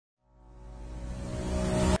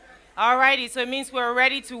Alrighty, so it means we're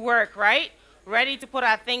ready to work, right? Ready to put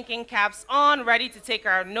our thinking caps on, ready to take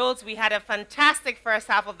our notes. We had a fantastic first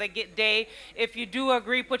half of the day. If you do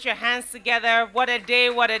agree, put your hands together. What a day,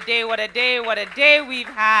 what a day, what a day, what a day we've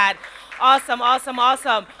had. Awesome, awesome,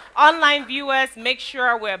 awesome. Online viewers, make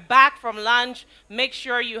sure we're back from lunch. Make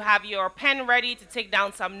sure you have your pen ready to take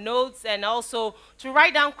down some notes and also to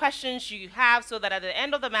write down questions you have so that at the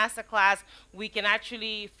end of the masterclass, we can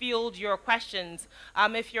actually field your questions.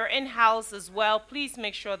 If you're in-house as well, please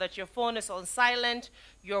make sure that your phone is on silent.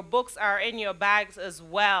 Your books are in your bags as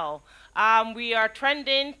well. We are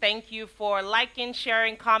trending. Thank you for liking,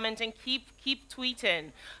 sharing, commenting. Keep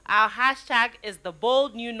tweeting. Our hashtag is the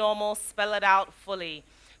bold new normal. Spell it out fully.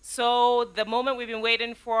 So the moment we've been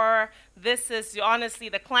waiting for, this is honestly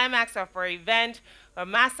the climax of our event, a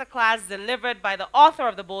masterclass delivered by the author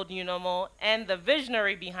of The Bold New Normal and the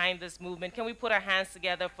visionary behind this movement. Can we put our hands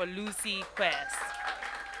together for Lucy Quist?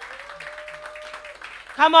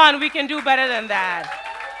 Come on, we can do better than that.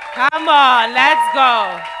 Come on, let's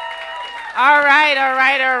go. All right, all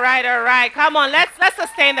right, all right, all right. Come on, let's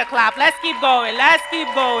sustain the clap. Let's keep going. Let's keep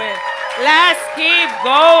going. Let's keep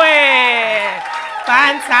going.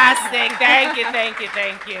 Fantastic. Thank you, thank you,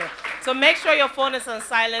 thank you. So make sure your phone is on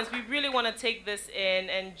silence. We really want to take this in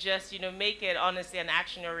and just, make it honestly an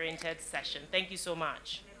action-oriented session. Thank you so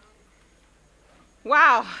much.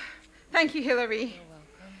 Wow. Thank you, Hillary. You're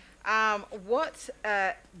welcome. What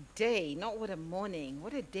a day, not what a morning.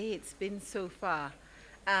 What a day it's been so far.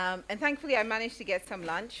 And thankfully, I managed to get some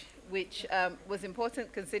lunch, which was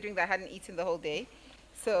important considering that I hadn't eaten the whole day.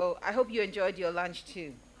 So I hope you enjoyed your lunch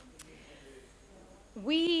too.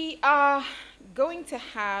 We are going to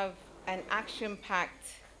have an action-packed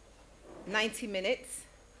 90 minutes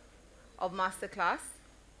of masterclass,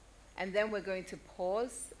 and then we're going to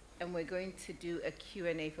pause, and we're going to do a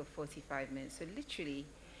Q&A for 45 minutes. So literally,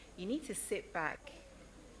 you need to sit back,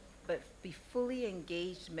 but be fully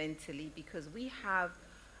engaged mentally, because we have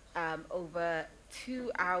over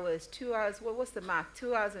 2 hours, well, what's the math?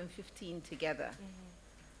 2 hours and 15 together.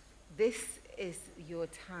 Mm-hmm. This is your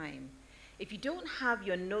time. If you don't have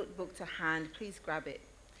your notebook to hand, please grab it.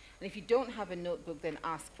 And if you don't have a notebook, then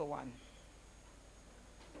ask for one.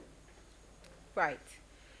 Right.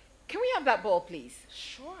 Can we have that ball, please?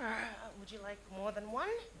 Sure. Would you like more than one?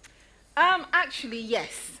 Actually,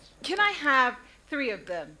 yes. Can I have 3 of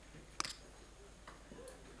them?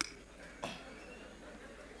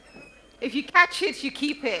 If you catch it, you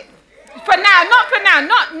keep it. For now, not for now,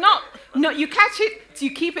 no, you catch it,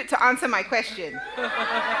 you keep it to answer my question.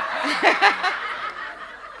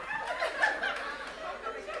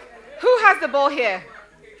 Who has the ball here?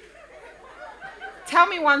 Tell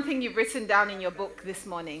me one thing you've written down in your book this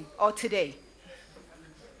morning or today.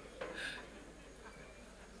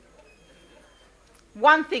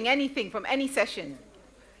 One thing, anything from any session.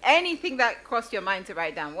 Anything that crossed your mind to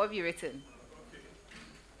write down. What have you written?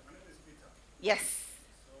 Yes.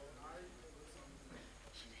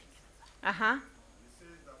 Uh-huh.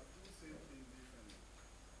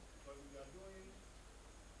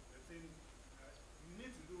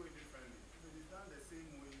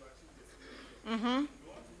 Mm-hmm.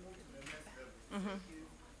 Mm-hmm.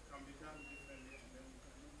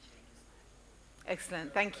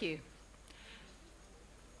 Excellent. Thank you.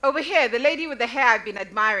 Over here, the lady with the hair I've been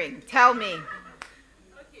admiring. Tell me.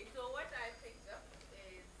 Okay, so what I picked up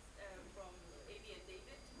is from Amy and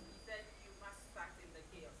David. He said you must start in the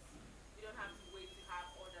chaos. You don't have to wait to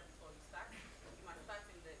have order before you start. You must start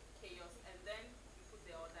in the chaos and then you put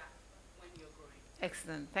the order when you're growing.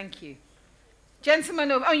 Excellent. Thank you. Gentlemen,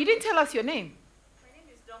 oh, you didn't tell us your name. My name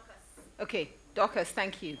is Dorcas. Okay, Dorcas,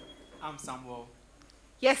 thank you. I'm Samuel.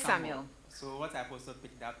 Yes, Samuel. So what I've also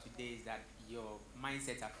picked up today is that your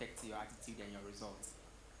mindset affects your attitude and your results.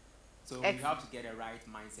 So you have to get a right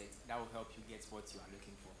mindset. That will help you get what you are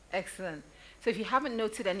looking for. Excellent. So if you haven't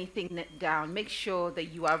noted anything down, make sure that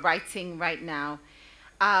you are writing right now.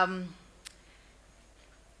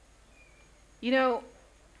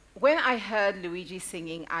 When I heard Luigi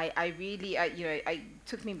singing, I really, it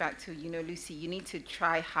took me back to, Lucy, you need to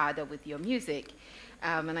try harder with your music.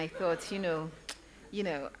 And I thought,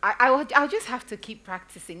 I'll just have to keep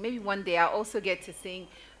practicing. Maybe one day I'll also get to sing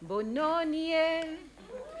Bononie,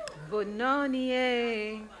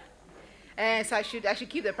 Bononie. So I should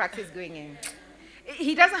keep the practice going in.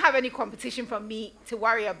 He doesn't have any competition from me to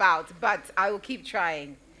worry about, but I will keep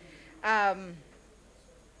trying.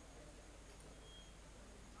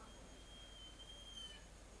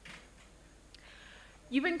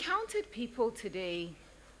 You've encountered people today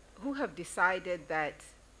who have decided that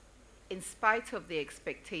in spite of the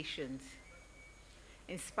expectations,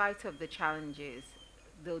 in spite of the challenges,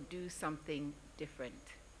 they'll do something different.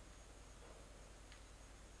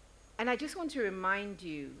 And I just want to remind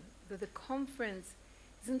you that the conference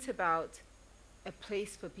isn't about a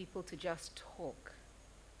place for people to just talk.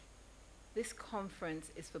 This conference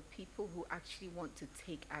is for people who actually want to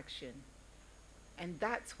take action. And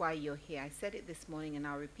that's why you're here. I said it this morning and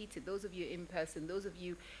I'll repeat it. Those of you in person, those of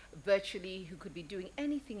you virtually who could be doing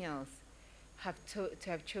anything else, have to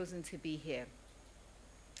have chosen to be here.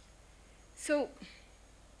 So,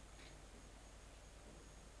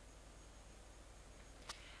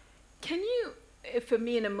 can you, for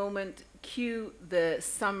me in a moment, cue the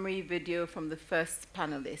summary video from the first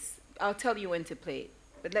panelist? I'll tell you when to play it,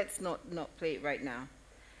 but let's not play it right now.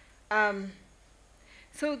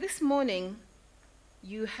 So this morning,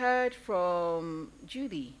 you heard from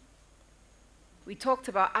Julie. We talked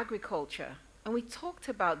about agriculture, and we talked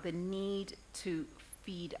about the need to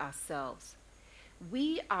feed ourselves.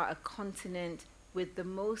 We are a continent with the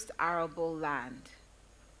most arable land.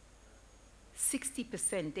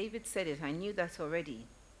 60%, David said it, I knew that already.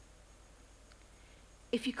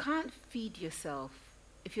 If you can't feed yourself,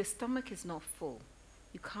 if your stomach is not full,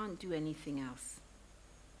 you can't do anything else.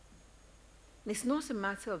 And it's not a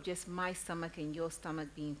matter of just my stomach and your stomach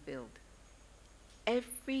being filled.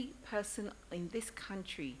 Every person in this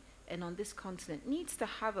country and on this continent needs to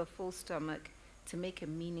have a full stomach to make a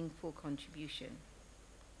meaningful contribution.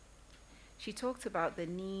 She talked about the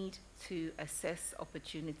need to assess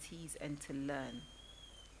opportunities and to learn.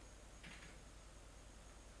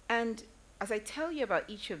 And as I tell you about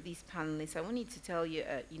each of these panelists, I wanted to tell you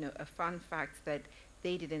a fun fact that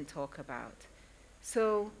they didn't talk about.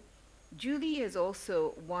 So Julie has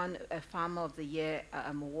also won a Farmer of the Year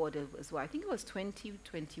award as well. I think it was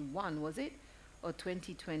 2021, was it? Or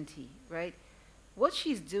 2020, right? What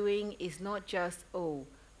she's doing is not just, oh,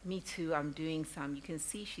 me too, I'm doing some. You can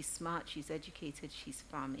see she's smart, she's educated, she's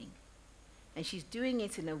farming. And she's doing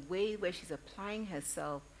it in a way where she's applying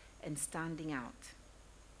herself and standing out.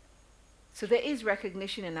 So there is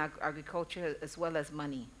recognition in agriculture as well as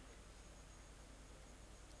money.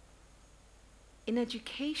 In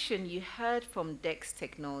education, you heard from DEX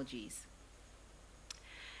Technologies.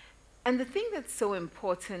 And the thing that's so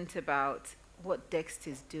important about what DEX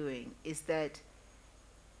is doing is that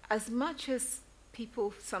as much as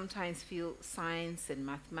people sometimes feel science and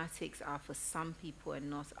mathematics are for some people and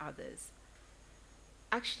not others,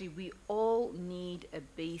 actually we all need a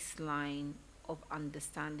baseline of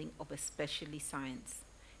understanding of especially science.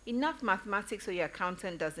 Enough mathematics so your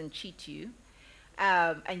accountant doesn't cheat you,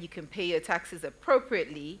 and you can pay your taxes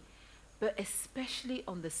appropriately, but especially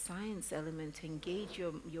on the science element to engage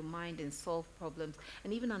your mind and solve problems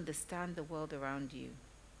and even understand the world around you.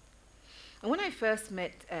 And when I first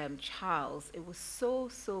met Charles, it was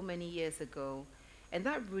so many years ago, and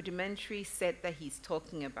that rudimentary set that he's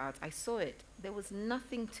talking about, I saw it. There was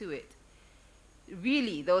nothing to it.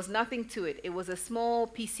 Really, there was nothing to it. It was a small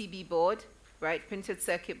PCB board, right, printed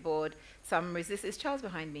circuit board, some resist. Is Charles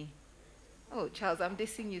behind me? Oh, Charles, I'm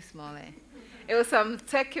dissing you, small. It was some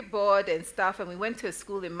circuit board and stuff, and we went to a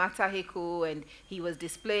school in Mataheko, and he was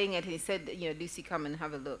displaying it, and he said, Lucy, come and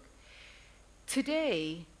have a look.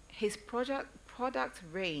 Today, his product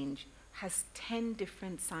range has 10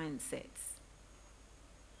 different science sets,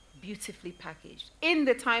 beautifully packaged. In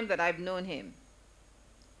the time that I've known him,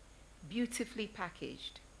 beautifully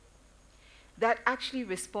packaged. That actually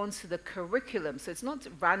responds to the curriculum, so it's not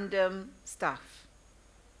random stuff.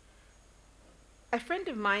 A friend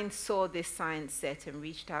of mine saw this science set and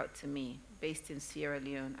reached out to me, based in Sierra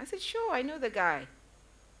Leone. I said, sure, I know the guy.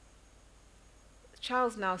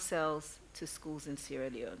 Charles now sells to schools in Sierra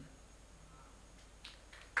Leone.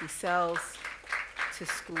 He sells to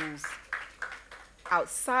schools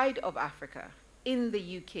outside of Africa, in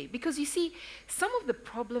the UK. Because you see, some of the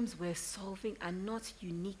problems we're solving are not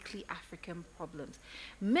uniquely African problems.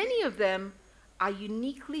 Many of them are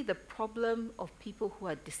uniquely the problem of people who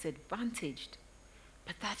are disadvantaged.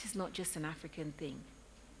 But that is not just an African thing.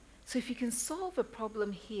 So if you can solve a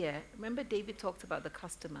problem here, remember David talked about the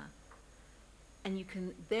customer, and you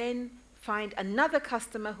can then find another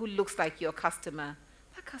customer who looks like your customer,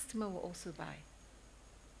 that customer will also buy.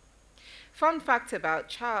 Fun fact about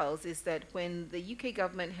Charles is that when the UK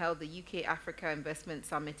government held the UK Africa Investment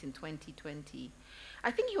Summit in 2020,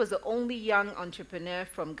 I think he was the only young entrepreneur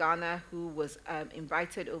from Ghana who was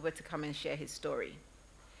invited over to come and share his story,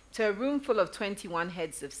 to a room full of 21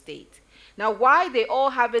 heads of state. Now, why they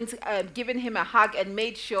all haven't given him a hug and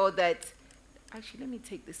made sure that, actually, let me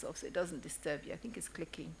take this off so it doesn't disturb you. I think it's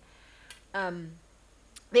clicking.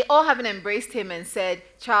 They all haven't embraced him and said,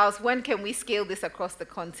 Charles, when can we scale this across the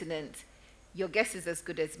continent? Your guess is as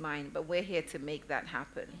good as mine, but we're here to make that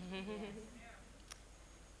happen.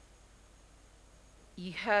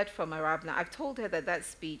 You heard from Arabna. I've told her that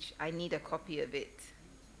speech, I need a copy of it.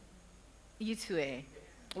 You too, eh?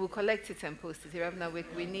 We'll collect it and post it. Arabna,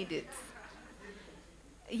 we need it.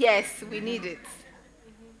 Yes, we need it.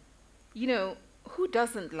 You know, who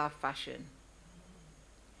doesn't love fashion?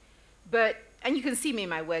 But, and you can see me in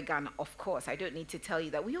my wear gown, of course. I don't need to tell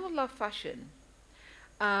you that. We all love fashion.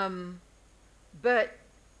 But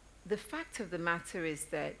the fact of the matter is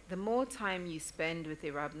that the more time you spend with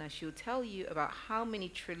Irabna, she'll tell you about how many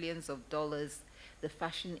trillions of dollars the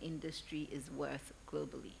fashion industry is worth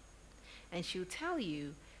globally. And she'll tell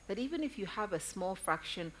you that even if you have a small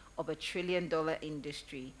fraction of $1 trillion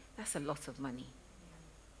industry, that's a lot of money.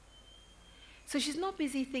 So she's not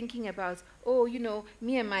busy thinking about, oh, you know,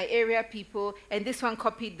 me and my area people, and this one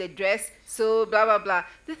copied the dress, so blah, blah, blah.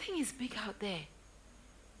 The thing is big out there.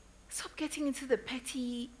 Stop getting into the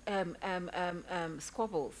petty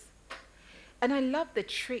squabbles. And I love the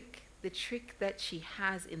trick that she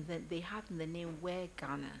has they have in the name Wear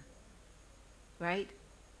Ghana, right?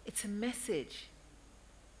 It's a message.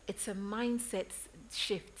 It's a mindset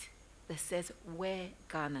shift that says Wear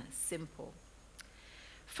Ghana, simple.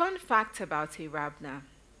 Fun fact about Irabna.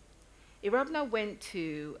 Irabna went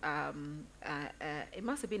to, it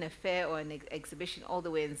must have been a fair or an exhibition all the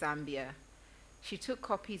way in Zambia. She took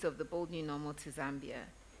copies of The Bold New Normal to Zambia,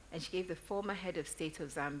 and she gave the former head of state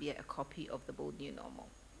of Zambia a copy of The Bold New Normal.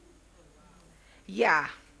 Yeah.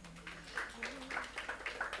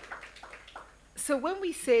 So when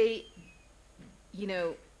we say, you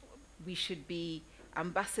know, we should be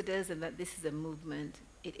ambassadors and that this is a movement,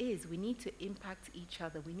 it is. We need to impact each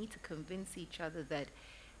other. We need to convince each other that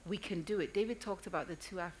we can do it. David talked about the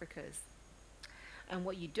two Africas. And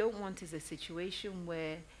what you don't want is a situation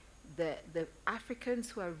where the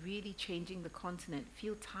Africans who are really changing the continent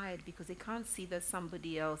feel tired because they can't see that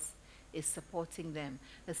somebody else is supporting them,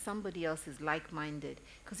 that somebody else is like-minded.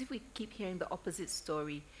 Because if we keep hearing the opposite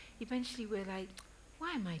story, eventually we're like,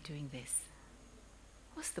 why am I doing this?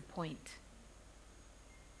 What's the point?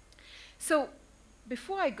 So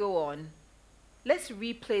before I go on, let's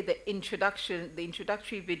replay the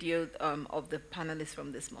introductory video of the panelists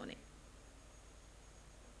from this morning.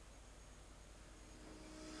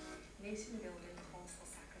 Nation building calls for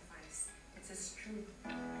sacrifice. It is true.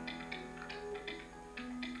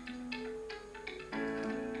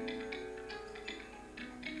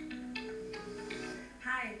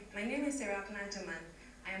 Hi, my name is Irabna Jaman.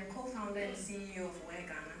 I am co-founder and CEO of Wear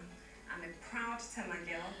Ghana. I'm a proud Tema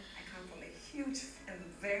girl. I come from a huge and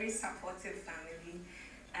very supportive family.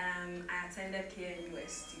 I attended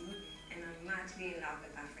KNUST and I'm madly in love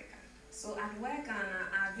with Africa. So at Wear Ghana,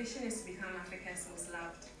 our vision is to become Africa's most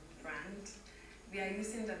loved brand. We are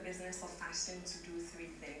using the business of fashion to do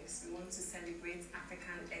three things. We want to celebrate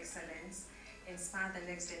African excellence, inspire the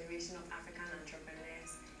next generation of African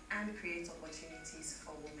entrepreneurs, and create opportunities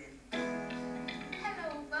for women.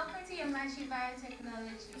 Hello, welcome to Yamachi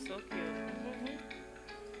Biotechnology. So cute.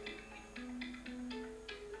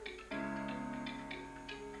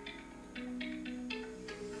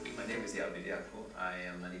 My name is Yabidiako. I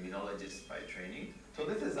am an immunologist by training. So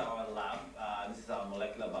this is our lab. This is our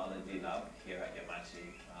molecular biology lab here at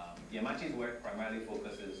Yamachi. Yamachi's work primarily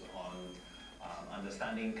focuses on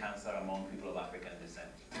understanding cancer among people of African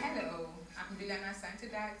descent. Hello, I'm Dilana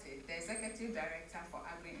Santidati, the Executive Director for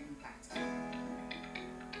Agri-Impact.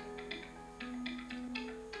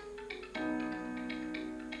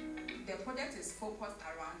 The project is focused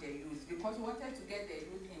around the youth because we wanted to get the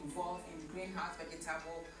youth involved in greenhouse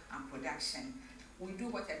vegetable production. We do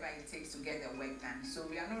whatever it takes to get the work done. So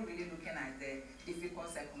we are not really looking at the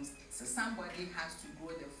difficult circumstances. So somebody has to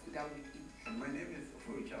grow the food that we eat. My name is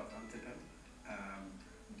Oforicha Anteka,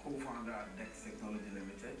 co-founder at Dex Technology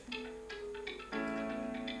Limited.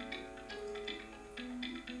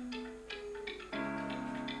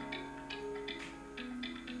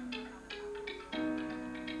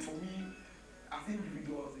 For me, as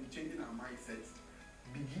individuals, in changing our mindsets,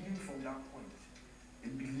 beginning from that point,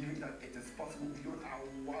 and believing that it is possible beyond our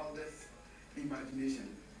wildest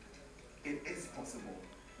imagination. It is possible.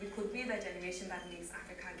 We could be the generation that makes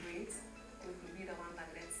Africa great, or we could be the one that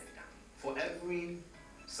lets it down. For every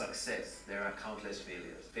success, there are countless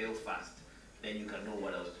failures. Fail fast, then you can know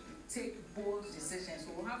what else to do. Take bold decisions. So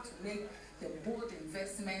we'll have to make the bold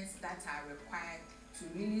investments that are required to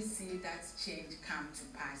really see that change come to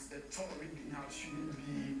pass. The thought of it being out shouldn't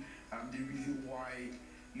be the reason why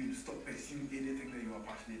you stop pursuing anything that you are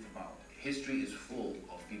passionate about. History is full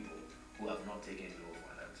of people who have not taken no for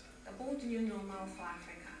an answer. The Bold New Normal for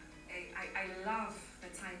Africa. I love the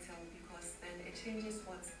title because then it changes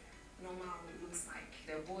what normal looks like.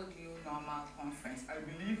 The Bold New Normal Conference. I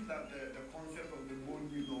believe that the concept of the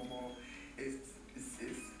bold new normal is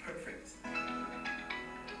perfect.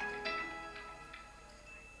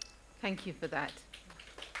 Thank you for that.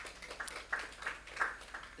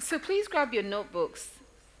 So please grab your notebooks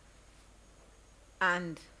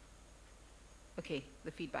and, okay,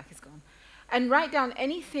 the feedback is gone. And write down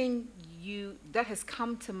anything that has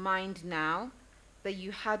come to mind now that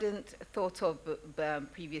you hadn't thought of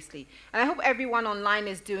previously. And I hope everyone online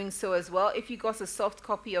is doing so as well. If you got a soft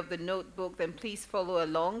copy of the notebook, then please follow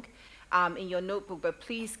along in your notebook, but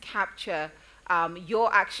please capture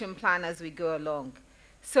your action plan as we go along.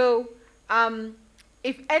 So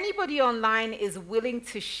if anybody online is willing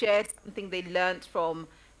to share something they learned from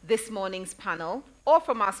this morning's panel, or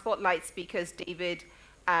from our spotlight speakers, David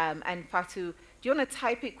and Fatu, do you want to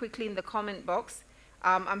type it quickly in the comment box?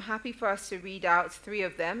 I'm happy for us to read out 3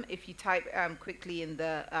 of them if you type quickly in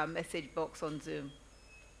the message box on Zoom.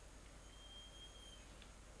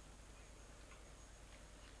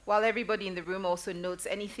 While everybody in the room also notes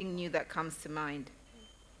anything new that comes to mind.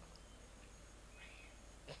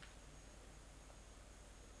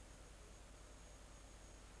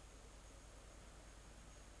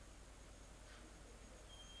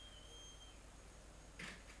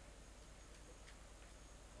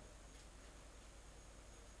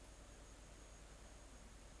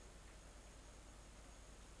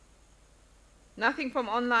 Nothing from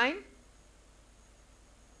online?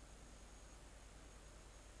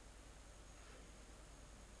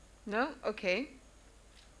 No? Okay.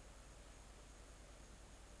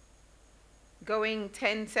 Going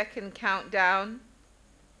 10-second countdown.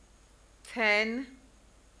 10,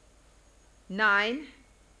 9,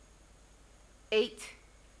 8.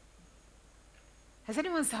 Has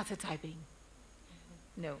anyone started typing?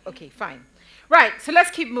 No? Okay, fine. Right, so let's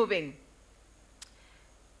keep moving.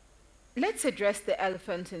 Let's address the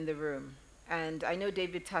elephant in the room. And I know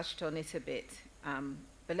David touched on it a bit,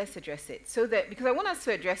 but let's address it. Because I want us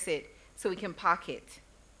to address it so we can park it,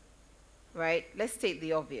 right? Let's state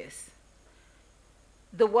the obvious.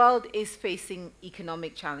 The world is facing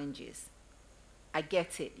economic challenges. I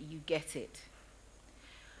get it, you get it.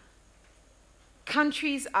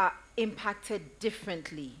 Countries are impacted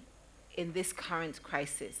differently in this current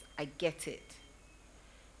crisis. I get it.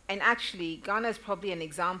 And actually, Ghana is probably an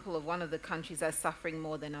example of one of the countries that's suffering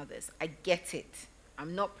more than others. I get it.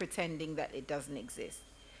 I'm not pretending that it doesn't exist.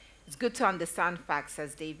 It's good to understand facts,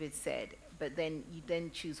 as David said, but then you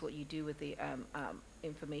then choose what you do with the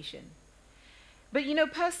information. But you know,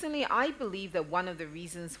 personally, I believe that one of the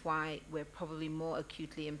reasons why we're probably more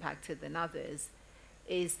acutely impacted than others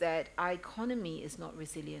is that our economy is not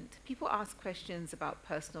resilient. People ask questions about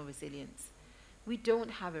personal resilience. We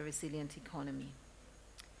don't have a resilient economy.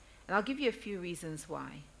 And I'll give you a few reasons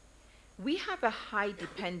why. We have a high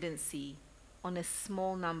dependency on a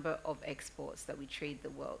small number of exports that we trade the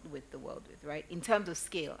world with, right? In terms of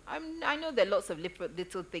scale. I know there are lots of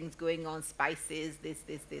little things going on, spices, this.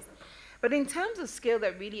 But in terms of scale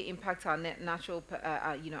that really impact our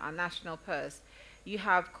our national purse, you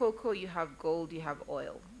have cocoa, you have gold, you have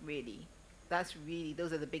oil, really.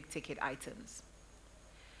 Those are the big ticket items.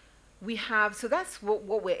 So that's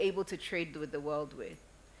what we're able to trade with the world with.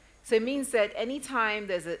 So it means that anytime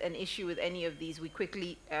there's an issue with any of these, we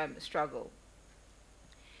quickly struggle.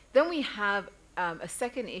 Then we have a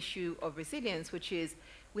second issue of resilience, which is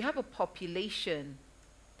we have a population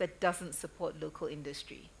that doesn't support local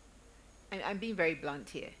industry. I'm being very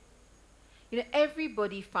blunt here. You know,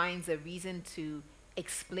 everybody finds a reason to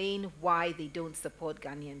explain why they don't support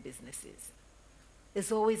Ghanaian businesses.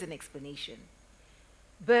 There's always an explanation.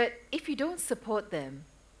 But if you don't support them,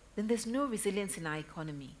 then there's no resilience in our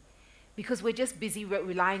economy because we're just busy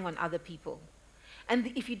relying on other people.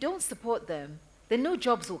 And if you don't support them, then no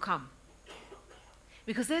jobs will come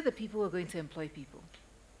because they're the people who are going to employ people.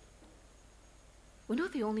 We're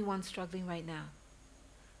not the only ones struggling right now.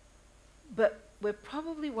 But we're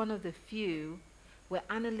probably one of the few where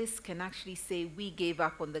analysts can actually say we gave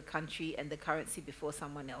up on the country and the currency before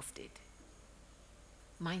someone else did.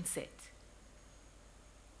 Mindset.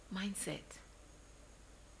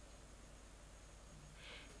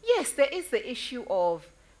 Yes, there is the issue of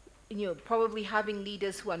probably having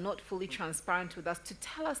leaders who are not fully transparent with us to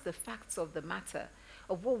tell us the facts of the matter,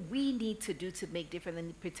 of what we need to do to make difference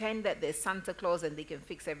and pretend that there's Santa Claus and they can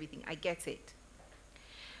fix everything. I get it.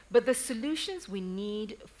 But the solutions we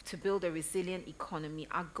need to build a resilient economy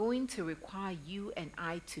are going to require you and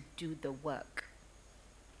I to do the work.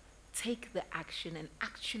 Take the action and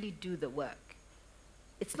actually do the work.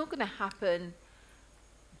 It's not going to happen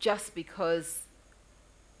just because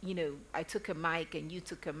you know, I took a mic and you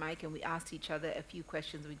took a mic and we asked each other a few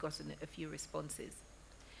questions, we got a few responses.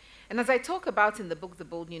 And as I talk about in the book, The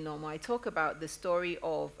Bold New Normal, I talk about the story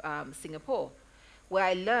of Singapore, where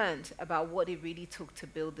I learned about what it really took to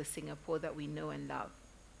build the Singapore that we know and love.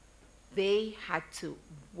 They had to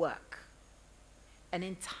work. An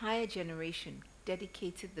entire generation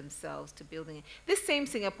dedicated themselves to building it. This same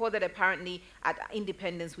Singapore that apparently at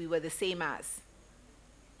independence we were the same as,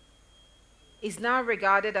 is now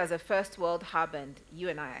regarded as a first world hub, and you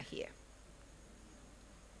and I are here.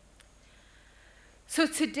 So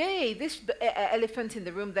today, this elephant in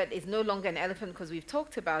the room that is no longer an elephant because we've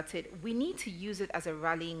talked about it, we need to use it as a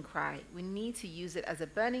rallying cry. We need to use it as a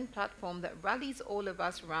burning platform that rallies all of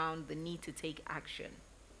us around the need to take action.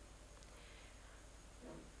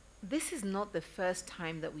 This is not the first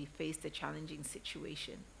time that we faced a challenging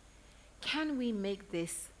situation. Can we make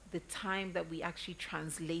this the time that we actually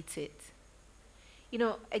translate it? You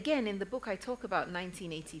know, again, in the book, I talk about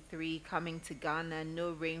 1983, coming to Ghana,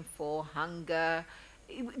 no rainfall, hunger.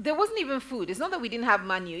 There wasn't even food. It's not that we didn't have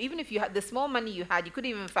money. Even if you had the small money you had, you couldn't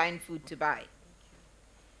even find food to buy.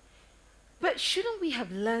 But shouldn't we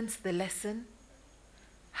have learned the lesson?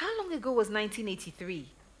 How long ago was 1983?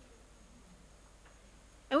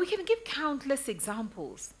 And we can give countless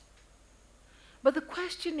examples. But the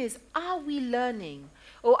question is, are we learning?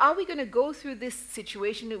 Or are we going to go through this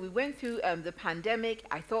situation that we went through, the pandemic?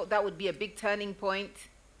 I thought that would be a big turning point.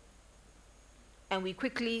 And we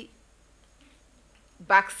quickly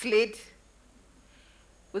backslid.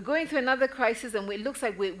 We're going through another crisis, and it looks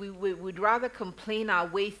like we would rather complain our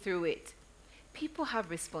way through it. People have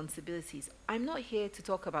responsibilities. I'm not here to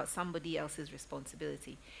talk about somebody else's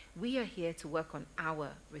responsibility. We are here to work on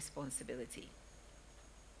our responsibility.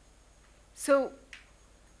 So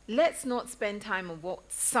let's not spend time on what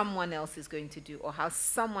someone else is going to do or how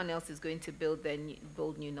someone else is going to build their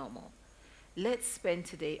bold new normal. Let's spend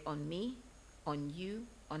today on me, on you,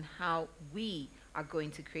 on how we are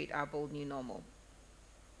going to create our bold new normal.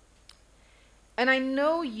 And I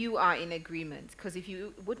know you are in agreement, because if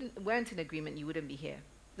you weren't in agreement, you wouldn't be here.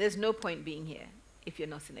 There's no point being here if you're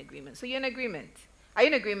not in agreement. So you're in agreement. Are you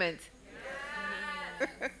in agreement? Yes.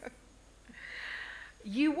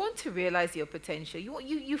 You want to realize your potential.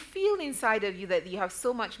 You feel inside of you that you have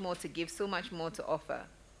so much more to give, so much more to offer.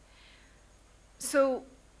 So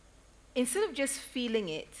instead of just feeling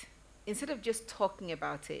it, instead of just talking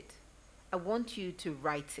about it, I want you to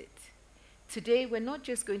write it. Today, we're not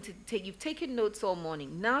just going to you've taken notes all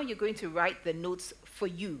morning. Now you're going to write the notes for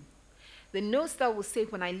you. The notes that will say,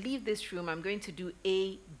 when I leave this room, I'm going to do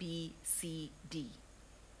A, B, C, D.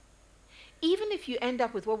 Even if you end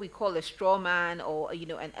up with what we call a straw man or, you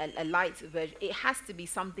know, a light version, it has to be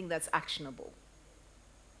something that's actionable.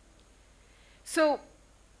 So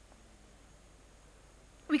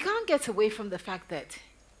we can't get away from the fact that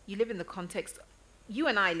you live in the context, you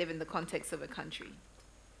and I live in the context of a country.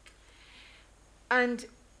 And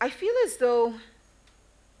I feel as though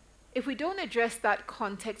if we don't address that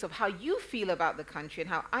context of how you feel about the country and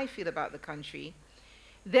how I feel about the country,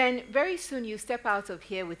 then very soon you step out of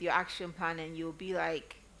here with your action plan and you'll be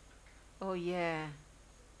like, oh yeah,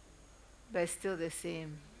 but it's still the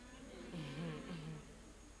same.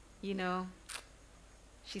 You know,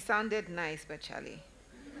 she sounded nice, but Charlie.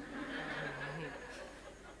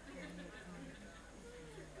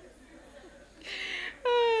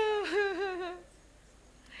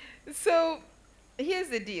 So here's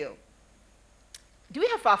the deal. Do we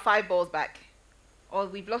have our 5 balls back? Or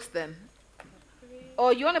we've lost them?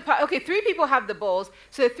 Or you want to, okay, 3 people have the balls,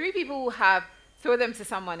 so 3 people will have, throw them to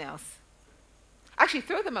someone else. Actually,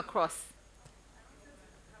 throw them across.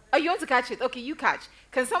 Oh, you want to catch it? Okay, you catch.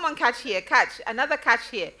 Can someone catch here? Catch. Another catch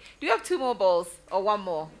here. Do you have 2 more balls or 1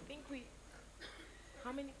 more? I think we,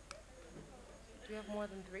 how many? Do you have more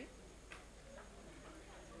than 3?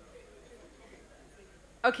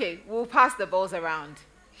 Okay, we'll pass the balls around.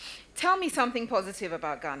 Tell me something positive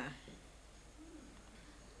about Ghana.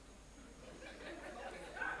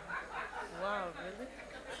 Wow, really?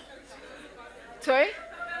 Sorry?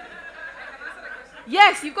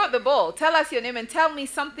 Yes, you've got the ball. Tell us your name and tell me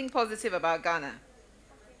something positive about Ghana.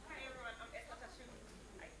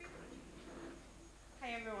 Hi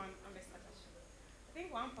everyone, I'm Esther Tashu. I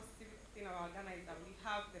think one positive thing about Ghana is that we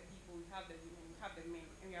have the people, we have the women, we have the men,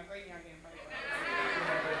 and we are very young and very bright.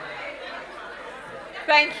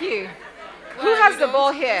 Thank you. Who has the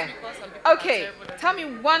ball here? Okay, tell me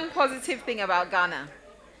one positive thing about Ghana.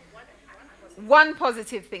 One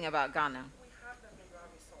positive thing about Ghana. We have the mineral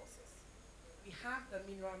resources. We have the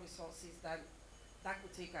mineral resources that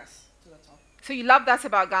could take us to the top. So you love that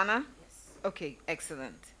about Ghana? Yes. Okay,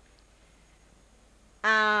 excellent.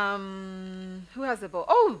 Who has the ball?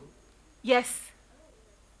 Oh, yes.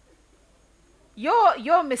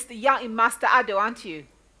 You're Mr. Young, Master Ado, aren't you?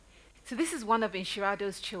 So this is one of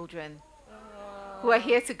Inshirado's children who are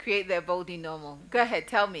here to create their boldly normal. Go ahead,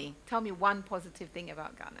 tell me. Tell me one positive thing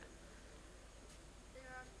about Ghana. There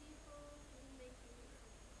are people who make unique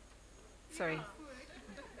Sorry.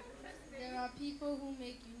 There are people who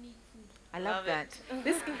make unique food. I love that.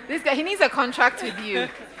 This guy, he needs a contract with you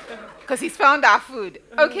because he's found our food.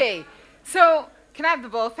 Okay, so can I have the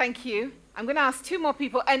ball? Thank you. I'm going to ask two more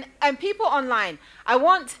people. And people online, I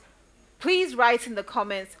want, please write in the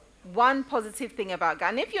comments one positive thing about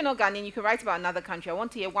Ghana. And if you're not Ghanaian, you can write about another country. I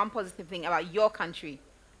want to hear one positive thing about your country.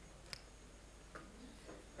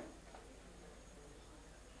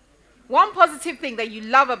 One positive thing that you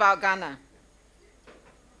love about Ghana.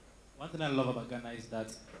 One thing I love about Ghana is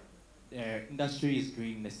that the industry is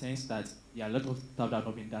growing in the sense that there are a lot of stuff that have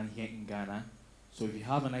not been done here in Ghana. So if you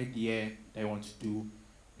have an idea that you want to do,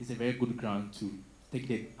 it's a very good ground to take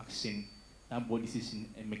the action, that bold decision,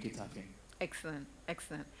 and make it happen. Excellent,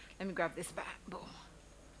 excellent. Let me grab this back. Boom.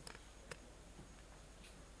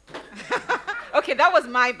 Okay, that was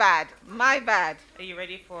my bad. My bad. Are you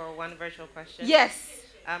ready for one virtual question? Yes.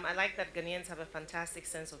 I like that Ghanaians have a fantastic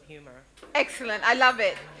sense of humor. Excellent. I love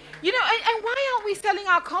it. You know, and why aren't we selling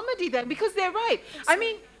our comedy then? Because they're right. I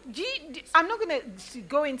mean, I'm not going to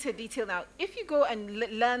go into detail now. If you go and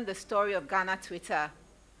learn the story of Ghana Twitter,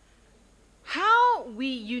 how we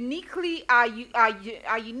uniquely, our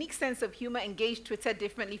unique sense of humor engaged Twitter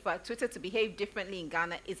differently, for Twitter to behave differently in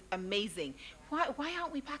Ghana is amazing. Why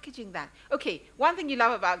aren't we packaging that? Okay, one thing you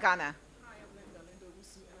love about Ghana.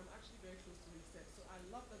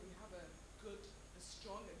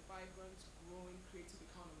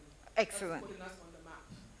 Excellent.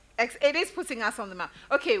 It is putting us on the map.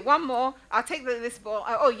 Okay, one more. I'll take this ball.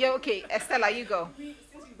 Oh, yeah, okay. Estella, you go. Since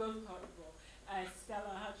we both caught the ball,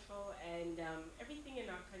 Stella Hutchful, and everything in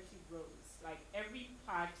our country grows. Like every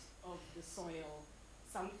part of the soil,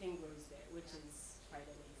 something grows there, which is quite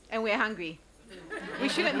amazing. And we're hungry. We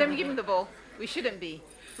shouldn't. Let me give him the ball. We shouldn't be.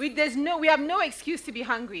 We have no excuse to be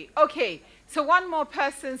hungry. Okay, so one more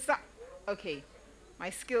person. Okay, my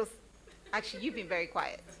skills. Actually, you've been very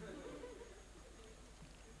quiet.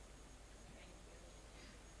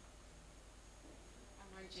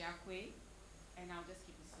 Jiakwe, and I'll just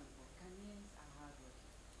keep it simple. Ghanaians are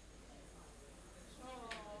hardworking.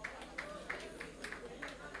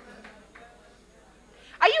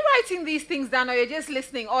 Are you writing these things down, or you're just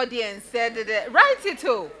listening, audience? Write it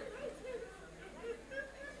all.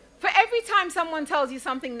 For every time someone tells you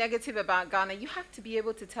something negative about Ghana, you have to be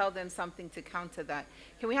able to tell them something to counter that.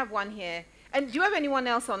 Can we have one here? And do you have anyone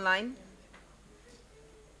else online?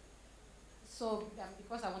 So,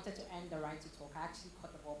 because I wanted to earn the right to talk, I actually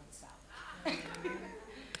caught the ball myself.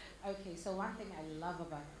 Okay, so one thing I love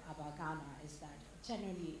about Ghana is that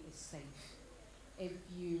generally it's safe. If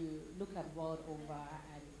you look at world over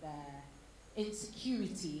and the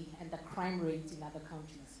insecurity and the crime rate in other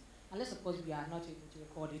countries, unless of course we are not able to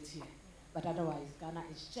record it here, but otherwise Ghana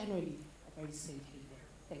is generally a very safe haven.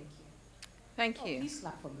 Thank you. Thank you. Please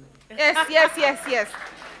clap for me. Yes.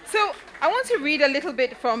 So I want to read a little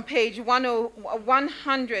bit from page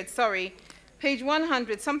 100, sorry. Page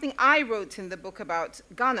 100, something I wrote in the book about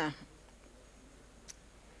Ghana.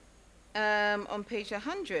 On page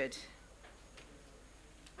 100.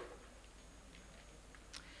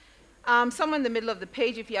 Somewhere in the middle of the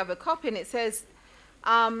page, if you have a copy, and it says,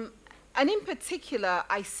 and in particular,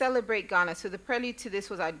 I celebrate Ghana. So the prelude to this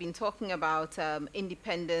was I'd been talking about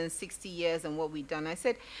independence, 60 years, and what we'd done. I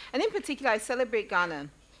said, and in particular, I celebrate Ghana.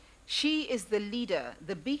 She is the leader,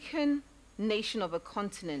 the beacon nation of a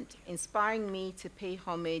continent, inspiring me to pay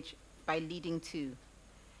homage by leading too.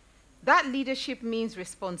 That leadership means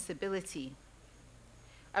responsibility,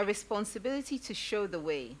 a responsibility to show the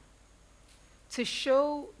way, to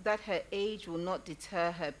show that her age will not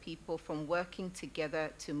deter her people from working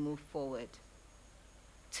together to move forward,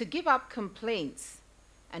 to give up complaints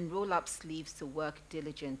and roll up sleeves to work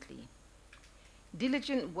diligently.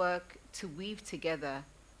 Diligent work to weave together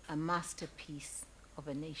a masterpiece of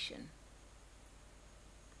a nation.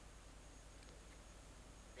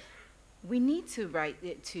 We need to write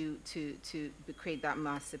it to create that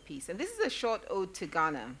masterpiece. And this is a short ode to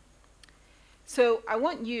Ghana. So I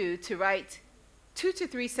want you to write 2 to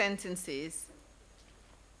 3 sentences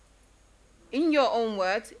in your own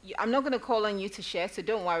words. I'm not going to call on you to share, so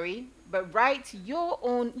don't worry. But write your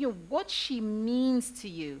own, what she means to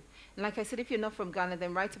you. And like I said, if you're not from Ghana,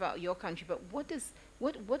 then write about your country. But what is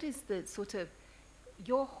the sort of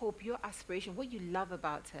your hope, your aspiration, what you love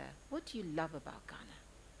about her? What do you love about Ghana?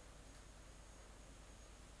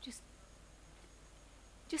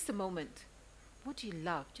 Just a moment. What do you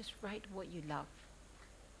love? Just write what you love.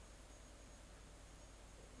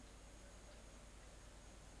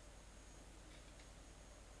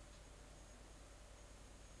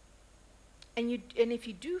 And if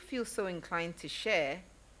you do feel so inclined to share,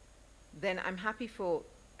 then I'm happy for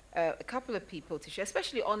a couple of people to share,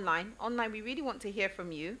 especially online. Online, we really want to hear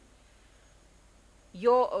from you.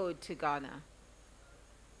 Your ode to Ghana.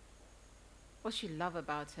 What you love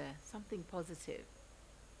about her. Something positive.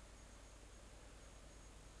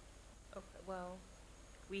 Okay, well,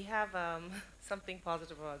 we have something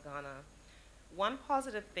positive about Ghana. One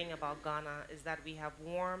positive thing about Ghana is that we have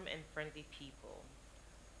warm and friendly people.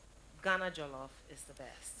 Ghana Jollof is the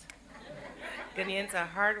best. Ghanaians are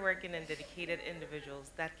hardworking and dedicated individuals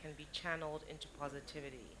that can be channeled into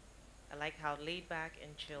positivity. I like how laid back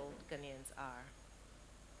and chilled Ghanaians are.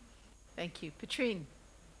 Thank you. Patrine,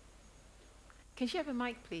 can she have a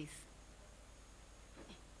mic, please?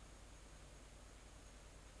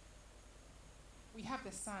 We have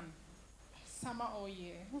the sun, summer all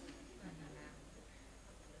year.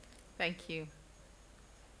 Thank you.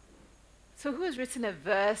 So who has written a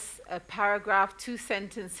verse, a paragraph, 2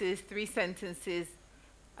 sentences, 3 sentences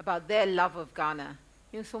about their love of Ghana?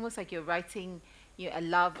 You know, it's almost like you're writing a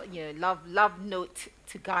love note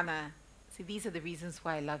to Ghana. So these are the reasons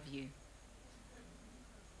why I love you.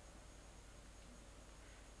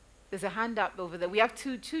 There's a hand up over there. We have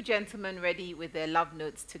two gentlemen ready with their love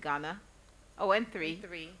notes to Ghana. Oh, and 3.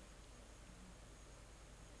 3.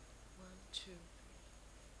 1, 2.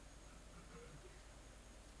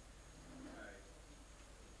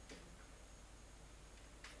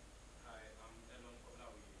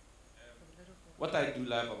 What I do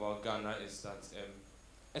love about Ghana is that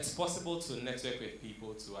it's possible to network with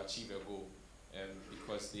people to achieve a goal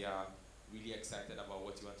because they are really excited about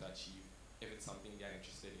what you want to achieve if it's something they are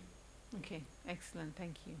interested in. Okay, excellent,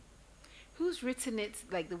 thank you. Who's written it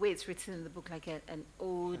like the way it's written in the book, like an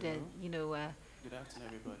ode, and Good afternoon,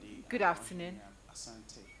 everybody. Good afternoon.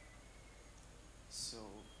 Asante. So,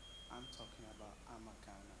 I'm talking about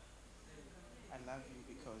Ghana. I love you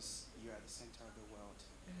because you are the center of the world.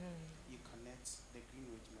 You connect the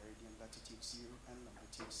Greenwich Meridian, latitude 0 and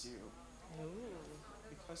longitude 0.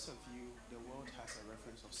 Because of you, the world has a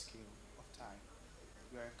reference of scale, of time.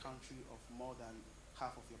 We are a country of more than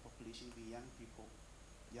half of your population being young people.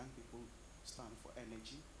 Young people stand for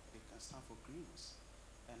energy, they can stand for greenness.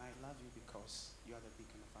 And I love you because you are the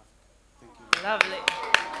beacon of Africa. Thank you. Lovely.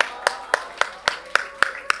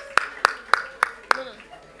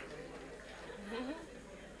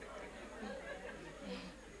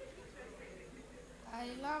 I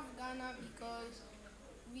love Ghana because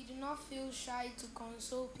we do not feel shy to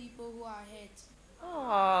console people who are hurt.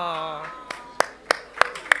 Oh,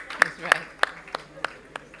 that's right.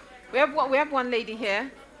 We have one lady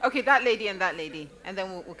here. Okay, that lady, and then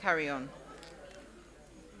we'll carry on.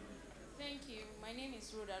 Thank you. My name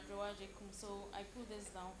is Rhoda Drowajekum, so I put this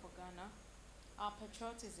down for Ghana. Our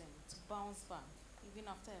patriotism to bounce back, even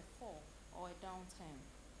after a fall or a downturn.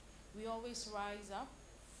 We always rise up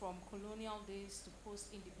from colonial days to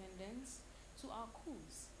post-independence, to our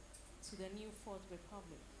coups, to the new Fourth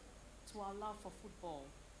Republic, to our love for football,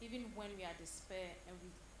 even when we are despair and we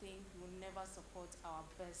think we will never support our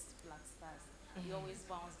best black stars. We always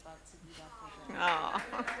bounce back to do that for them.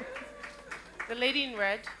 The lady in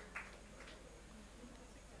red.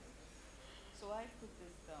 So I put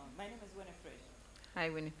this down. My name is Winifred. Hi,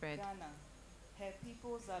 Winifred. Ghana. Her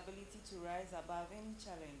people's ability to rise above any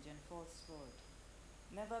challenge and force forward.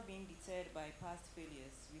 Never being deterred by past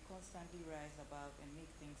failures, we constantly rise above and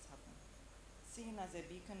make things happen. Seen as a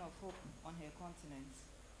beacon of hope on her continent,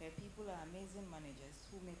 her people are amazing managers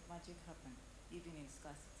who make magic happen, even in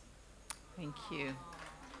scarcity. Thank you.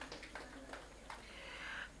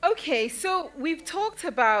 Okay, so we've talked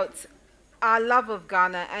about our love of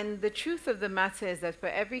Ghana, and the truth of the matter is that for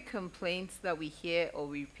every complaint that we hear or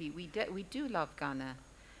repeat, we do love Ghana.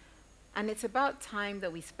 And it's about time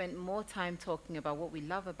that we spend more time talking about what we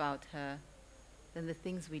love about her than the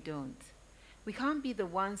things we don't. We can't be the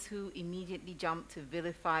ones who immediately jump to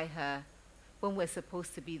vilify her when we're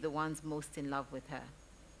supposed to be the ones most in love with her.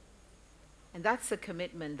 And that's a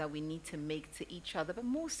commitment that we need to make to each other, but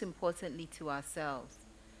most importantly to ourselves.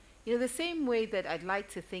 You know, the same way that I'd like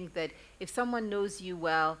to think that if someone knows you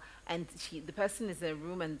well and the person is in a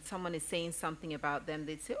room and someone is saying something about them,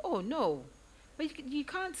 they'd say, oh, no. But you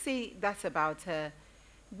can't say that about her.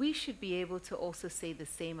 We should be able to also say the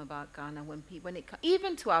same about Ghana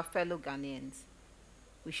even to our fellow Ghanaians.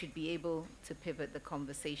 We should be able to pivot the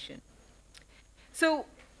conversation. So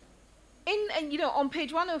and on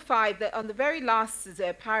page 105, on the very last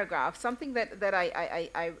paragraph, something that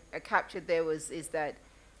I captured there is that,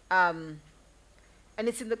 and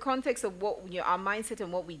it's in the context of what our mindset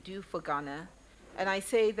and what we do for Ghana. And I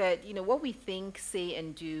say that what we think, say,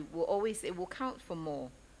 and do it will count for more.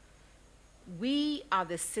 We are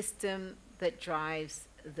the system that drives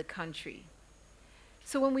the country.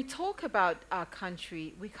 So when we talk about our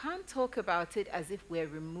country, we can't talk about it as if we're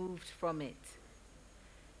removed from it.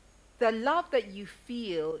 The love that you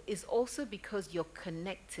feel is also because you're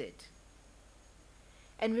connected.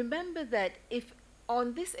 And remember that if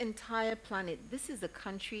on this entire planet, this is the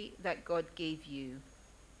country that God gave you,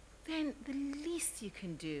 then the least you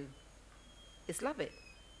can do is love it.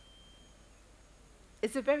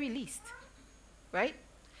 It's the very least, right?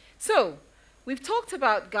 So, we've talked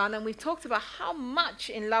about Ghana, and we've talked about how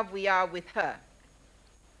much in love we are with her.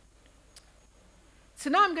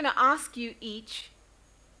 So now I'm going to ask you each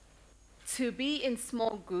to be in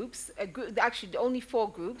small groups, actually only 4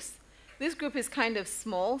 groups. This group is kind of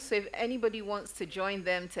small, so if anybody wants to join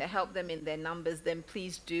them to help them in their numbers, then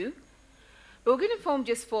please do. But we're going to form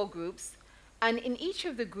just 4 groups, and in each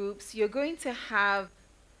of the groups, you're going to have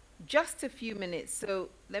just a few minutes. So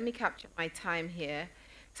let me capture my time here.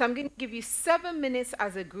 So I'm going to give you 7 minutes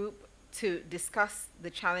as a group to discuss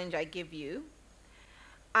the challenge I give you.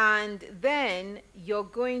 And then you're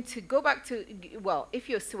going to go back to, well, if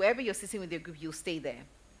you're wherever you're sitting with your group, you'll stay there.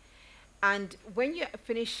 And when you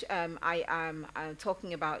finish, I am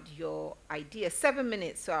talking about your idea, 7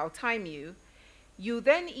 minutes, so I'll time you. You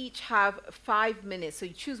then each have 5 minutes. So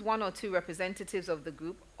you choose 1 or 2 representatives of the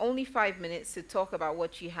group, only 5 minutes to talk about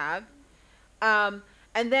what you have.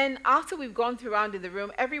 And then after we've gone through around in the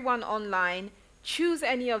room, everyone online, choose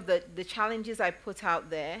any of the challenges I put out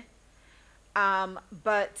there.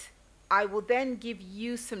 But I will then give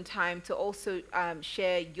you some time to also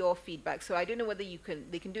share your feedback. So I don't know whether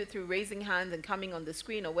they can do it through raising hands and coming on the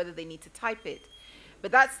screen, or whether they need to type it.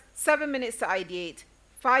 But that's 7 minutes to ideate,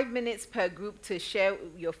 5 minutes per group to share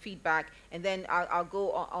your feedback, and then I'll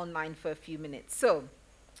go online for a few minutes. So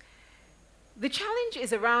the challenge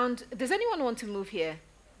is around, does anyone want to move here?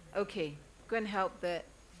 Okay, go and help the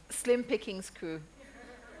Slim Pickings crew.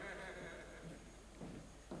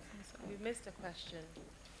 We missed a question.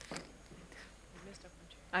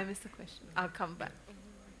 I missed a question. I'll come back.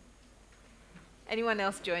 Anyone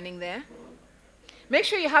else joining there? Make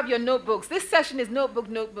sure you have your notebooks. This session is notebook,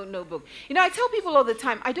 notebook, notebook. I tell people all the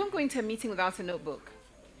time, I don't go into a meeting without a notebook.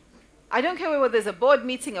 I don't care whether there's a board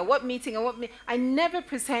meeting or what meeting or what I never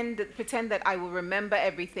pretend that I will remember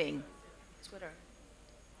everything. Twitter.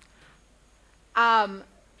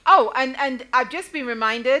 Oh, and I've just been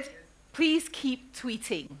reminded, please keep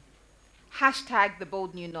tweeting. Hashtag the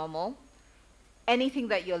bold new normal. Anything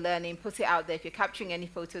that you're learning, put it out there. If you're capturing any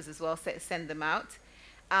photos as well, send them out.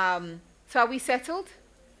 So are we settled?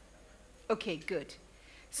 Okay, good.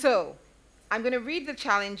 So I'm going to read the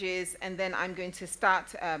challenges, and then I'm going to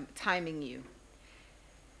start timing you.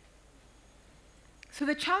 So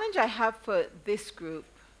the challenge I have for this group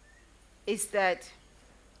is that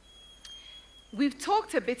we've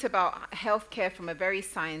talked a bit about healthcare from a very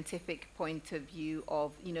scientific point of view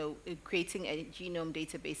of, creating a genome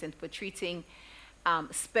database and for treating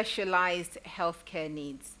specialized healthcare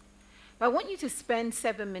needs. But I want you to spend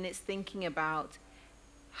 7 minutes thinking about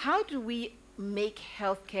how do we make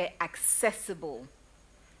healthcare accessible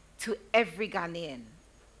to every Ghanaian?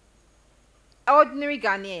 Ordinary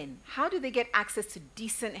Ghanaian, how do they get access to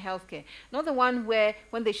decent healthcare? Not the one where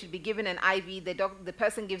when they should be given an IV, the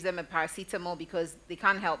person gives them a paracetamol because they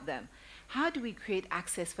can't help them. How do we create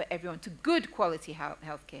access for everyone to good quality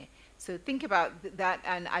healthcare? So think about that,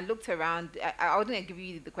 and I looked around. I wouldn't give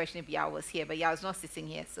you the question if Yao was here, but Yao's not sitting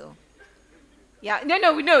here, so. Yeah,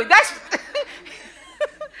 no, that's...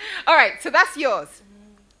 All right, so that's yours.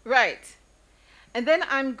 Right. And then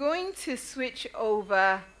I'm going to switch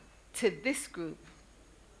over to this group.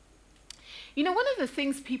 One of the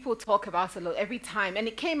things people talk about a lot every time, and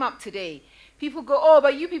it came up today, people go, oh,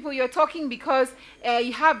 but you people, you're talking because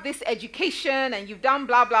you have this education and you've done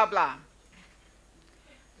blah, blah, blah.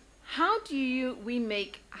 How do we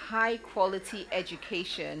make high quality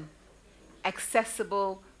education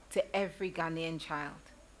accessible to every Ghanaian child?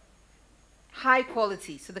 High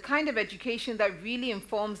quality, so the kind of education that really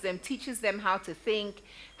informs them, teaches them how to think,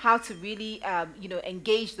 how to really,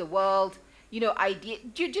 engage the world,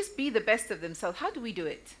 just be the best of themselves. How do we do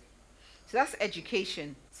it? So that's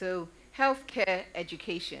education. So healthcare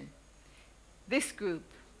education. This group,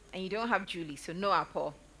 and you don't have Julie, so no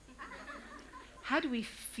Apple. How do we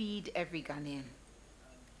feed every Ghanaian?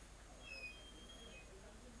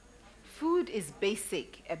 food is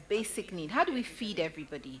basic, a basic need. How do we feed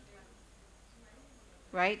everybody?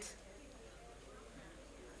 Right?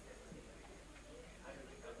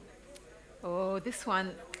 Oh, this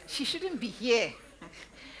one, she shouldn't be here.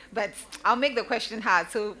 But I'll make the question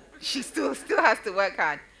hard, so she still has to work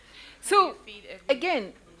hard. So,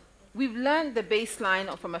 again, we've learned the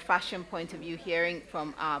baseline from a fashion point of view, hearing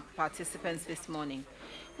from our participants this morning.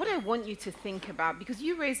 What I want you to think about, because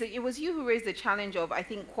you raised it was you who raised the challenge of, I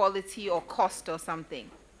think, quality or cost or something.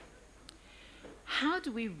 How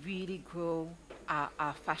do we really grow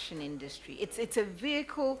our fashion industry? It's a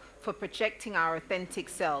vehicle for projecting our authentic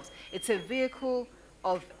selves. It's a vehicle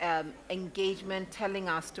of engagement, telling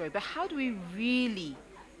our story. But how do we really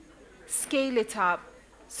scale it up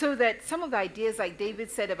so that some of the ideas, like David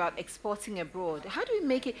said about exporting abroad, how do we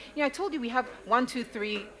make it? You know, I told you we have 1, 2,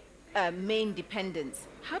 3 main dependents.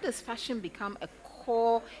 How does fashion become a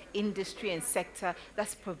core industry and sector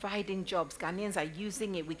that's providing jobs? Ghanaians are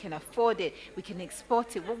using it. We can afford it. We can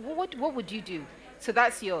export it. What would you do? So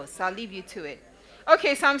that's yours. So I'll leave you to it.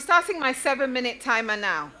 Okay, so I'm starting my 7-minute timer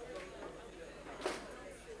now.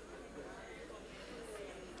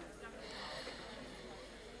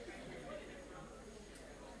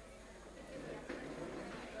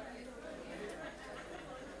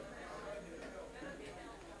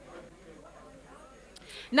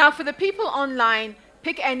 Now, for the people online,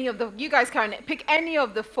 pick any of the, you guys can pick any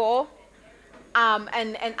of the 4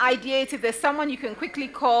 and ideate. If there's someone you can quickly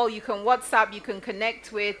call, you can WhatsApp, you can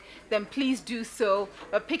connect with, then please do so.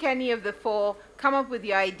 But pick any of the 4, come up with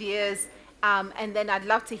your ideas, and then I'd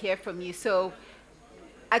love to hear from you. So,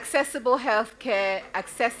 accessible healthcare,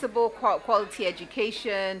 accessible quality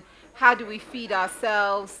education, how do we feed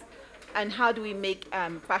ourselves, and how do we make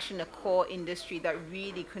fashion a core industry that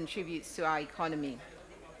really contributes to our economy?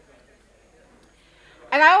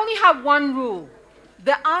 And I only have one rule.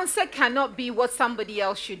 The answer cannot be what somebody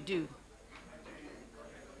else should do.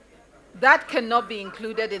 That cannot be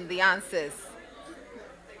included in the answers.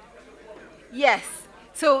 Yes.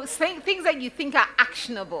 So things that you think are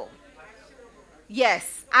actionable.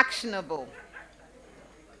 Yes, actionable.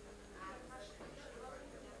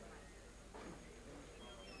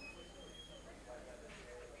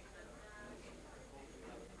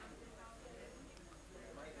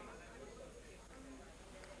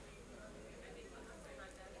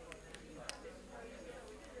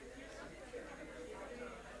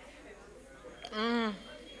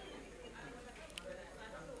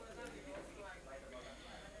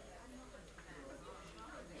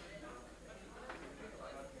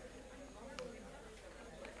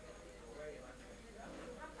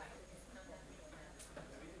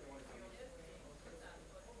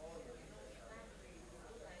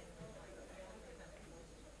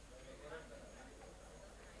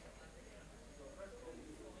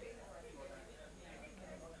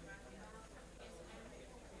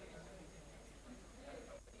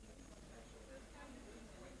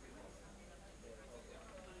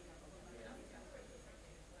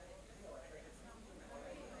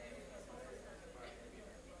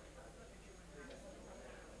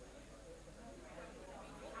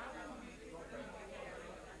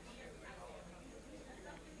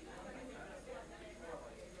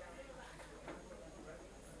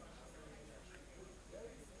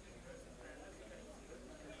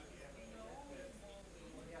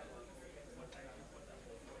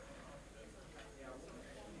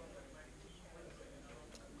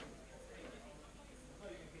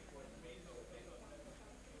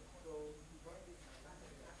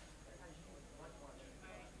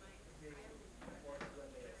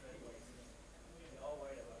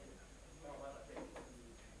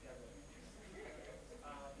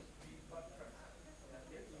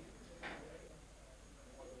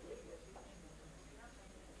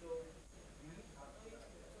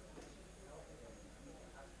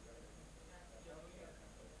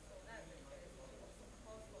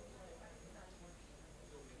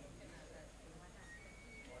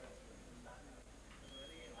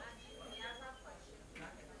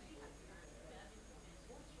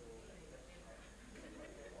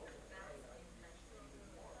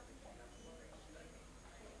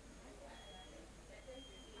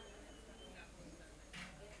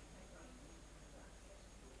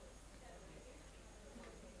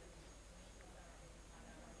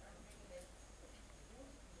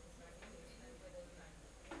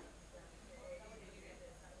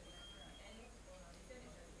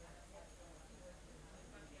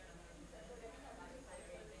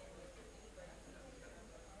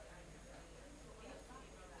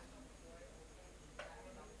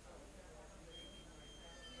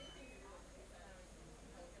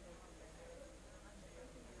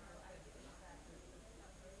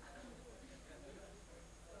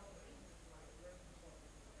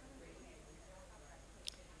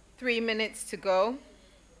 3 minutes to go.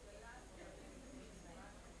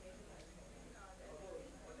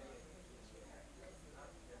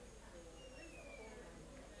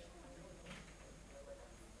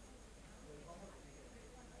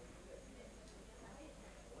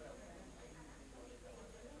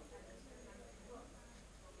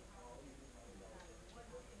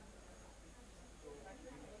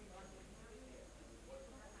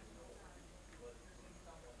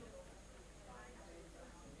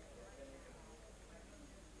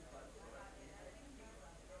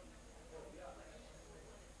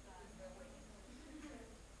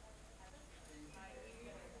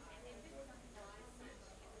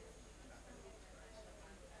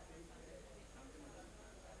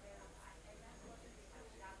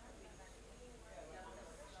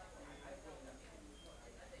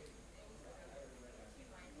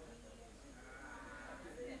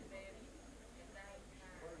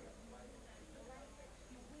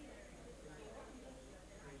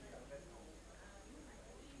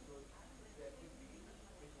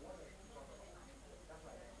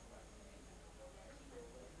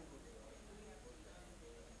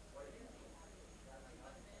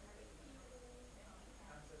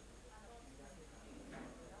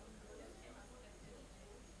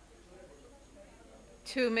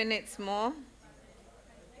 Two minutes more.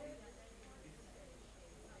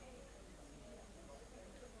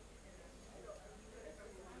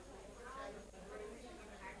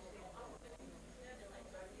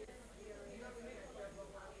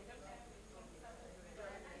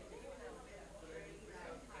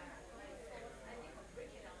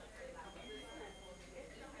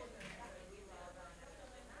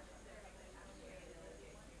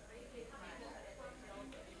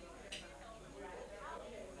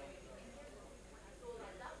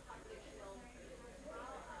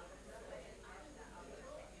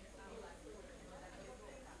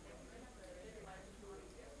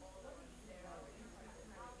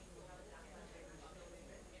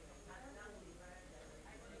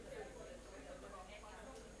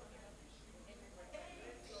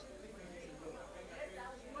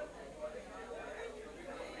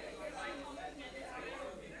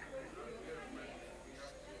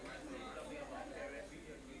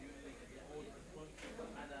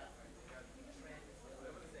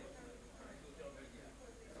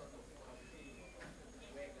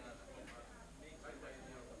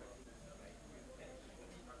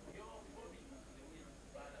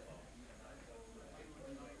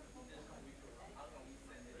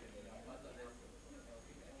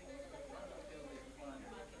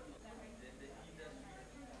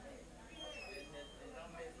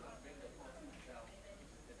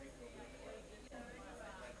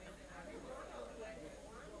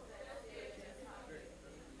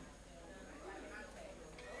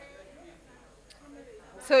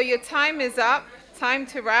 So your time is up. Time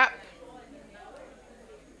to wrap.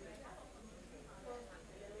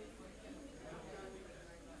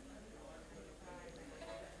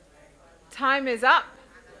 Time is up.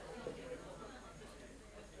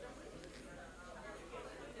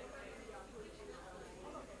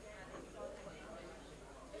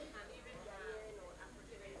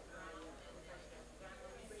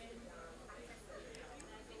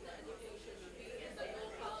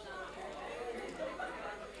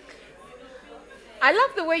 I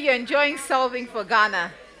love the way you're enjoying solving for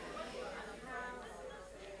Ghana.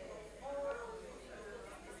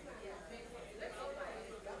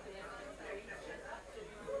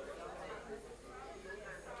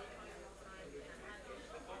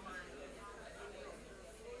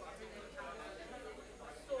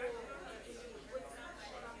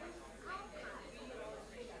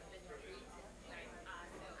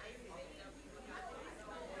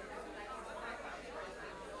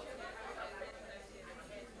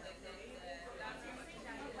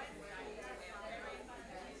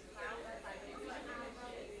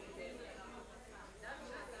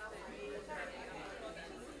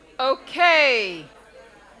 Okay,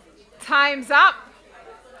 time's up.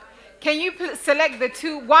 Can you select the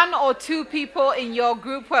one or two people in your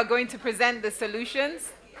group who are going to present the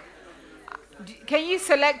solutions? Can you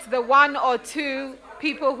select the one or two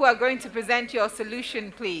people who are going to present your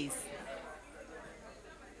solution, please?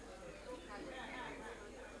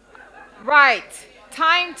 Right,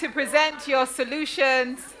 time to present your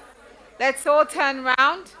solutions. Let's all turn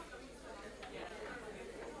around.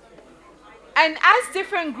 And as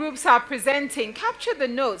different groups are presenting, capture the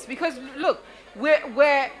notes, because look,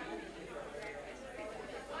 we're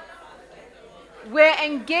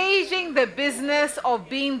engaging the business of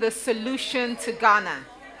being the solution to Ghana,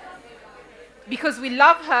 because we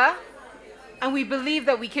love her and we believe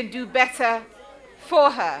that we can do better for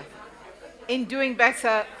her in doing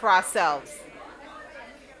better for ourselves.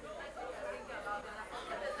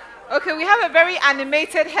 Okay, we have a very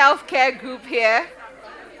animated healthcare group here.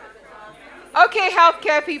 Okay,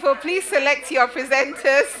 healthcare people, please select your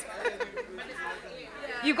presenters.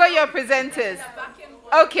 You got your presenters.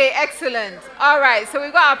 Okay, excellent. All right, so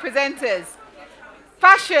we've got our presenters.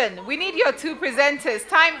 Fashion, we need your two presenters.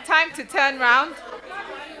 Time to turn round.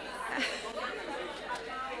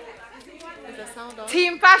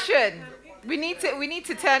 Team Fashion, we need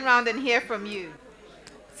to turn around and hear from you.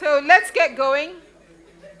 So let's get going.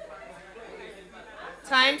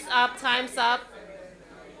 Time's up, time's up.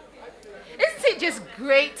 Isn't it just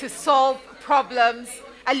great to solve problems,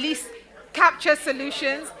 at least capture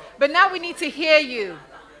solutions? But now we need to hear you.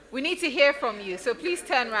 We need to hear from you. So please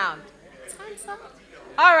turn around. Time's up.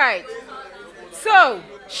 All right. So,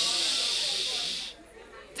 shh.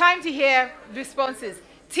 Time to hear responses.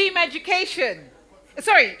 Team Education.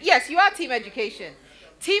 Sorry, yes, you are Team Education.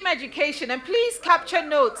 Team Education, and please capture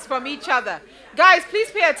notes from each other. Guys, please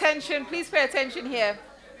pay attention. Please pay attention here.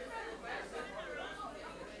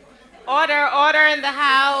 Order in the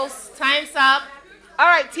house. Time's up. All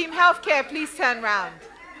right, Team Healthcare, please turn round.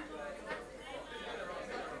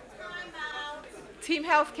 Team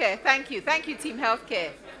Healthcare, thank you. Thank you, Team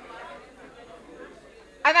Healthcare.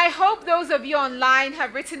 And I hope those of you online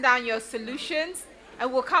have written down your solutions,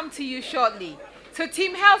 and we'll come to you shortly. So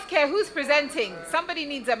Team Healthcare, who's presenting? Somebody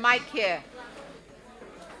needs a mic here.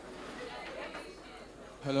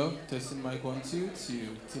 Hello, testing mic 1, 2, 2.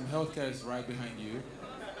 Team Healthcare is right behind you.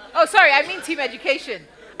 Oh, sorry, I mean Team Education.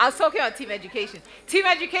 I was talking about Team Education. Team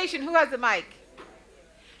Education, who has the mic?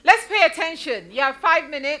 Let's pay attention. You have 5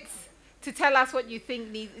 minutes to tell us what you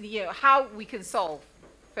think how we can solve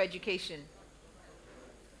for education.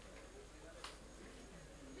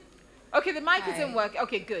 Okay, the mic isn't working.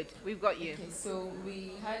 Okay, good. We've got you. Okay, so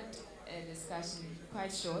we had a discussion,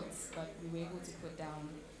 quite short, but we were able to put down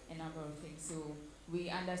a number of things. So we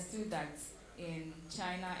understood that in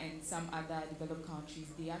China and some other developed countries,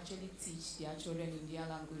 they actually teach their children in their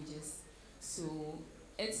languages. So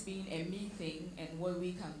it's been a me thing, and what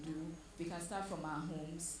we can do, we can start from our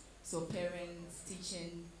homes. So parents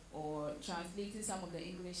teaching or translating some of the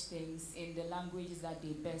English things in the languages that they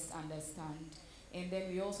best understand. And then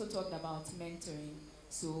we also talked about mentoring.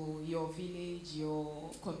 So your village,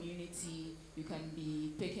 your community, you can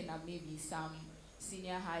be picking up maybe some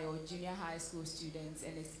senior high or junior high school students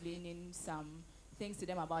and explaining some things to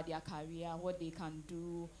them about their career, what they can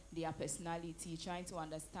do, their personality, trying to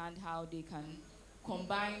understand how they can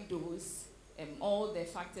combine those, all the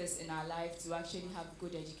factors in our life to actually have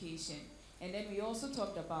good education. And then we also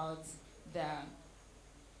talked about the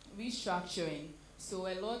restructuring. So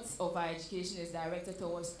a lot of our education is directed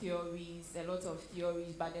towards theories, a lot of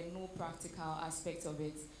theories, but then no practical aspects of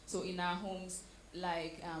it. So in our homes,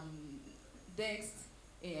 like DEX,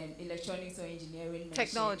 electronics or engineering,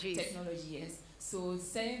 technology, yes. So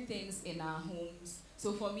certain things in our homes.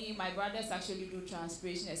 So for me, my brothers actually do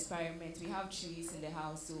transpiration experiments. We have trees in the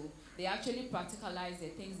house, so they actually practicalize the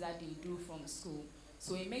things that they do from school.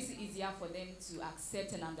 So it makes it easier for them to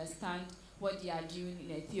accept and understand what they are doing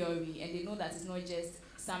in a theory, and they know that it's not just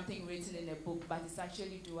something written in a book, but it's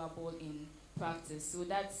actually doable in practice. So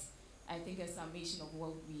that's, I think, a summation of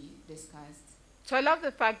what we discussed. So I love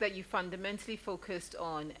the fact that you fundamentally focused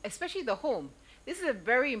on, especially the home. This is a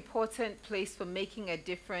very important place for making a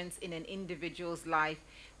difference in an individual's life,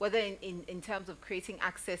 whether in terms of creating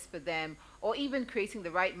access for them or even creating the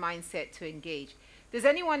right mindset to engage. Does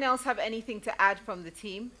anyone else have anything to add from the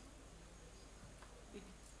team?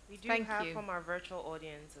 We do have from our virtual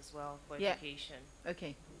audience as well for education.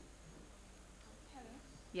 Okay. Hello.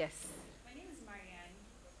 Yes. My name is Marianne.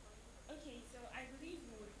 Okay, so I believe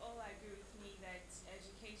you would all agree with me that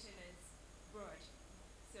education is broad.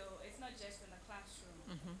 So it's not just in the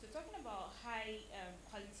classroom. So talking about high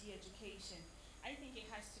quality education, I think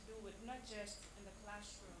it has to do with not just in the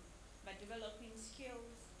classroom, but developing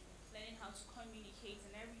skills, learning how to communicate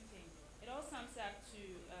and everything. It all sums up to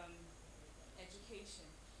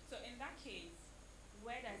education. So in that case,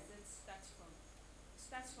 where does it start from? It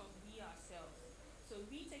starts from we ourselves. So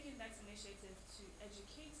we taking that initiative to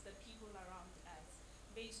educate the people around us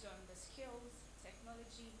based on the skills,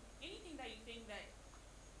 technology, anything that you think that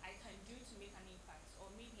I can do to make an impact,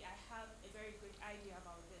 or maybe I have a very good idea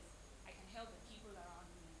about this, I can help the people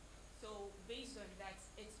around me. So based on that,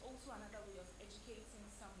 it's also another way of educating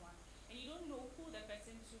someone. And you don't know who the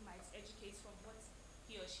person too might educate from what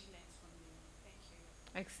he or she learns from you. Thank you.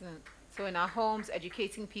 Excellent. So in our homes,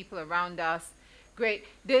 educating people around us, Great.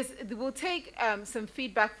 We'll take some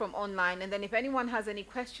feedback from online, and then if anyone has any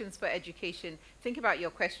questions for education, think about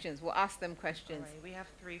your questions. We'll ask them questions. All right, we have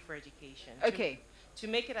 3 for education. Okay. To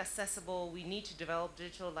make it accessible, we need to develop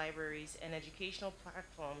digital libraries and educational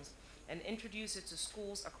platforms and introduce it to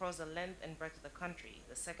schools across the length and breadth of the country.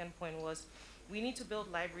 The second point was we need to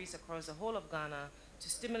build libraries across the whole of Ghana to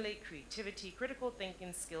stimulate creativity, critical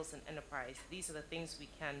thinking skills, and enterprise. These are the things we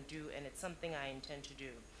can do, and it's something I intend to do.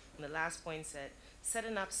 And the last point said,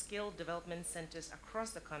 setting up skill development centers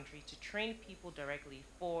across the country to train people directly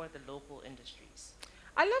for the local industries.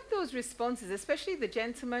 I love those responses, especially the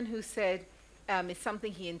gentleman who said it's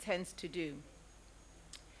something he intends to do.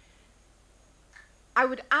 I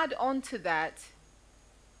would add on to that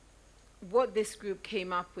what this group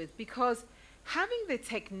came up with, because having the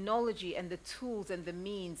technology and the tools and the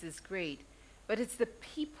means is great, but it's the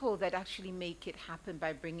people that actually make it happen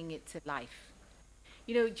by bringing it to life.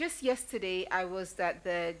 You know, just yesterday I was at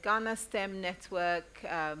the Ghana STEM Network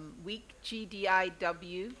Week,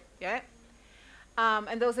 GDIW, yeah?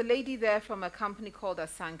 And there was a lady there from a company called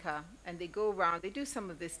Asanka, and they go around, they do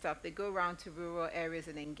some of this stuff, they go around to rural areas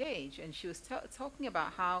and engage, and she was talking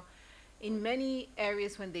about how in many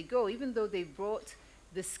areas when they go, even though they brought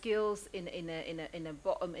the skills in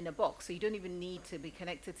a box, so you don't even need to be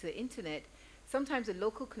connected to the internet, sometimes the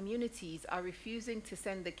local communities are refusing to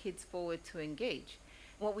send the kids forward to engage.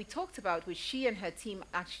 What we talked about, which she and her team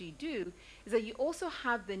actually do, is that you also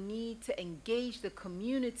have the need to engage the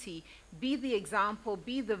community, be the example,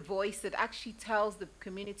 be the voice that actually tells the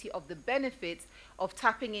community of the benefits of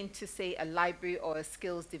tapping into, say, a library or a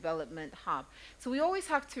skills development hub. So we always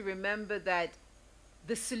have to remember that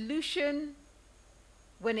the solution,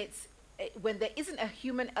 when there isn't a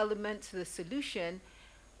human element to the solution,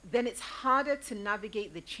 then it's harder to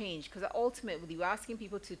navigate the change, because ultimately we're asking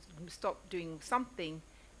people to stop doing something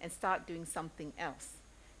and start doing something else.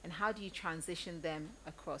 And how do you transition them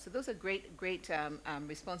across? So those are great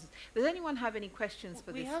responses. Does anyone have any questions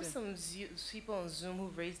for this? We have some people on Zoom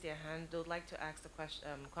who've raised their hand. They'd like to ask the question,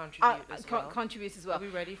 contribute as well. Contribute as well. Are we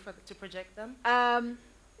ready to project them?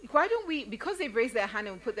 Why don't we, because they've raised their hand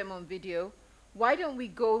and we put them on video, why don't we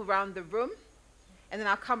go around the room? And then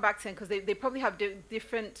I'll come back to them, because they probably have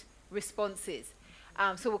different responses.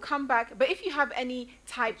 So we'll come back. But if you have any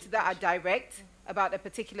types that are direct about a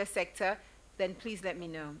particular sector, then please let me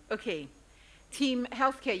know. Okay. Team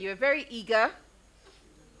Healthcare, you're very eager.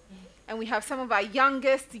 And we have some of our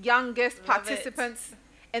youngest participants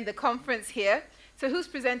in the conference here. So who's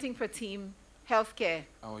presenting for Team Healthcare?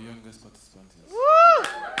 Our youngest participant, yes. Woo!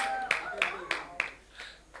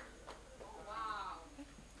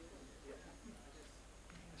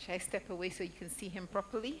 Should I step away so you can see him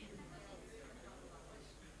properly?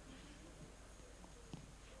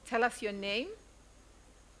 Tell us your name.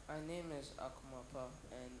 My name is Akumapa,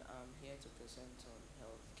 and I'm here to present on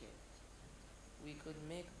healthcare. We could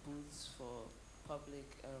make booths for public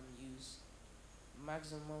use,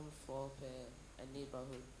 maximum 4 per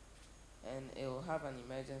neighborhood, and it will have an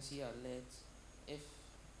emergency alert if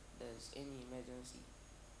there's any emergency,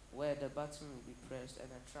 where the button will be pressed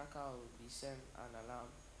and a tracker will be sent an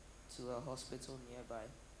alarm to a hospital nearby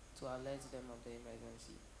to alert them of the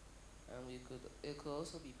emergency. And it could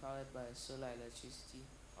also be powered by solar electricity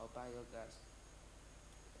or biogas.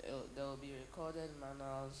 There will be recorded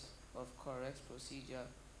manuals of correct procedure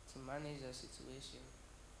to manage the situation,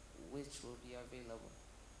 which will be available.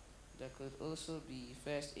 There could also be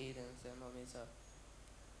first aid and thermometer.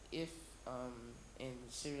 If in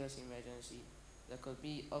serious emergency, there could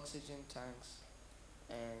be oxygen tanks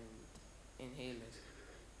and inhalers.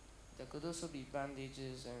 There could also be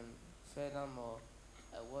bandages and furthermore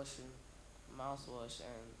a washroom, mouthwash,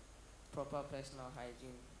 and proper personal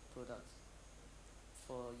hygiene products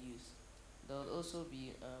for use. There will also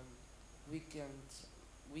be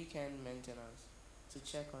weekend maintenance to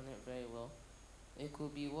check on it very well. It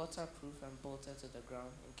could be waterproof and bolted to the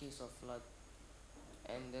ground in case of flood.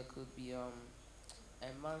 And there could be a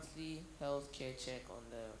monthly health care check on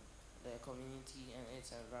the community and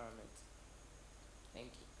its environment. Thank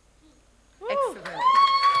you. Excellent.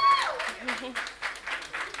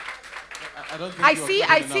 I don't think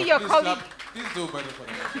I see your colleague. Please do better for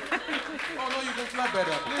them. Oh no, you can clap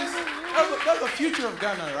better, please. That's the future of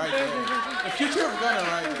Ghana right there. The future of Ghana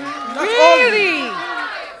right there. That's really?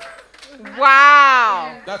 All him.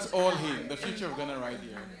 Wow. That's all him. The future of Ghana right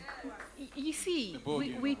here. You see,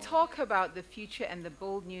 we talk about the future and the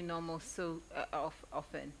bold new normal so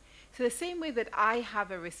often. So the same way that I have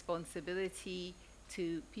a responsibility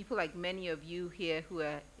to people like many of you here who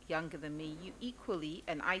are younger than me, you equally,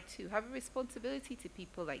 and I too, have a responsibility to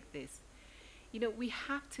people like this. you know, we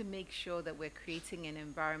have to make sure that we're creating an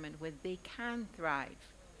environment where they can thrive,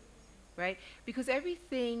 right? Because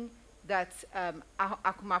everything that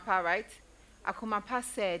Akumapa, right? Akumapa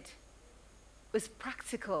said was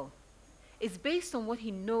practical. It's based on what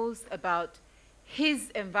he knows about his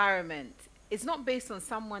environment. It's not based on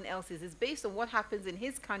someone else's. It's based on what happens in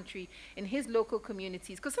his country, in his local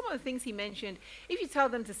communities. Because some of the things he mentioned, if you tell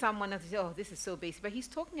them to someone else, they say, oh, this is so basic. But he's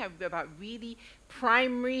talking about really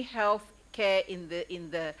primary health care in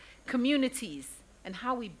the communities and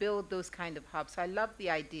how we build those kind of hubs. So I love the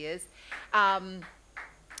ideas.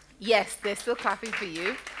 Yes, they're still clapping for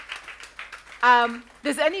you.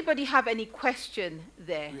 Does anybody have any question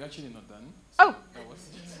there? We're actually not done. So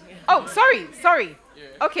oh, sorry.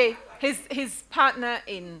 Yeah. Okay, his partner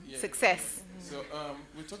in success. So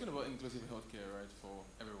we're talking about inclusive healthcare, right, for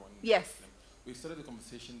everyone. Yes. We started the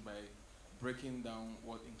conversation by breaking down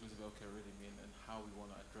what inclusive healthcare really means and how we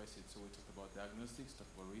want to address it. So we talked about diagnostics,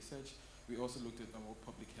 talked about research. We also looked at what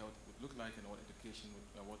public health would look like and what education,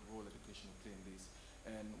 what role education would play in this.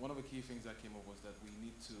 And one of the key things that came up was that we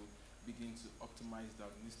need to begin to optimize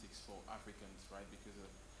diagnostics for Africans, right? Because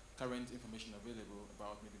current information available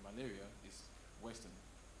about maybe malaria is Western,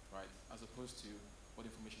 right? As opposed to what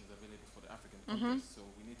information is available for the African context. So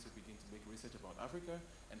we need to begin to make research about Africa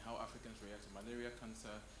and how Africans react to malaria,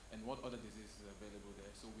 cancer, and what other diseases are available there.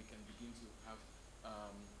 So we can begin to have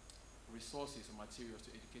resources or materials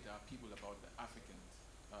to educate our people about the Africans,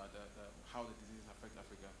 how the diseases affect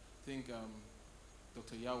Africa. I think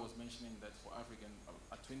Dr. Yao was mentioning that for African,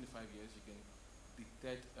 at 25 years, you can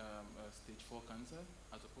detect stage 4 cancer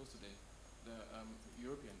as opposed to the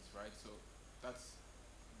Europeans, right? So that's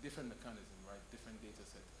different mechanism, right? Different data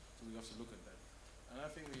set. So we have to look at that. And I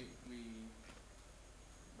think we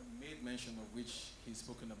made mention of which he's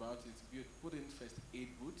spoken about. It's put in first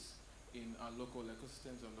aid booths in our local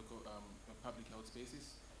ecosystems or local public health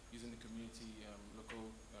spaces using the community,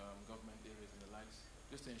 local government areas and the likes,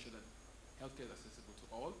 just to ensure that healthcare is accessible to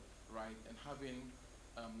all, right? And having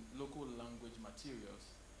local language materials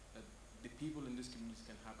that the people in these communities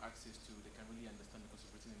can have access to, they can really understand because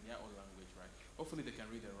it's written in their own language, right? Hopefully they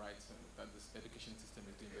can read and write, so that this education system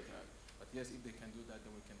is doing better. But yes, if they can do that,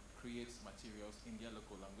 then we can create materials in their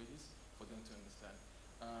local languages for them to understand.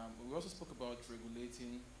 We also spoke about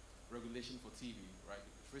regulation for TB, right?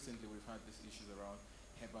 Recently we've had these issues around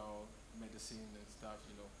herbal medicine and stuff,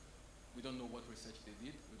 you know. We don't know what research they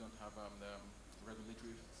did. We don't have the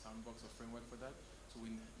regulatory sandbox or framework for that. So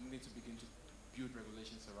we need to begin to build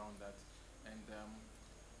regulations around that. And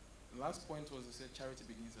the last point was to say charity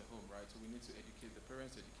begins at home, right? So we need to educate the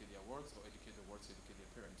parents to educate their wards, or educate the wards to educate their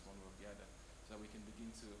parents, one way or the other, so that we can begin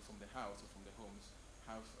to, from the house or from the homes,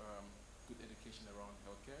 have good education around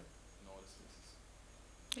healthcare in all the spaces.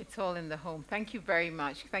 It's all in the home. Thank you very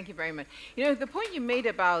much. Thank you very much. You know, the point you made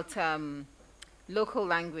about local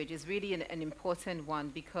language is really an important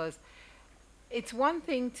one, because it's one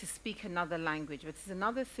thing to speak another language, but it's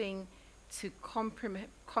another thing to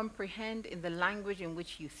comprehend in the language in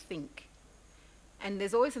which you think. And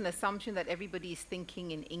there's always an assumption that everybody is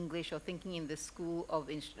thinking in English or thinking in the school of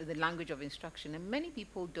the language of instruction, and many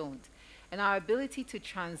people don't. And our ability to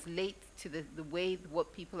translate to the way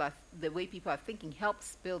people are thinking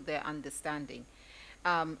helps build their understanding.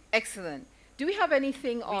 Excellent. Do we have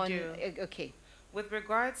anything on? We do. Okay. With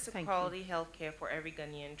regards to quality healthcare for every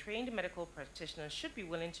Ghanaian, trained medical practitioners should be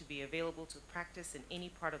willing to be available to practice in any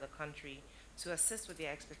part of the country to assist with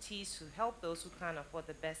their expertise to help those who can't afford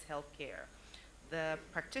the best healthcare. The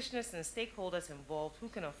practitioners and stakeholders involved who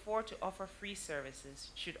can afford to offer free services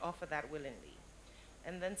should offer that willingly.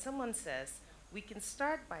 And then someone says, we can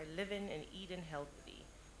start by living and eating healthily.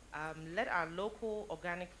 Let our local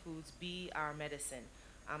organic foods be our medicine.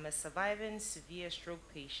 I'm a surviving severe stroke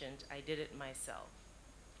patient. I did it myself.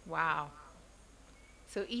 Wow.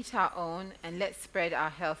 So eat our own, and let's spread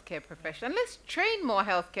our healthcare professionals. And let's train more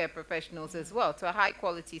healthcare professionals as well to a high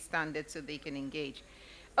quality standard so they can engage.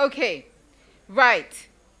 Okay, right.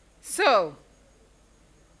 So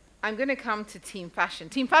I'm going to come to Team Fashion.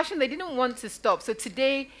 Team Fashion, they didn't want to stop. So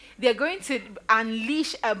today they're going to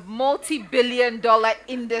unleash a multi-billion-dollar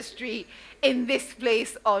industry in this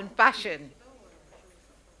place on fashion.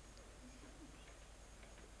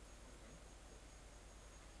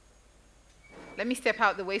 Let me step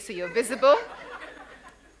out the way so you're visible.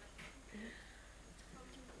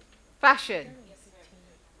 Fashion. So,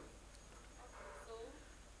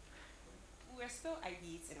 we're still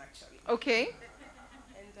ideating actually. Okay. And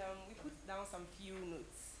we put down some few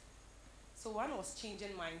notes. So one was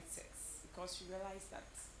changing mindsets, because we realized that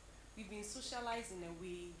we've been socialized in a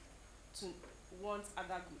way to want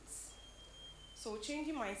other goods. So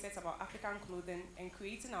changing mindsets about African clothing and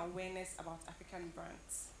creating awareness about African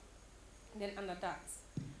brands. Then under that,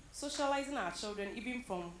 socializing our children even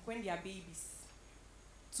from when they are babies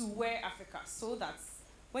to wear Africa, so that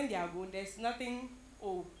when they are grown, there's nothing,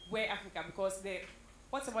 oh, wear Africa, because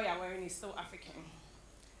whatever you're wearing is still African.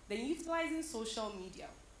 Then utilizing social media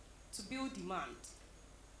to build demand,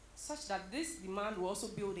 such that this demand will also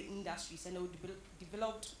build the industries and it will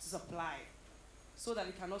develop to supply, so that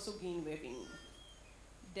we can also gain revenue.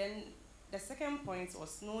 Then the second point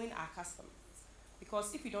was knowing our customers,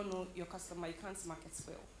 because if you don't know your customer, you can't market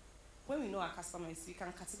well. When we know our customers, we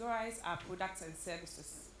can categorize our products and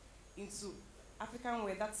services into African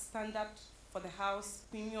wear, that's standard for the house,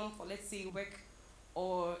 premium for, let's say, work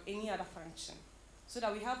or any other function, so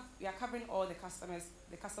that we are covering all the customers,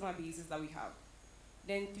 the customer bases that we have.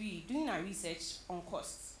 Then 3, doing our research on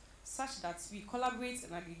costs, such that we collaborate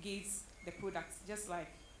and aggregate the products, just like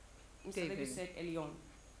Mr. David said earlier on,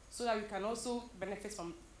 so that we can also benefit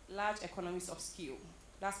from large economies of scale.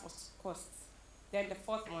 That's for costs. Then the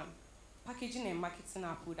 4th one, packaging and marketing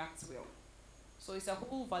our products well. So it's a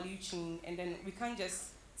whole value chain, and then we can't just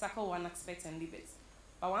tackle one aspect and leave it.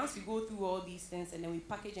 But once we go through all these things and then we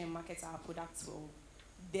package and market our products well,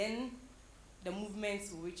 then the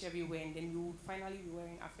movements will reach everywhere, and then we will finally be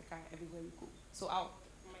wearing Africa everywhere we go. So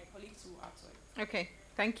my colleagues will add to it. Okay,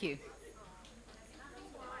 thank you.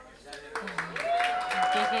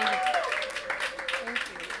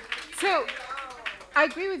 So, I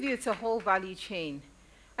agree with you, it's a whole value chain.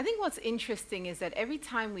 I think what's interesting is that every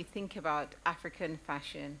time we think about African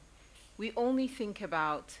fashion, we only think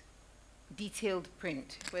about detailed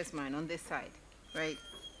print. Where's mine? On this side, right?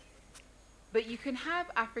 But you can have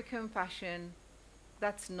African fashion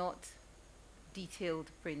that's not detailed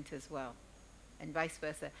print as well, and vice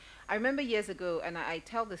versa. I remember years ago, and I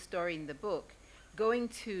tell the story in the book, going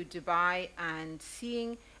to Dubai and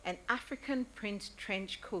seeing an African print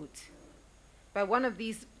trench coat by one of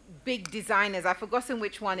these big designers. I've forgotten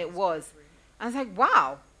which one it was. I was like,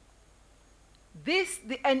 wow.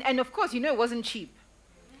 And of course, it wasn't cheap.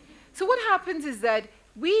 So what happens is that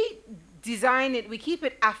we design it, we keep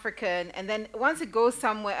it African, and then once it goes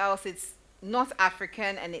somewhere else, it's not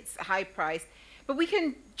African and it's high price. But we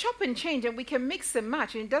can chop and change, and we can mix and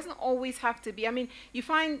match, and it doesn't always have to be. I mean, you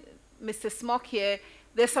find Mr. Smock here,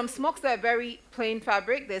 there's some smocks that are very plain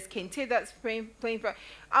fabric, there's kente that's plain fabric.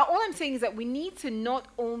 All I'm saying is that we need to not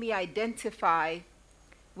only identify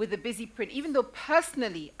with the busy print, even though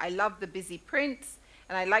personally I love the busy prints,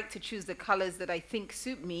 and I like to choose the colors that I think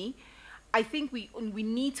suit me, I think we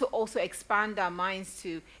need to also expand our minds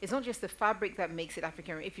to, it's not just the fabric that makes it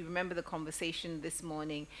African. If you remember the conversation this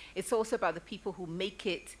morning, it's also about the people who make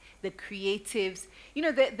it, the creatives.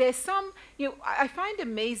 There's some, I find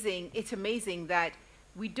it's amazing that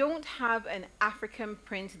we don't have an African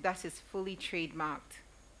print that is fully trademarked,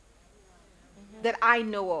 that I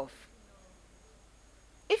know of.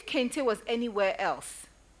 If kente was anywhere else,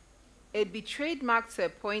 it'd be trademarked to a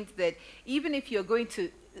point that even if you're going to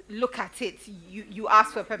look at it, you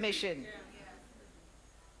ask for permission.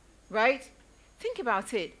 Right? Think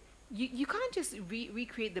about it. You can't just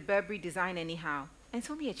recreate the Burberry design anyhow. And it's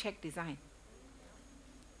only a Czech design.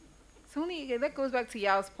 It's only, that goes back to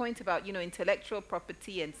Yao's point about, intellectual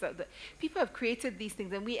property, and so people have created these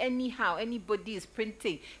things, and anybody is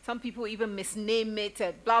printing. Some people even misname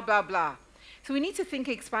it, blah, blah, blah. So we need to think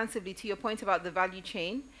expansively, to your point about the value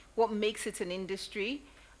chain, what makes it an industry,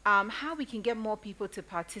 how we can get more people to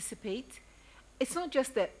participate. It's not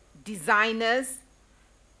just the designers,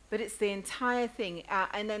 but it's the entire thing.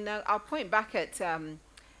 And then I'll point back at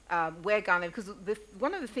Wear Ghana, because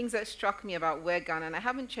one of the things that struck me about Wear Ghana, and I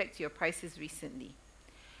haven't checked your prices recently,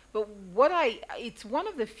 but it's one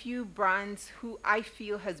of the few brands who I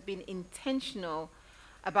feel has been intentional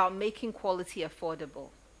about making quality affordable.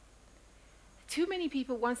 Too many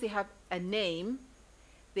people, once they have a name,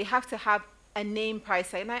 they have to have a name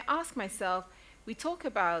price. And I ask myself, we talk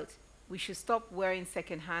about we should stop wearing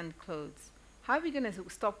second-hand clothes. How are we going to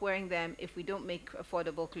stop wearing them if we don't make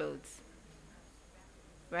affordable clothes?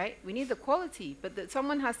 Right? We need the quality, but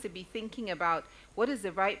someone has to be thinking about what is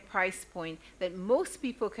the right price point that most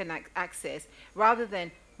people can access, rather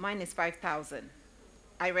than mine is 5,000.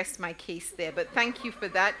 I rest my case there, but thank you for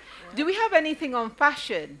that. Yeah. Do we have anything on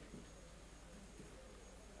fashion?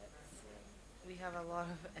 We have a lot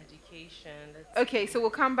of education. Okay, so we'll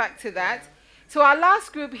come back to that. Yeah. So our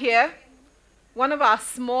last group here, one of our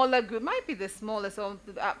smaller group, might be the smallest on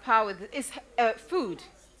power, is food.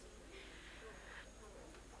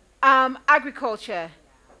 Agriculture.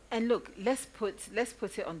 And look, let's put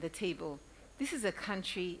it on the table. This is a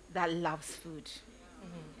country that loves food.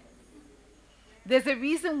 There's a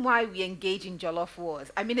reason why we engage in jollof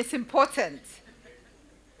wars. I mean, it's important,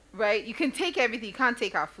 right? You can take everything, you can't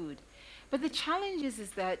take our food. But the challenge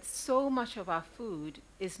is that so much of our food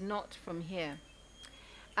is not from here.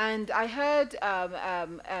 And I heard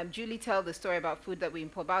Julie tell the story about food that we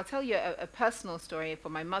import, but I'll tell you a personal story for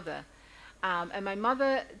my mother. And my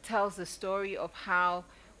mother tells the story of how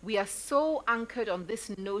we are so anchored on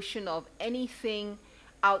this notion of anything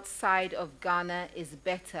outside of Ghana is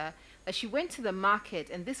better, that she went to the market,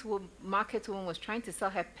 and this market woman was trying to sell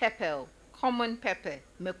her pepper, common pepper,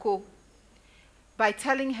 meko, by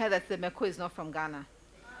telling her that the meko is not from Ghana.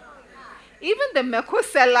 Even the meko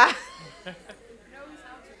seller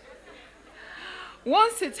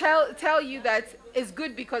wants to tell you that it's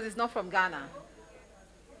good because it's not from Ghana.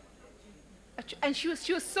 And she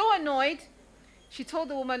was so annoyed, she told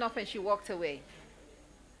the woman off and she walked away.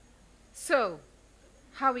 So,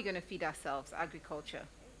 how are we going to feed ourselves? Agriculture.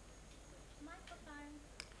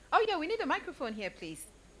 Oh yeah, we need a microphone here, please.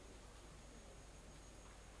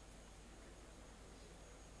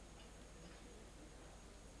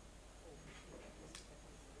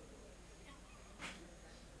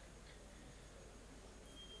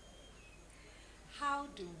 How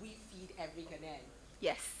do we feed every Ghanaian?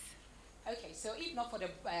 Yes. Okay, so if not for the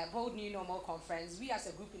Bold New Normal Conference, we as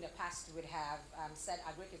a group in the past would have said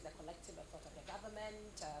agric is the collective effort of the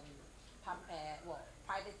government,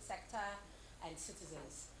 private sector, and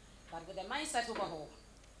citizens. But with the mindset overhaul,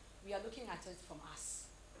 we are looking at it from us,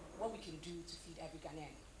 what we can do to feed every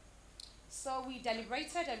Ghanaian. So we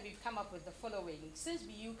deliberated and we've come up with the following. Since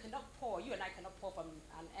you and I cannot pour from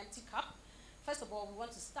an empty cup, first of all, we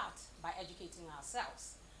want to start by educating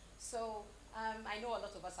ourselves. So I know a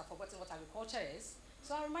lot of us have forgotten what agriculture is,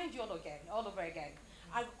 so I'll remind you all over again.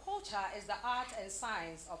 Agriculture is the art and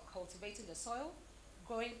science of cultivating the soil,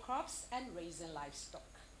 growing crops, and raising livestock.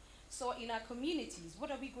 So in our communities,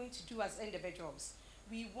 what are we going to do as individuals?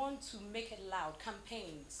 We want to make it loud,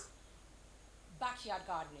 campaigns, backyard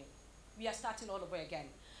gardening. We are starting all over again.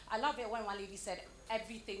 I love it when one lady said,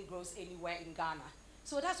 everything grows anywhere in Ghana.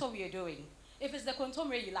 So that's what we are doing. If it's the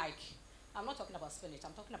kontomire you like, I'm not talking about spinach,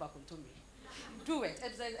 I'm talking about kontomire. Do it.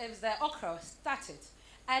 If it's the okra, start it.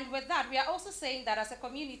 And with that, we are also saying that as a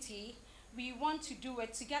community, we want to do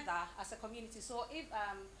it together as a community. So if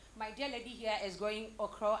my dear lady here is growing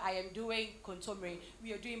okra, I am doing kontomire,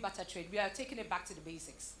 we are doing butter trade, we are taking it back to the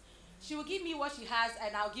basics. She will give me what she has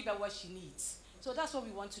and I'll give her what she needs. So that's what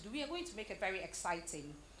we want to do. We are going to make it very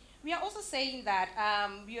exciting. We are also saying that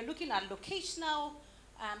we are looking at locational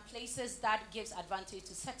places that gives advantage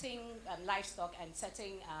to setting livestock and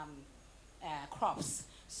setting crops.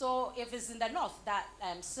 So if it's in the north that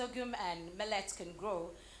sorghum and millet can grow,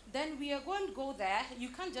 then we are going to go there. You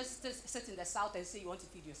can't just sit in the south and say you want to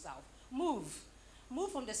feed yourself. Move.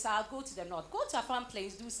 Move from the south, go to the north. Go to a farm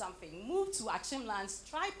place, do something. Move to Achim lands,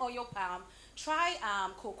 try oil palm, try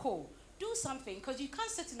cocoa. Do something, because you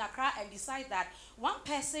can't sit in Accra and decide that one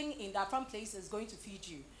person in that farm place is going to feed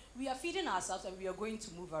you. We are feeding ourselves and we are going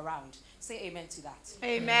to move around. Say amen to that.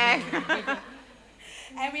 Amen.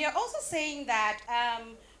 And we are also saying that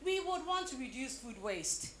we would want to reduce food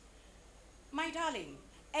waste. My darling,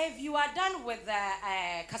 if you are done with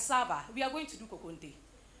the cassava, we are going to do kokonte.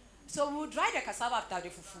 So we'll dry the cassava after the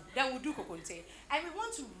fufu, then we'll do kokonte. And we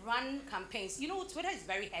want to run campaigns. You know, Twitter is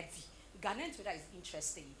very heavy. Ghanaian Twitter is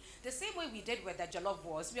interesting. The same way we did with the jollof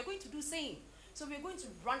wars, we are going to do same. So we're going to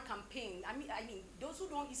run campaign. I mean, those who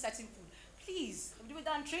don't eat certain food, please, with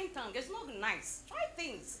that train tongue, it's not nice. Try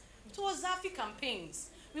things. Tozafi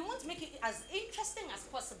campaigns. We want to make it as interesting as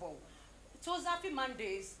possible. Tozafi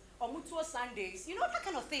Mondays or Mutuo Sundays, you know, that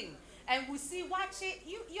kind of thing. And we'll see, watch it,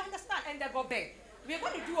 you understand, and they go back. We're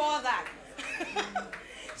going to do all that.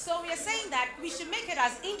 So we are saying that we should make it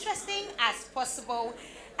as interesting as possible,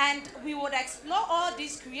 and we would explore all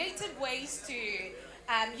these creative ways to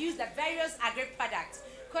use the various agri-products.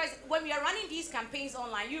 Because when we are running these campaigns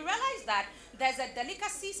online, you realize that there's a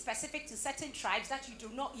delicacy specific to certain tribes that you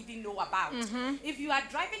do not even know about. Mm-hmm. If you are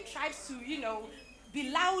driving tribes to, you know, be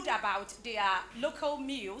loud about their local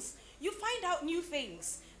meals, you find out new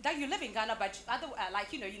things that you live in Ghana, but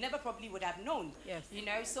like, you know, you never probably would have known. Yes. You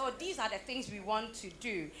know, so these are the things we want to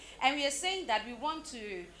do. And we are saying that we want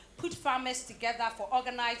to put farmers together for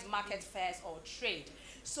organized market fairs or trade.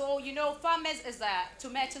 So, you know, farmers is the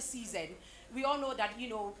tomato season. We all know that, you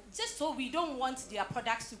know, just so we don't want their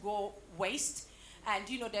products to go waste and,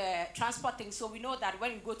 you know, the transport thing. So we know that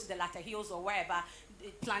when we go to the Latter Hills or wherever, the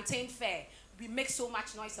plantain fair, we make so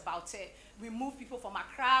much noise about it. We move people from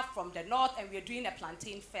Accra, from the north, and we're doing a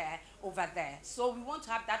plantain fair over there. So we want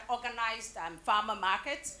to have that organized farmer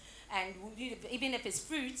market. And even if it's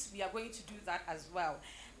fruits, we are going to do that as well.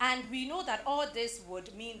 And we know that all this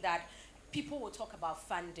would mean that people will talk about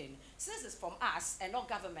funding. Since it's from us and not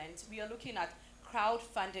government, we are looking at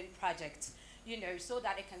crowdfunding projects, so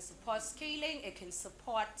that it can support scaling, it can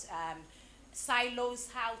support silos,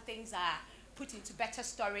 how things are put into better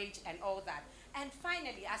storage and all that. And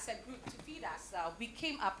finally, as a group, to feed us, we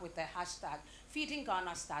came up with the hashtag, Feeding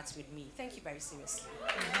Ghana Starts With Me. Thank you very seriously.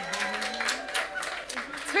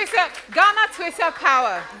 Ghana Twitter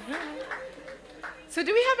power. So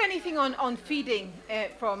do we have anything on feeding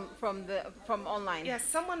from online? Yes,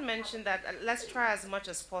 someone mentioned that let's try as much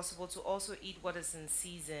as possible to also eat what is in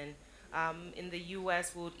season. In the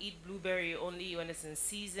US, we would eat blueberry only when it's in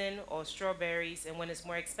season, or strawberries, and when it's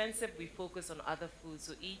more expensive, we focus on other foods.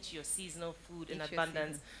 So eat your seasonal food in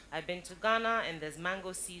abundance. I've been to Ghana, and there's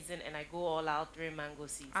mango season, and I go all out during mango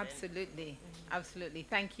season. Absolutely. Absolutely.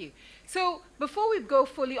 Thank you. So before we go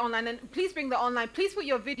fully online, and please bring the online, please put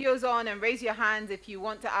your videos on and raise your hands if you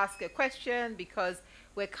want to ask a question, because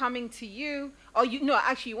we're coming to you. Or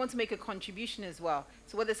actually, you want to make a contribution as well.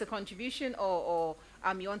 So whether it's a contribution or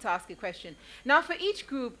you want to ask a question. Now, for each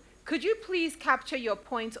group, could you please capture your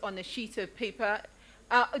point on a sheet of paper?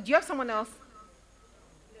 Do you have someone else?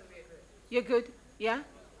 No, we're good. You're good? Yeah?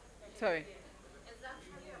 Sorry.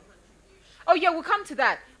 Oh, yeah, we'll come to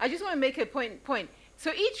that. I just want to make a point.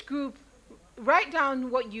 So each group, write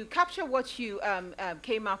down capture what you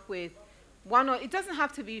came up with. It doesn't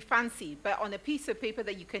have to be fancy, but on a piece of paper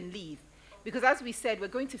that you can leave. Because as we said, we're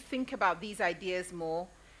going to think about these ideas more,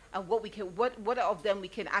 and what of them we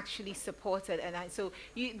can actually support it. And so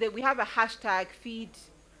we have a hashtag,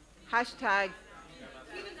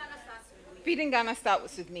 Feeding Ghana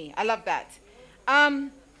Starts With Me. I love that.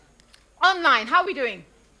 Online, how are we doing?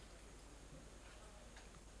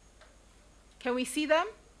 Can we see them?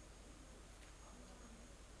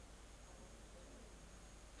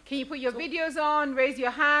 Can you put your videos on? Raise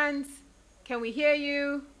your hands. Can we hear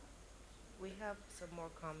you? We have some more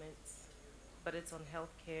comments, but it's on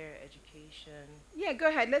healthcare, education. Yeah, go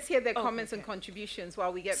ahead. Let's hear their comments and contributions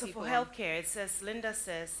while we get so people for healthcare, it says, Linda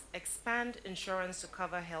says, expand insurance to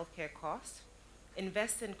cover healthcare costs,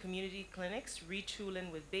 invest in community clinics,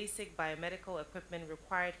 retooling with basic biomedical equipment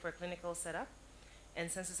required for clinical setup, and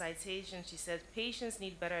sensitization. She said, patients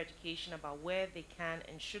need better education about where they can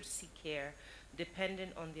and should seek care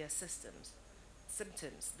dependent on their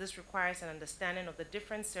symptoms. This requires an understanding of the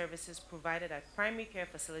different services provided at primary care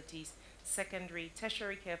facilities, secondary,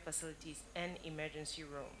 tertiary care facilities, and emergency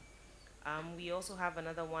room. We also have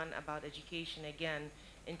another one about education again.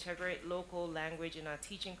 Integrate local language in our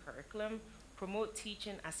teaching curriculum. Promote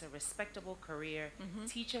teaching as a respectable career.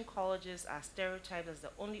 Teaching colleges are stereotyped as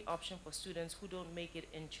the only option for students who don't make it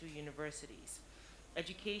into universities.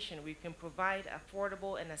 Education, we can provide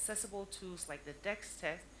affordable and accessible tools like the DEX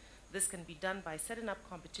test. This can be done by setting up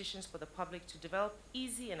competitions for the public to develop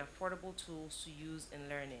easy and affordable tools to use in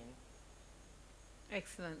learning.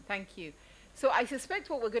 Excellent, thank you. So I suspect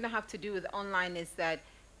what we're going to have to do with online is that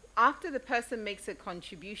after the person makes a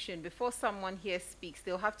contribution, before someone here speaks,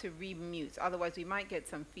 they'll have to remute. Otherwise, we might get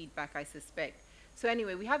some feedback, I suspect. So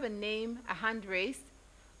anyway, we have a name, a hand raised.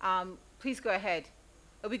 Please go ahead.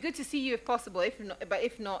 It'll be good to see you if possible, but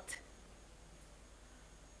if not.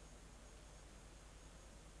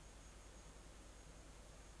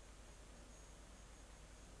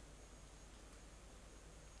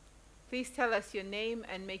 Please tell us your name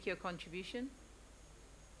and make your contribution.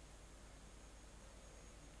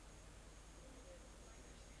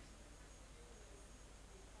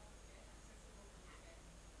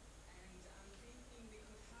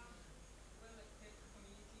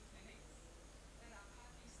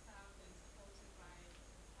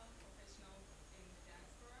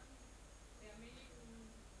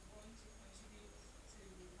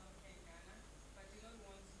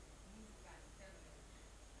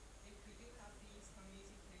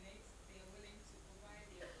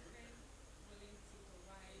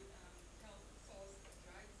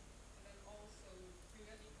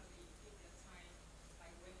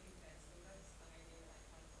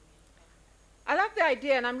 I love the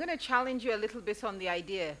idea, and I'm going to challenge you a little bit on the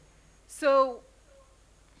idea. So,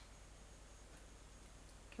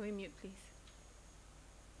 can we mute, please?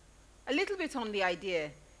 A little bit on the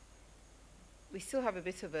idea. We still have a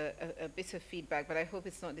bit of feedback, but I hope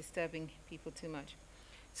it's not disturbing people too much.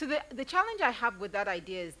 So the challenge I have with that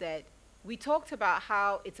idea is that we talked about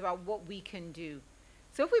how it's about what we can do.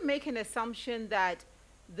 So if we make an assumption that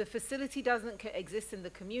the facility doesn't exist in the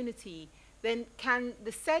community, then can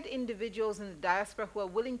the said individuals in the diaspora who are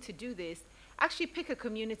willing to do this actually pick a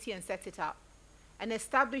community and set it up? and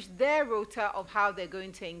establish their rota of how they're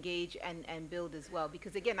going to engage and build as well.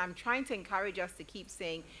 Because again, I'm trying to encourage us to keep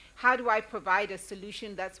saying, how do I provide a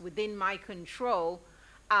solution that's within my control,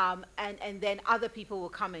 and then other people will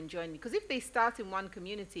come and join me. Because if they start in one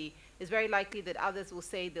community, it's very likely that others will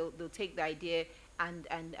say they'll take the idea and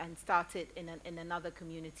start it in another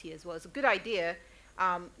community as well. It's a good idea.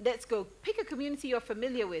 Let's go pick a community you're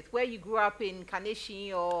familiar with, where you grew up in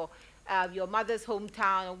Kanishi or your mother's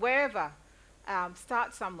hometown or wherever.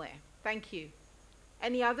 Start somewhere. Thank you.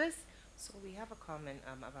 Any others? So we have a comment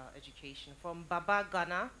about education from Baba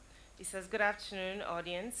Ghana. He says, good afternoon,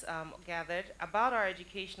 audience gathered. About our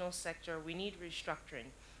educational sector, we need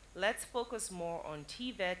restructuring. Let's focus more on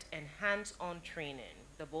TVET and hands-on training,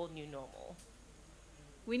 the bold new normal.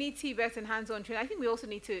 We need TVET and hands-on training. I think we also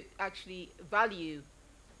need to actually value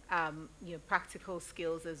practical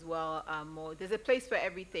skills as well more. There's a place for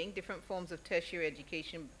everything, different forms of tertiary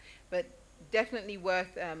education, but definitely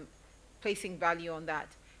worth placing value on that.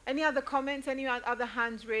 Any other comments? Any other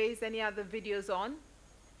hands raised? Any other videos on?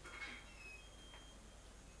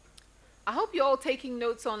 I hope you're all taking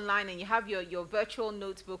notes online and you have your virtual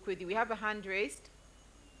notebook with you. We have a hand raised.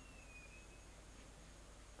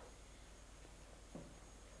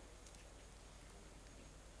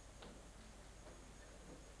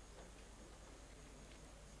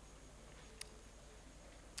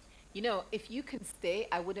 You know, if you can stay,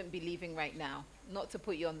 I wouldn't be leaving right now. Not to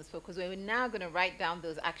put you on the spot, because we're now going to write down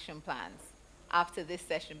those action plans after this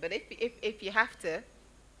session. But if you have to,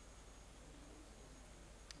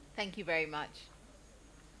 thank you very much.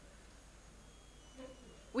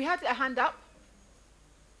 We had a hand up.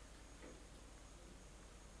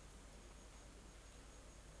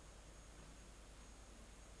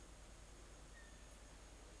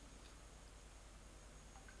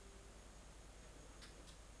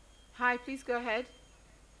 Hi, please go ahead.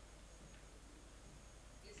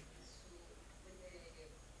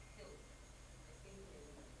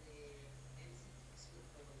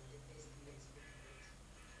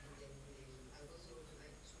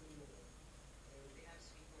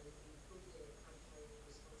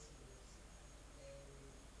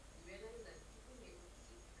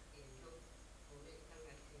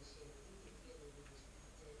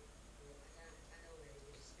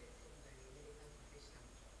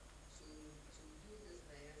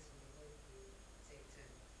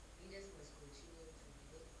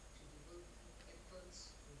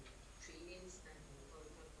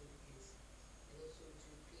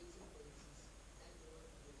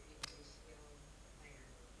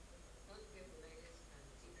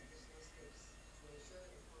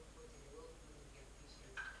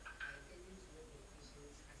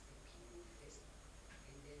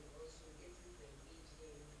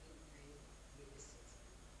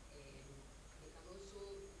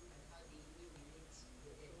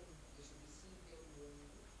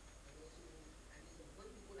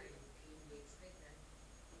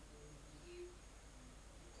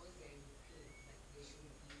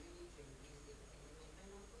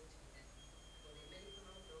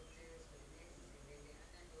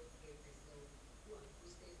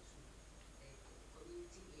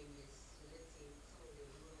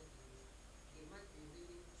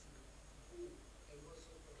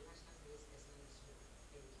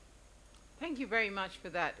 Thank you very much for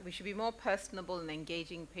that. We should be more personable and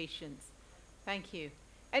engaging patients. Thank you.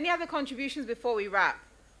 Any other contributions before we wrap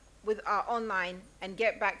with our online and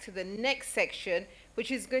get back to the next section,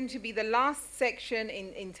 which is going to be the last section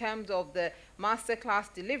in terms of the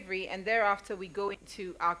masterclass delivery, and thereafter we go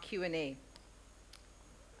into our Q&A.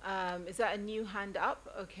 Is that a new hand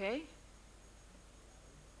up? Okay.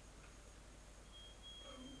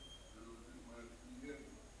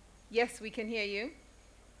 Yes, we can hear you.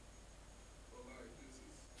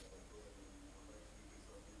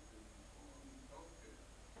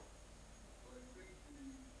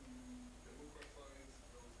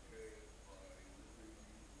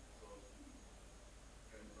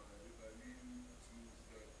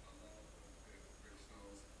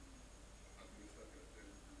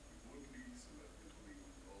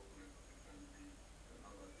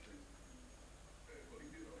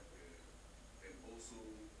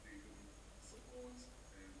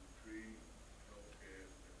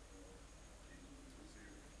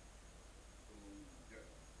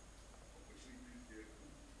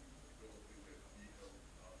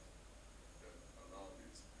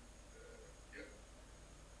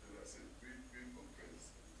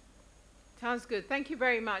 Sounds good. Thank you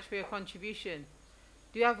very much for your contribution.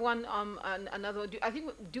 Do you have one another?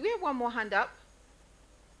 Do we have one more hand up?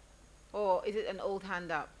 Or is it an old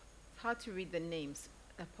hand up? It's hard to read the names.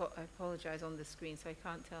 I apologize on the screen, so I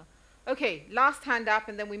can't tell. Okay, last hand up,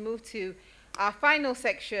 and then we move to our final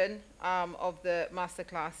section of the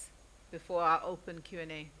masterclass before our open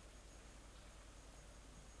Q&A.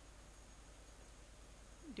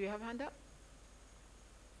 Do you have a hand up?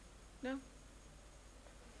 No?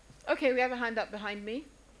 Okay, we have a hand up behind me.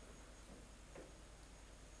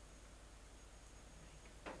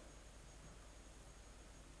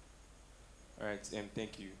 All right,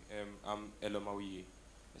 thank you. I'm Elomawiye.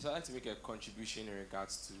 So I'd like to make a contribution in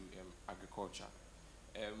regards to agriculture.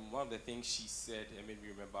 One of the things she said made me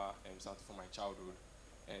remember something from my childhood.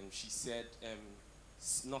 She said,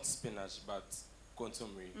 not spinach, but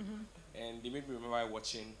contumely. And they made me remember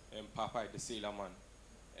watching Popeye the Sailor Man.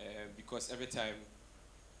 Because every time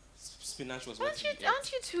spinach was what he ate.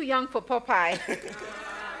 Aren't you too young for Popeye?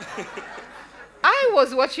 I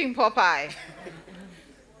was watching Popeye.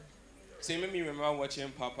 So it made me remember watching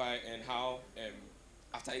Popeye and how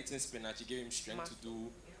after eating spinach, it gave him strength to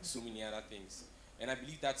do so many other things. And I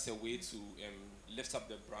believe that's a way to lift up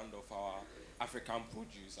the brand of our African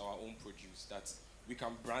produce, our own produce, that we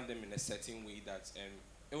can brand them in a certain way that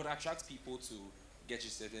it would attract people to get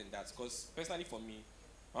interested in that. Because personally for me,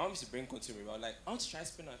 my mom used to bring to me, I was like, I want to try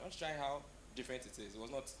spinach, I want to try how different it is. It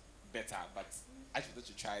was not better, but I just wanted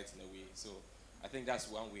to try it in a way. So I think that's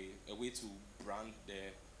one way, a way to brand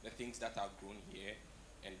the things that are grown here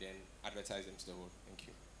and then advertise them to the world. Thank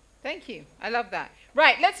you. Thank you. I love that.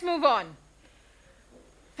 Right, let's move on.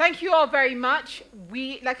 Thank you all very much.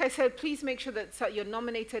 Like I said, please make sure that your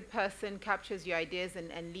nominated person captures your ideas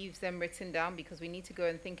and leaves them written down, because we need to go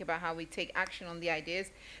and think about how we take action on the ideas.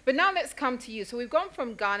 But now let's come to you. So we've gone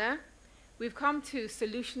from Ghana. We've come to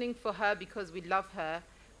solutioning for her because we love her.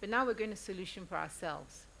 But now we're going to solution for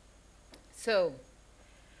ourselves. So,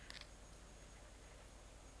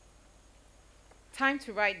 time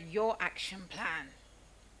to write your action plan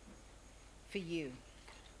for you.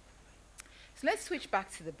 So let's switch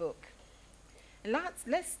back to the book. And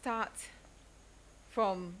let's start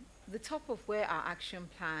from the top of where our action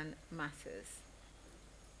plan matters.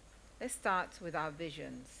 Let's start with our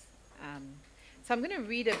visions. So I'm going to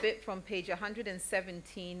read a bit from page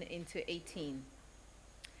 117 into 18.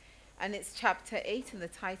 And it's chapter 8, and the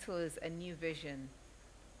title is A New Vision.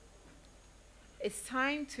 It's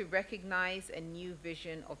time to recognize a new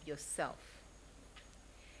vision of yourself.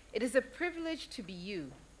 It is a privilege to be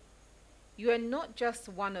you. You are not just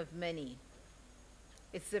one of many.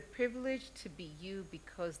 It's a privilege to be you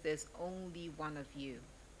because there's only one of you.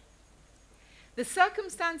 The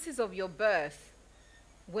circumstances of your birth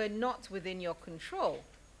were not within your control,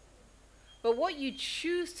 but what you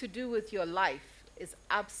choose to do with your life is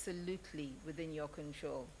absolutely within your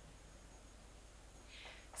control.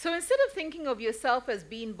 So instead of thinking of yourself as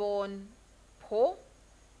being born poor,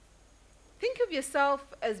 think of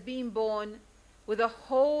yourself as being born with a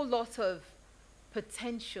whole lot of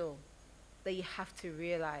potential that you have to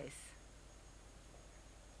realize.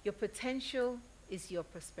 Your potential is your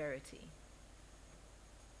prosperity.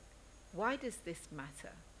 Why does this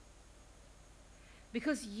matter?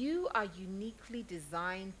 Because you are uniquely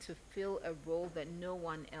designed to fill a role that no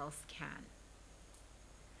one else can.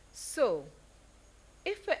 So,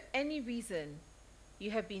 if for any reason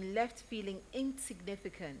you have been left feeling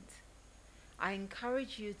insignificant, I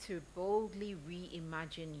encourage you to boldly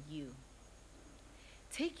reimagine you.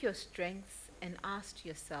 Take your strengths and ask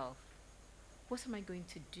yourself, what am I going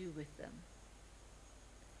to do with them?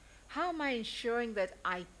 How am I ensuring that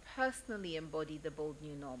I personally embody the bold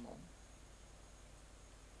new normal?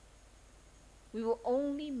 We will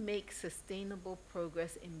only make sustainable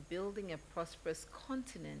progress in building a prosperous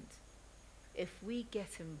continent if we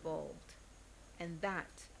get involved, and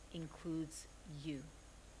that includes you.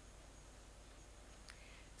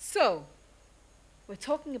 So, we're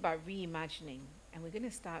talking about reimagining, and we're going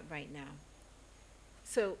to start right now.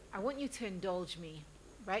 So, I want you to indulge me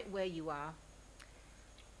right where you are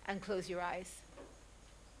and close your eyes.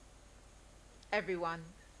 Everyone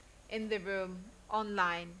in the room,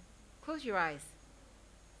 online, close your eyes.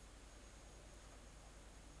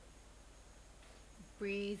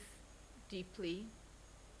 Breathe deeply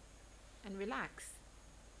and relax.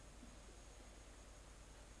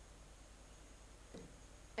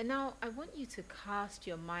 And now I want you to cast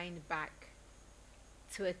your mind back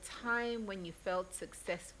to a time when you felt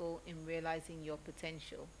successful in realizing your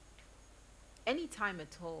potential. Any time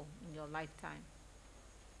at all in your lifetime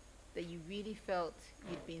that you really felt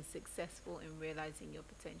you'd been successful in realizing your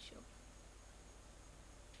potential.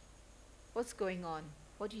 What's going on?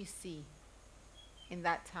 What do you see in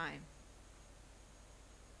that time?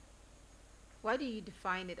 Why do you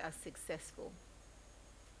define it as successful?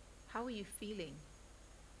 How are you feeling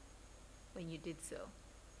when you did so?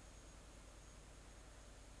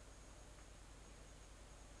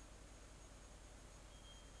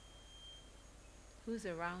 Who's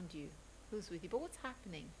around you? Who's with you? But what's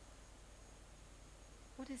happening?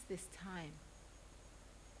 What is this time?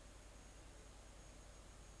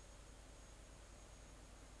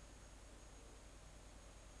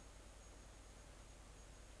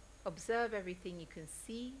 Observe everything you can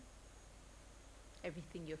see,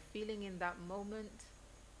 everything you're feeling in that moment,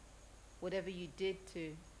 whatever you did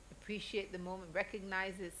to appreciate the moment,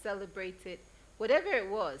 recognize it, celebrate it, whatever it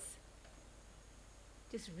was.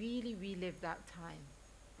 Just really relive that time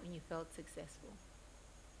when you felt successful.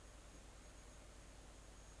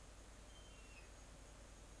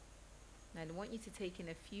 Now I want you to take in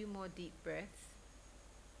a few more deep breaths.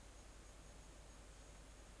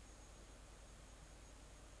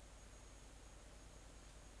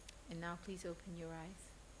 And now please open your eyes.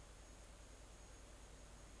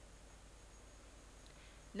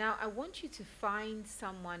 Now I want you to find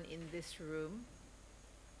someone in this room,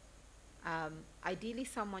 ideally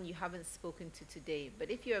someone you haven't spoken to today,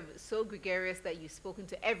 but if you're so gregarious that you've spoken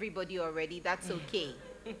to everybody already, that's okay.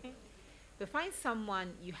 But find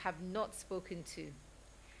someone you have not spoken to.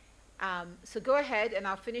 So go ahead and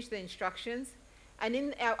I'll finish the instructions.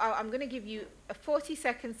 And I'm going to give you 40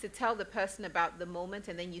 seconds to tell the person about the moment,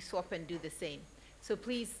 and then you swap and do the same. So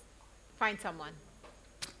please find someone.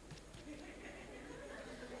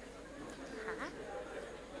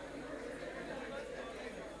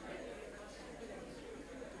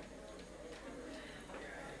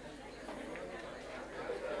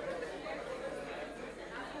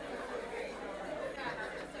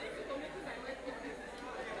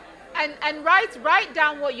 And write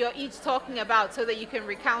down what you're each talking about so that you can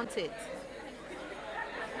recount it.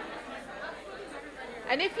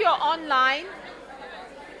 And if you're online,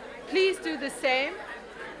 please do the same.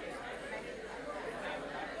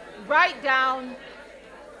 Write down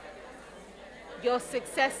your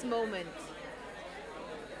success moment.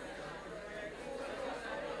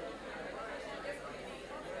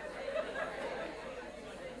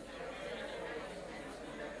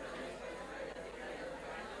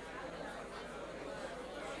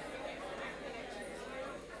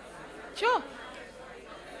 Sure.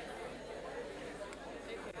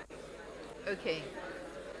 Okay.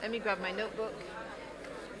 Let me grab my notebook.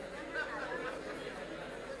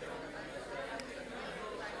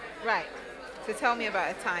 Right. So tell me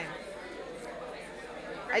about a time.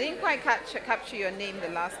 I didn't quite capture your name the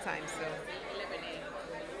last time, so.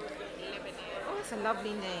 Oh, it's a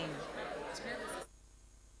lovely name.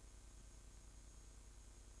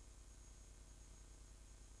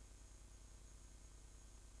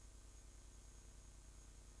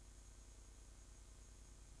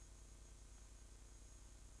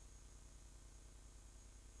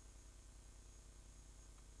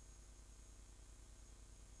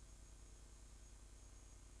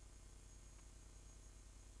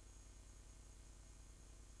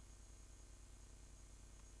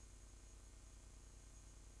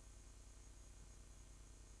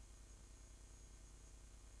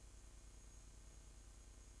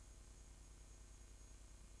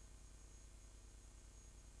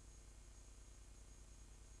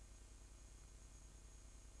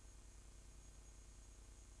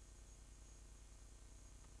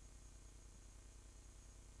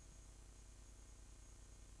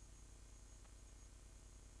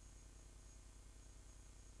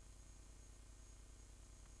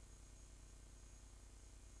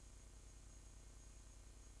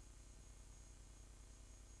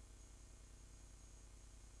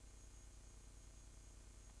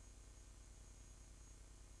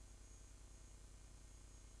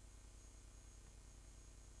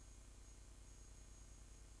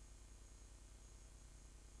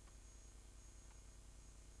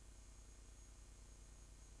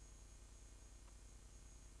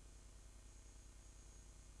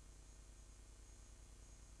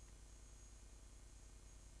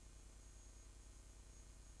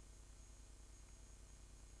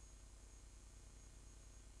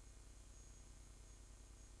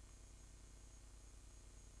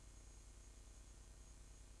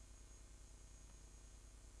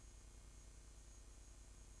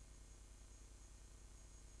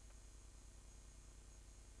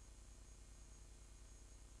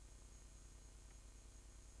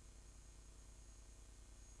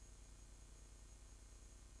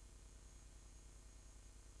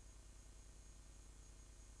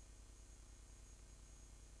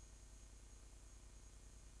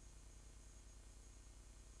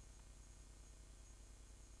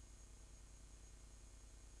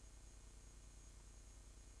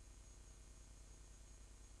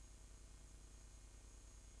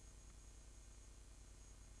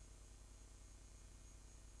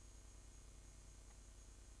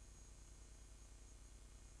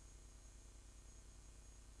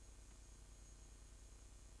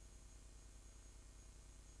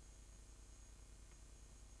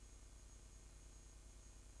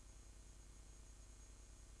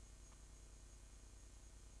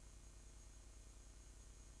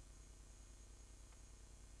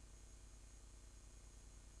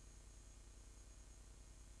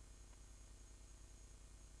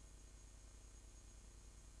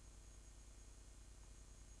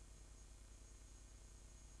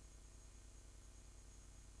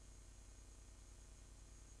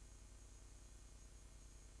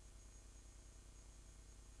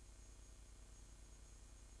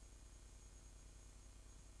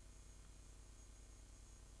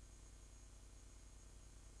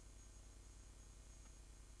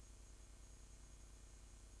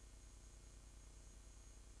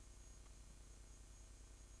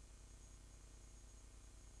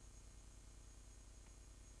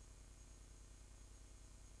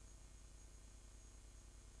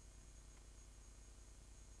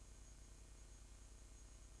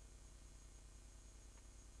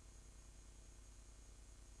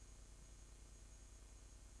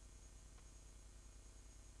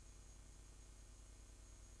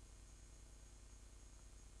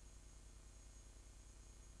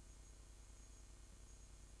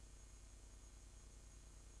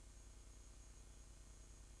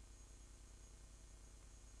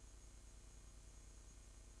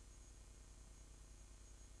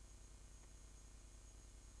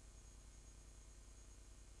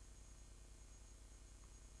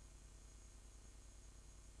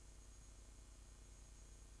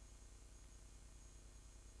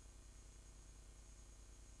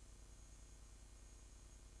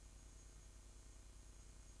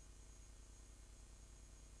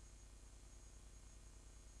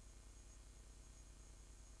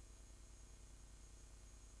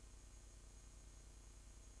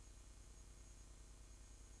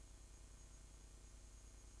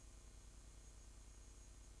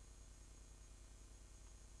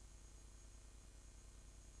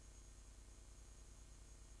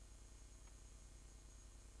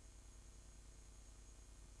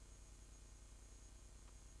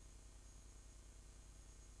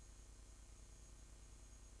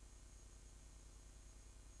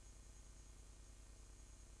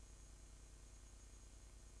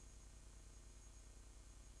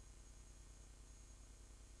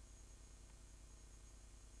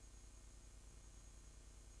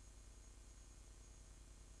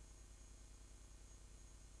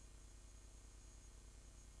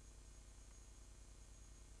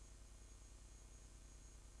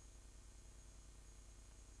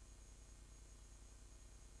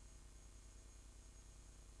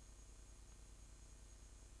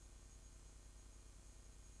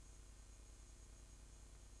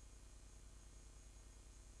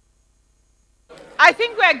 I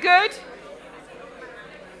think we're good.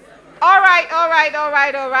 All right, all right, all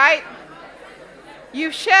right, all right.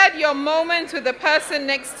 You've shared your moment with the person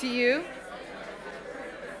next to you.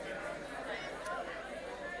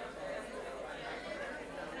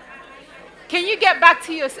 Can you get back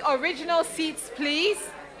to your original seats, please?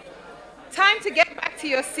 Time to get back to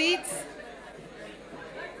your seats.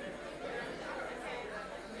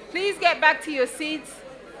 Please get back to your seats.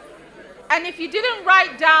 And if you didn't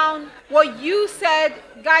write down what you said,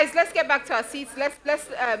 guys, let's get back to our seats. Let's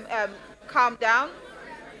calm down.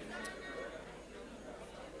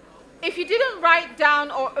 If you didn't write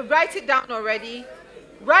it down already,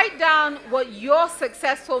 write down what your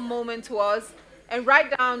successful moment was, and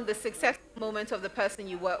write down the successful moment of the person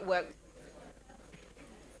you worked.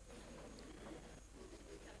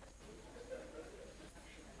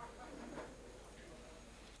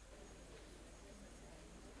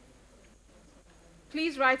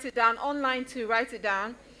 Please write it down. Online too, write it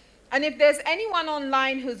down. And if there's anyone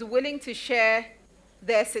online who's willing to share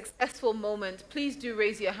their successful moment, please do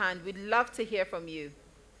raise your hand. We'd love to hear from you.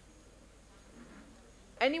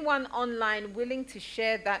 Anyone online willing to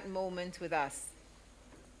share that moment with us?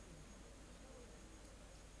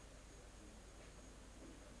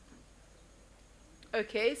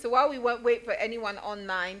 Okay, so while we wait for anyone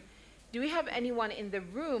online, do we have anyone in the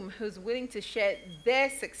room who's willing to share their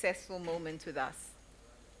successful moment with us?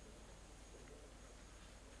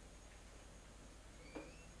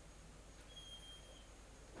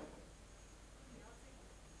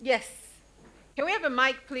 Yes. Can we have a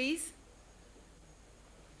mic, please?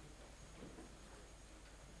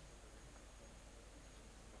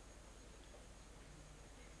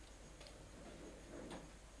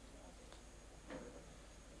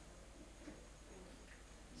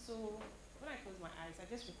 So when I close my eyes,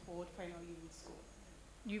 I just record final year in school.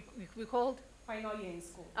 You recalled? Final year in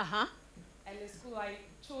school. Uh-huh. And in school, I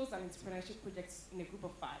chose an entrepreneurship project in a group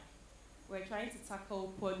of 5. We're trying to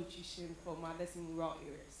tackle poor nutrition for mothers in rural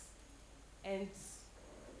areas. And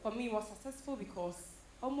for me, it was successful because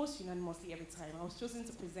almost unanimously every time, I was chosen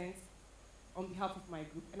to present on behalf of my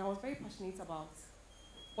group. And I was very passionate about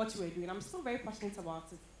what we were doing. I'm still very passionate about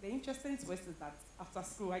it. The interesting twist is that after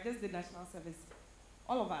school, I just did national service,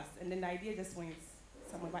 all of us, and then the idea just went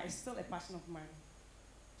somewhere, but it's still a passion of mine.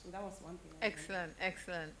 So that was one thing. Excellent,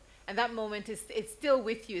 excellent. And that moment it's still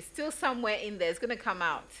with you. It's still somewhere in there. It's going to come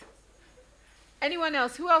out. Anyone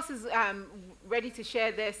else? Who else is ready to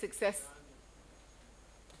share their success?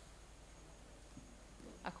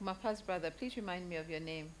 Akumapa's brother, please remind me of your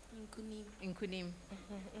name. Nkunim. Nkunim.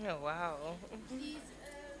 Oh, wow. Please,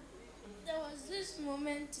 there was this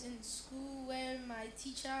moment in school where my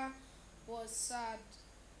teacher was sad.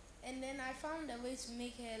 And then I found a way to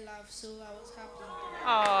make her laugh, so I was happy.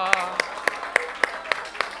 Aww.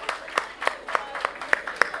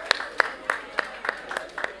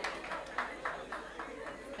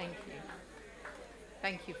 Thank you.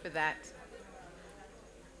 Thank you for that.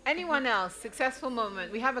 Anyone else? Successful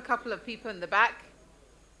moment. We have a couple of people in the back.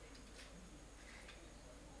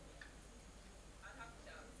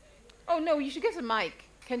 Oh, no, you should get a mic.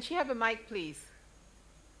 Can she have a mic, please?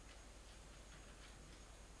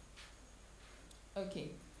 Okay,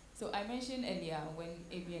 so I mentioned earlier when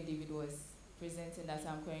AB and David was presenting that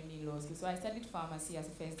I'm currently in law school. So I studied pharmacy as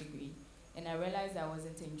a first degree, and I realized I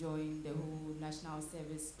wasn't enjoying the whole national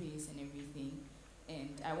service space and everything,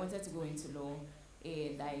 and I wanted to go into law,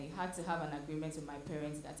 and I had to have an agreement with my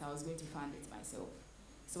parents that I was going to fund it myself.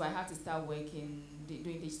 So I had to start working,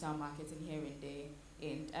 doing digital marketing here and there,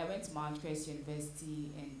 and I went to Mount Crest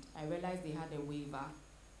University, and I realized they had a waiver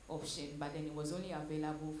option, but then it was only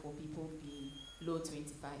available for people being low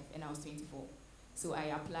 25, and I was 24. So I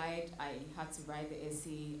applied, I had to write the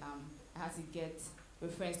essay, I had to get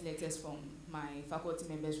reference letters from my faculty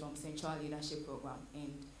members from Central Leadership Program.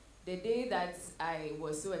 And the day that I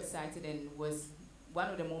was so excited and was one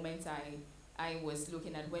of the moments I was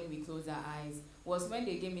looking at when we closed our eyes was when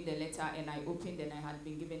they gave me the letter and I opened and I had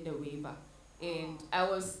been given the waiver. And I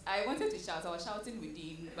wanted to shout, I was shouting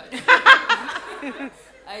within, but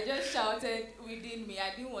I just shouted within me.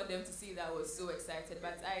 I didn't want them to see that I was so excited,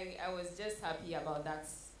 but I was just happy about that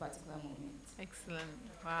particular moment. Excellent.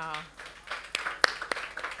 Wow.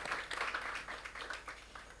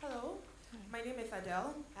 Hello, my name is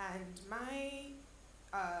Adele, and my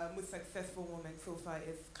most successful moment so far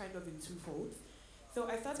is kind of in twofold. So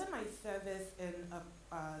I started my service in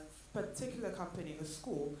a particular company, a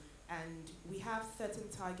school, and we have certain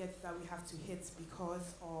targets that we have to hit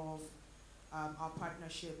because of our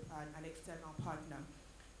partnership and an external partner.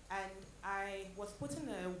 And I was put in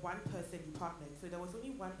a one-person department, so there was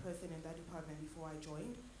only one person in that department before I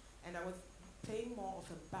joined, and I was playing more of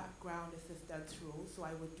a background assistant role. So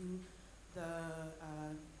I would do the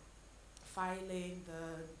filing,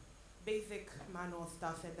 the basic manual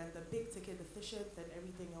stuff, and then the big ticket decisions and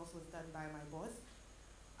everything else was done by my boss.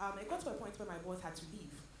 It got to a point where my boss had to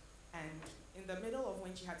leave. And in the middle of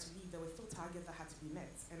when she had to leave, there were still targets that had to be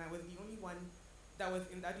met. And I was the only one that was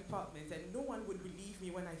in that department. And no one would believe me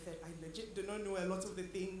when I said I legit do not know a lot of the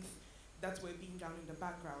things that were being done in the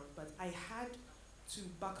background. But I had to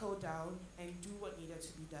buckle down and do what needed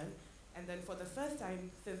to be done. And then for the first time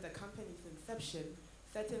since the company's inception,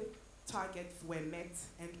 certain targets were met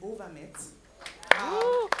and over-met.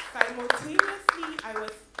 Simultaneously, I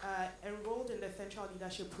was enrolled in the Central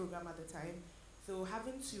Leadership Program at the time. So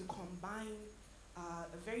having to combine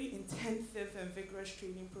a very intensive and vigorous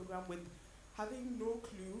training program with having no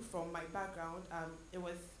clue from my background, it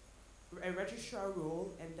was a registrar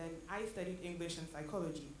role, and then I studied English and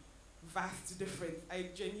psychology. Vast difference. I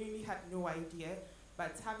genuinely had no idea,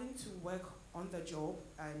 but having to work on the job,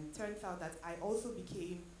 and turns out that I also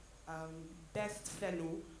became best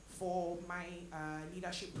fellow for my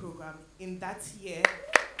leadership program in that year,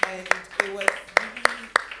 and it was really,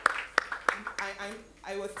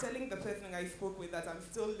 I was telling the person I spoke with that I'm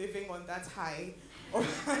still living on that high of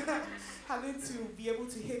having to be able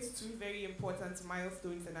to hit two very important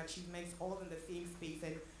milestones and achievements all in the same space.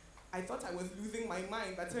 And I thought I was losing my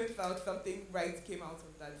mind, but turns out something right came out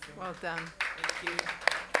of that. So Well done. thank you.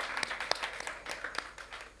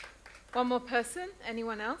 One more person?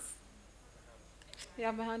 Anyone else? You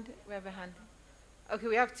have a hand? We have a hand. Okay,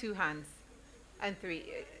 we have two hands and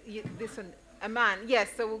three. This one, a man.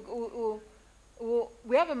 Yes, so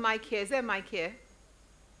we have a mic here. Is there a mic here?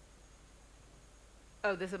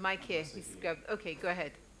 Oh, there's a mic here. He's grabbed. Okay, go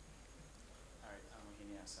ahead. All right, I'm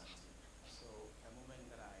Ohini Asante. So a moment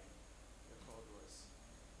that I recalled was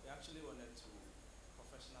we actually wanted to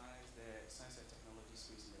professionalize the science and technology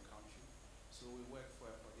space in the country. So we worked for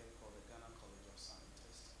a project called the Ghana College of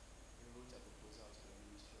Scientists. We wrote a proposal to the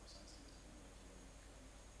Ministry of Science and Technology.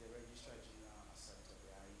 The Registrar General accepted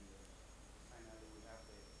the idea. Finally, we have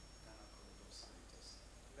the Ghana College of Scientists.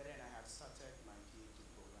 But then I had started my PhD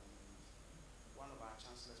program, and one of our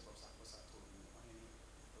chancellors, Professor Kosa, told me,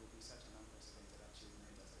 it would be such an unprecedented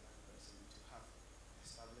achievement as a young person to have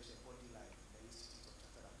established a body like the Institute of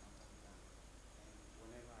Chartered Accountants in Ghana. And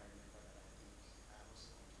whenever I remember that, I think I have also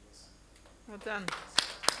come to hear something. Well done.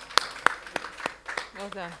 Well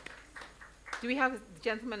done. Do we have a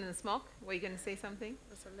gentleman in the smock? Were you going to say something?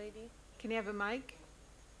 There's a lady. Can you have a mic?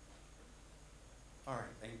 All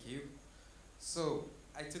right, thank you. So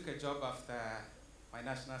I took a job after my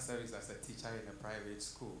national service as a teacher in a private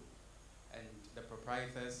school, and the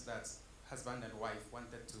proprietors, that's husband and wife,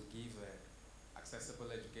 wanted to give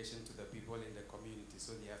accessible education to the people in the community,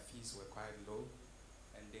 so their fees were quite low,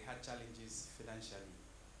 and they had challenges financially.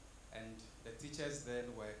 And the teachers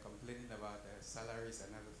then were complaining about their salaries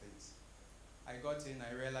and other things. I got in,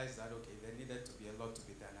 I realized that, okay, there needed to be a lot to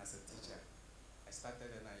be done as a teacher. I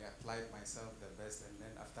started and I applied myself the best, and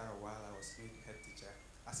then after a while I was made head teacher,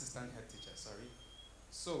 assistant head teacher, sorry.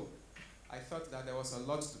 So I thought that there was a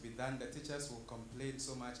lot to be done. The teachers will complain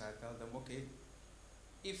so much. I tell them, okay,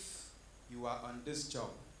 if you are on this job,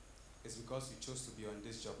 it's because you chose to be on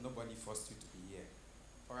this job. Nobody forced you to be here.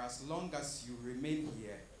 For as long as you remain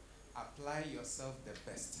here, apply yourself the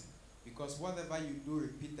best. Because whatever you do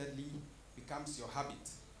repeatedly becomes your habit.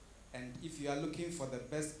 And if you are looking for the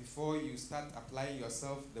best before you start applying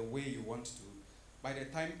yourself the way you want to, by the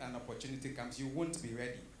time an opportunity comes, you won't be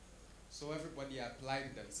ready. So everybody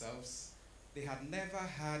applied themselves. They had never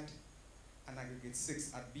had an aggregate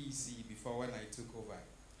 6 at BEC before when I took over.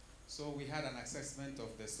 So we had an assessment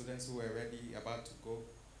of the students who were ready, about to go.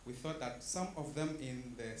 We thought that some of them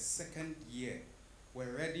in the second year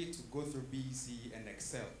were ready to go through BEC and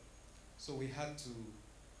excel. So we had to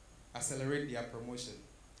accelerate their promotion.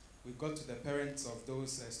 We got to the parents of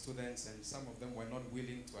those students, and some of them were not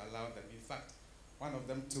willing to allow them. In fact, one of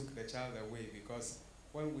them took the child away because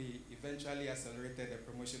when we eventually accelerated the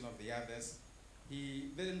promotion of the others, he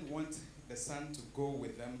didn't want the son to go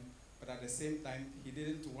with them, but at the same time, he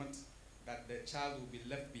didn't want that the child would be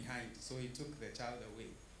left behind, so he took the child away.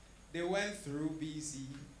 They went through BEC,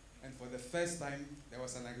 and for the first time, there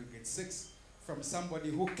was an aggregate 6 from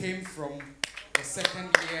somebody who came from the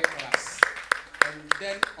second year class. And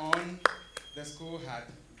then on, the school had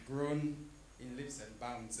grown in leaps and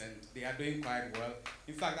bounds, and they are doing quite well.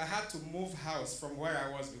 In fact, I had to move house from where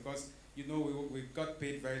I was because, you know, we got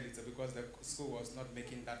paid very little because the school was not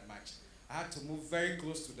making that much. I had to move very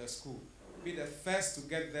close to the school, be the first to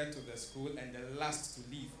get there to the school and the last to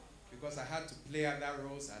leave, because I had to play other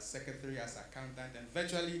roles as secretary, as accountant, and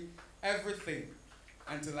virtually everything,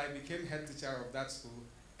 until I became head teacher of that school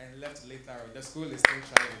and left later on. The school is still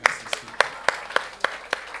trying as we speak.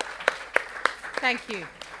 Thank you.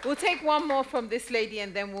 We'll take one more from this lady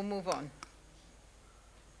and then we'll move on.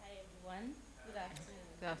 Hi everyone. Good afternoon.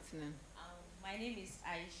 Good afternoon. My name is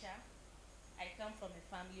Aisha. I come from a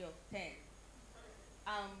family of 10.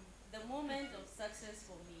 The moment of success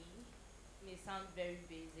for me may sound very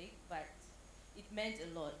basic, but it meant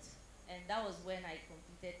a lot. And that was when I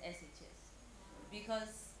completed SHS.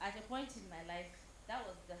 Because at a point in my life, that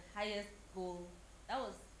was the highest goal, that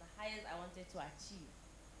was the highest I wanted to achieve.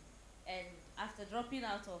 And after dropping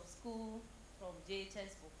out of school from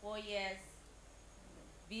JHS for 4 years,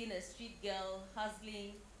 being a street girl,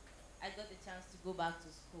 hustling, I got the chance to go back to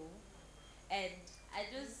school. And I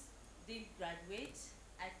just didn't graduate.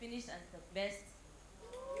 I finished as the best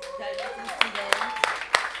graduating student.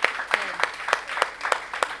 And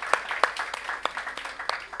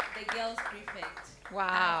the girls prefect.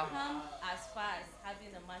 Wow. I've come as far as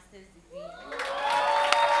having a master's degree.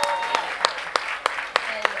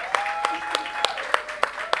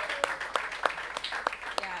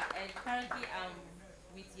 And currently I'm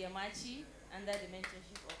with Yamachi under the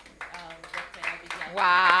mentorship of Dr. Abidjan.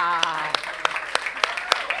 Wow.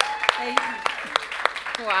 Thank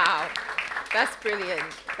you. Wow. That's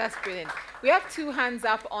brilliant. That's brilliant. We have 2 hands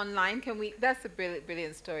up online. Can we? That's a brilliant,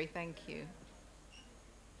 brilliant story. Thank you.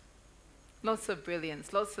 Lots of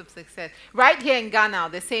brilliance, lots of success. Right here in Ghana,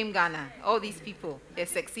 the same Ghana. All these people, they're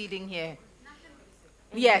succeeding here.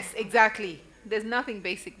 Yes, exactly. There's nothing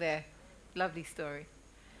basic there. Lovely story.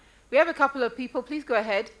 We have a couple of people. Please go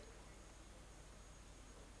ahead.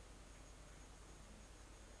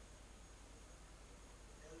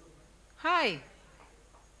 Hi.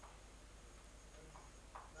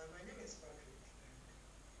 My name is Patrick.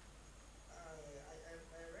 I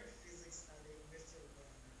read physics at the University of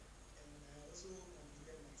Ghana, and I also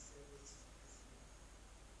completed my service as well.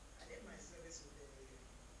 I did my service with the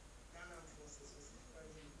Ghana Armed Forces,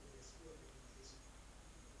 specifically with the School of Education.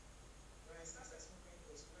 When I started smoking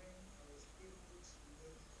was when I was able to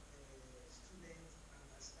make students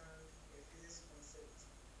understand the physics concept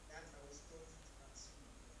that I was taught at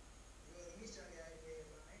school. Because initially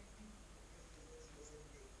my peak in physics wasn't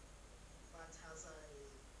there. But as I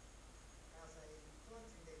taught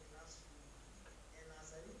in the classroom, and as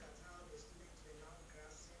I look at how the students were now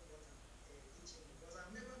grasping what I'm teaching, because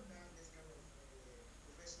I've never done this kind of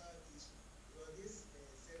professional teaching, because this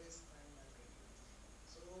service time that I did.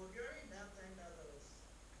 So during that time that I was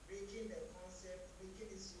breaking the concept,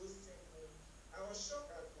 making it so simple, I was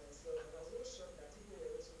shocked at myself, and I was also shocked that people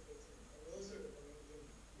were also getting it, and were also recommending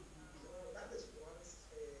me. So that is one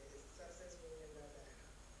success moment that I have.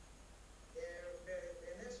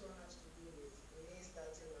 The next one has to do with me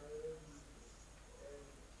starting my own business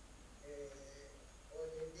on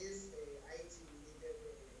in this IT related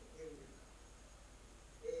area.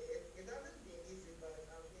 It hasn't been easy, but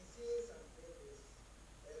I've been seeing some progress,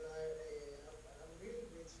 and I'm really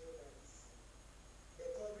grateful that the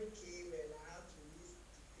COVID came and I had to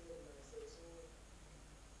reskill myself. So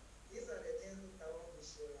these are the things that I want to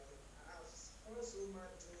share. I have found so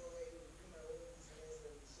much joy in my own business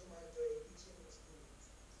and so much joy teaching the students.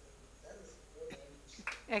 So that is what I want to share.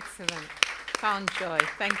 Excellent. Found joy.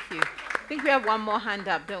 Thank you. I think we have one more hand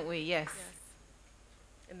up, don't we? Yes. Yes.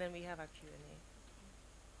 And then we have our Q&A.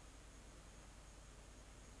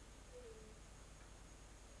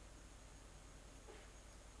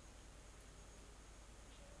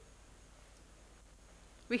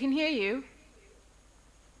 We can hear you.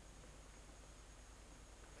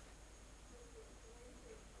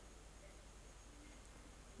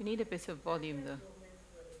 We need a bit of volume though.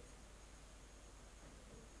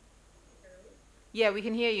 Yeah, we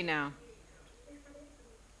can hear you now.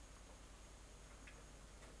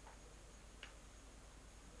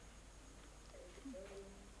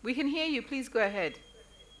 We can hear you. Please go ahead.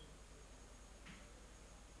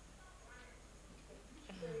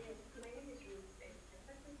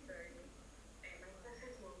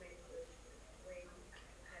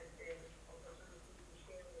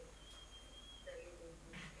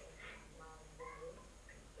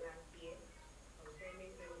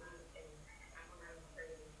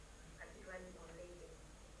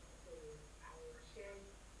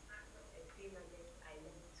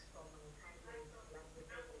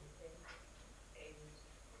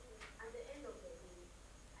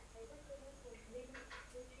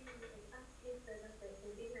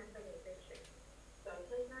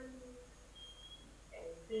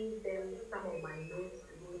 Give them some of my notes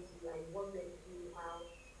to go to and walk them through how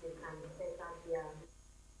they can set up their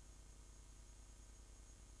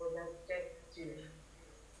products just to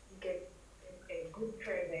get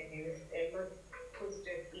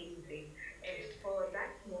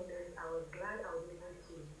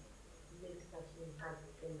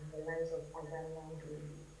in the lives of other young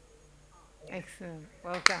ladies. Excellent.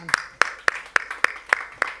 Well done.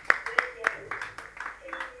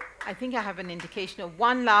 I think I have an indication of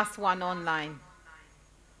one last one online.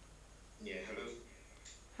 Yeah, hello.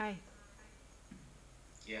 Hi.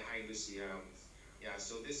 Yeah, hi, Lucy. Yeah,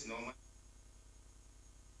 so this normal.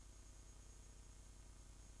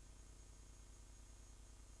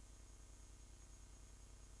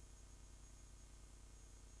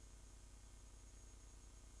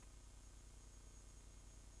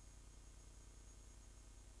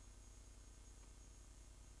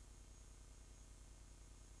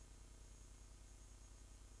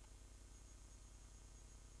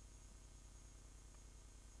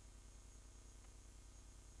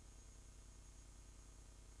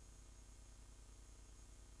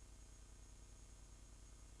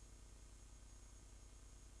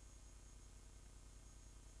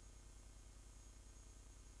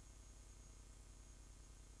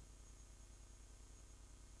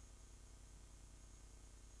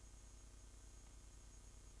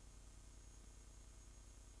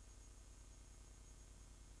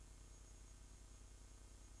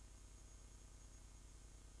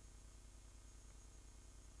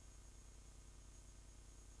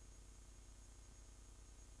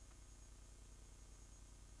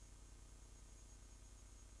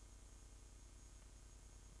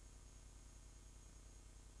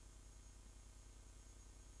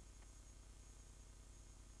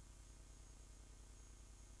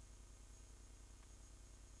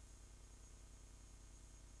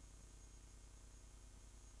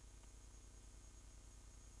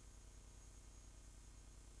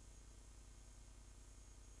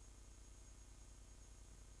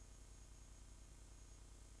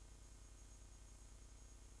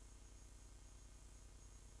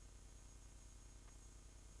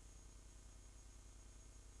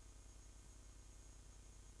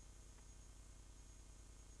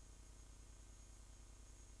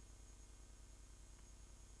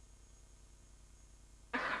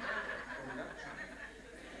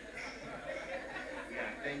 Yeah,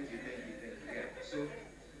 thank you. Yeah. So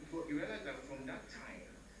you realize that from that time.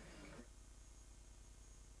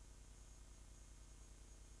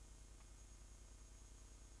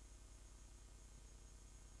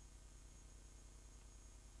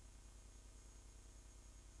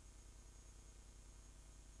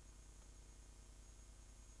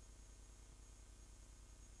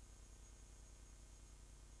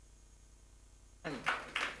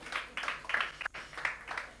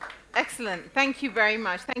 Excellent. Thank you very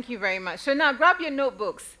much. Thank you very much. So now grab your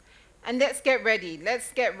notebooks and let's get ready.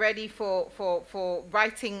 Let's get ready for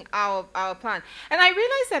writing our plan. And I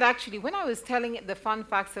realized that actually when I was telling the fun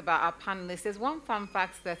facts about our panelists, there's one fun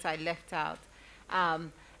fact that I left out.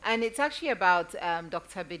 And it's actually about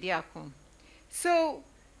Dr. Bediakun. So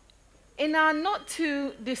in our not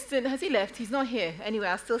too distant, has he left? He's not here. Anyway,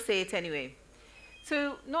 I'll still say it anyway.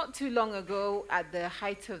 So not too long ago, at the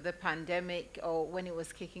height of the pandemic, or when it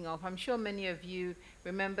was kicking off, I'm sure many of you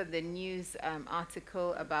remember the news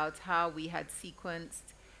article about how we had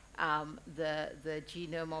sequenced the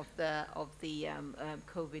genome of the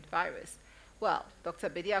COVID virus. Well,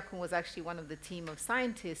 Dr. Bediakun was actually one of the team of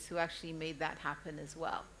scientists who actually made that happen as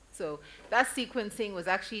well. So that sequencing was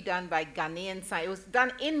actually done by Ghanaian scientists. It was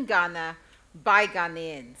done in Ghana by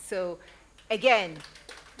Ghanaians. So again,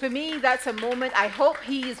 for me, that's a moment I hope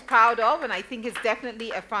he is proud of, and I think it's definitely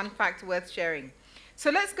a fun fact worth sharing. So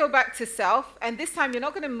let's go back to self, and this time you're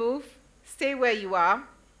not going to move. Stay where you are.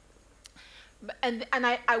 And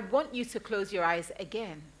I want you to close your eyes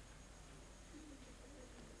again.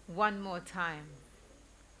 One more time.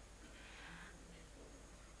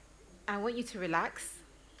 I want you to relax.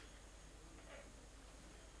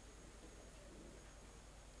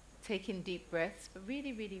 Take in deep breaths, but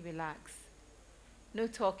really, really relax. No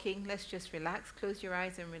talking, let's just relax. Close your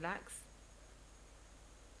eyes and relax.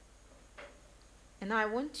 And now I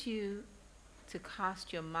want you to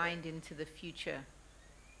cast your mind into the future.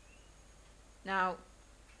 Now,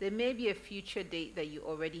 there may be a future date that you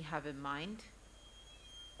already have in mind,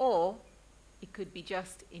 or it could be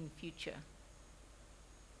just in future.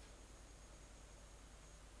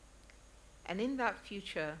 And in that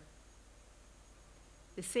future,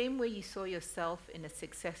 the same way you saw yourself in a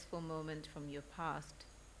successful moment from your past,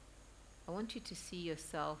 I want you to see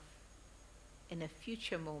yourself in a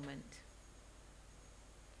future moment.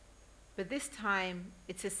 But this time,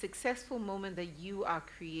 it's a successful moment that you are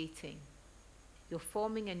creating. You're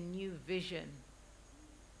forming a new vision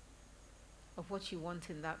of what you want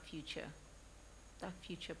in that future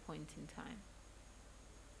point in time.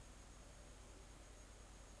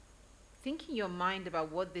 think in your mind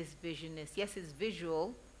about what this vision is. Yes, it's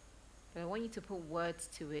visual, but I want you to put words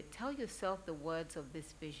to it. Tell yourself the words of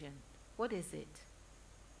this vision. What is it?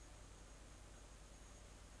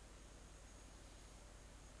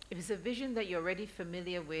 If it's a vision that you're already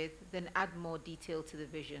familiar with, then add more detail to the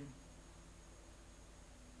vision.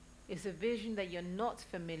 If it's a vision that you're not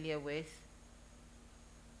familiar with,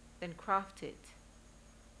 then craft it.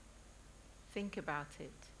 Think about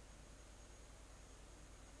it.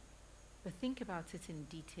 But think about it in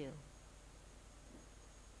detail.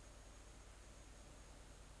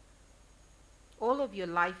 All of your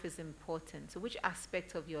life is important. So which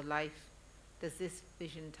aspect of your life does this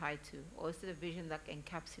vision tie to? Or is it a vision that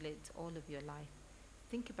encapsulates all of your life?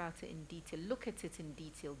 Think about it in detail. Look at it in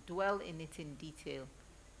detail. Dwell in it in detail.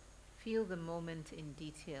 Feel the moment in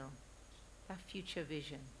detail. That future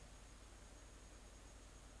vision.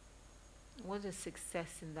 What does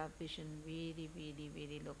success in that vision really, really,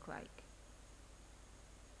 really look like?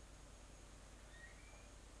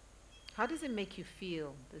 How does it make you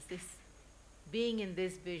feel? Does this, being in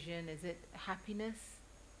this vision, is it happiness,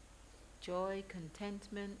 joy,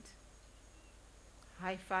 contentment,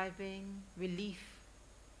 high-fiving, relief?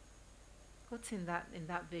 What's in that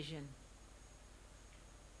vision?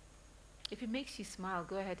 If it makes you smile,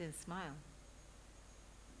 go ahead and smile.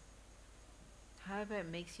 However it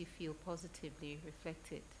makes you feel positively,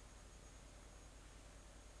 reflect it.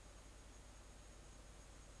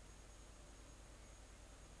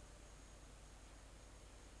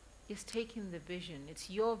 Just take in the vision. It's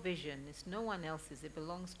your vision. It's no one else's. It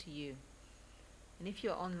belongs to you. And if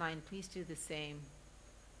you're online, please do the same.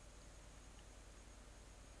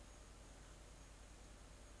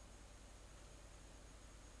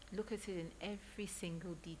 Look at it in every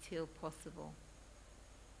single detail possible.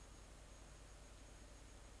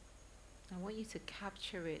 I want you to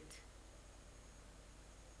capture it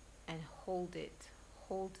and hold it.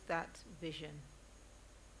 Hold that vision.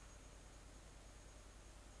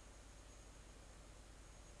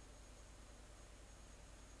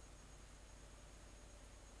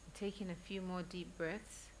 Taking a few more deep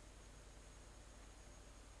breaths.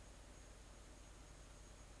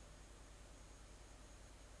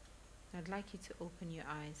 I'd like you to open your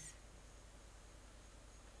eyes.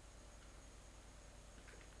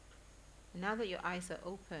 And now that your eyes are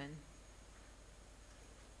open,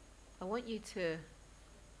 I want you to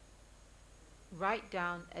write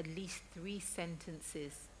down at least 3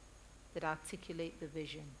 sentences that articulate the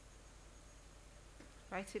vision.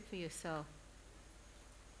 Write it for yourself.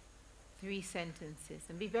 3 sentences,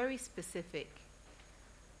 and be very specific.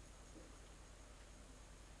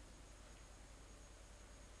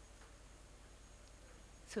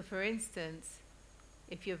 So for instance,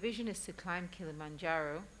 if your vision is to climb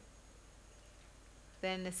Kilimanjaro,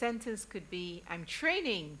 then the sentence could be, I'm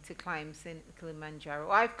training to climb Kilimanjaro,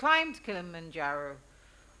 or I've climbed Kilimanjaro,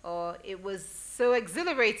 or it was so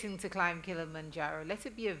exhilarating to climb Kilimanjaro. Let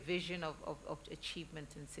it be a vision of achievement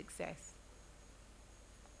and success.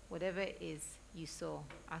 Whatever it is you saw,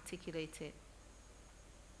 articulate it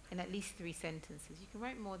in at least 3 sentences. You can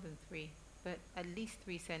write more than 3, but at least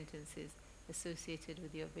 3 sentences associated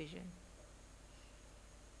with your vision.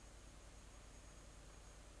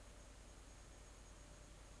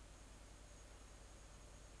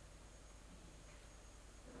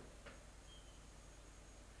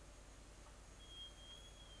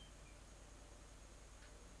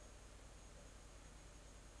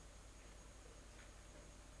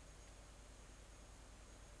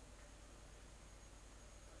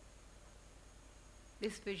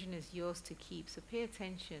 This vision is yours to keep, so pay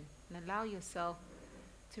attention and allow yourself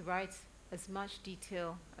to write as much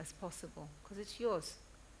detail as possible, because it's yours.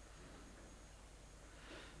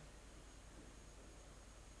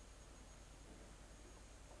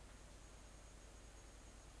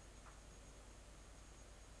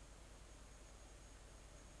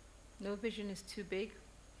 No vision is too big,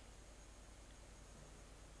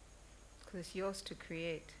 because it's yours to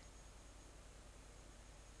create.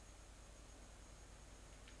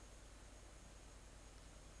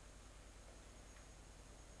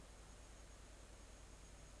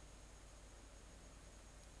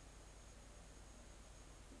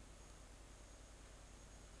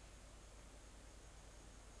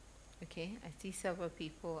 Okay, I see several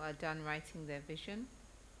people are done writing their vision.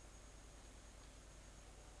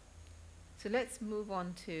 So let's move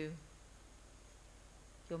on to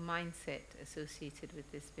your mindset associated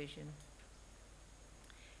with this vision.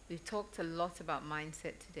 We've talked a lot about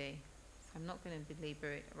mindset today, so I'm not going to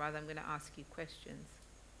belabor it. Rather, I'm going to ask you questions.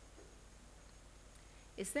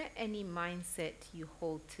 Is there any mindset you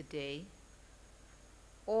hold today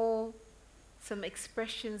or some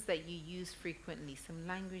expressions that you use frequently, some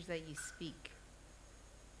language that you speak,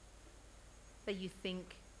 that you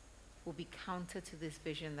think will be counter to this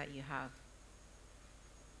vision that you have.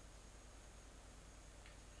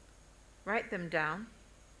 Write them down.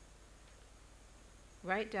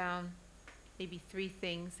 Write down maybe 3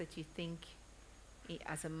 things that you think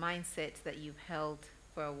as a mindset that you've held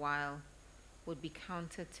for a while would be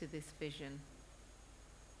counter to this vision.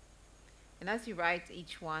 And as you write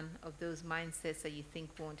each one of those mindsets that you think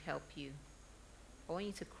won't help you, I want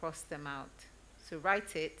you to cross them out. So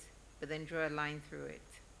write it, but then draw a line through it.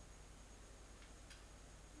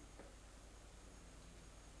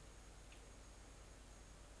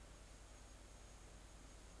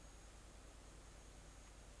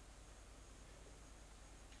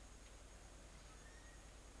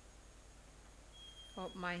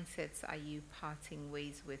 What mindsets are you parting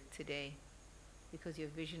ways with today? Because your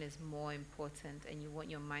vision is more important and you want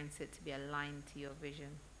your mindset to be aligned to your vision.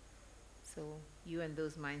 So you and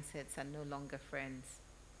those mindsets are no longer friends.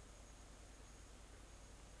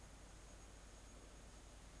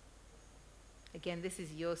 Again, this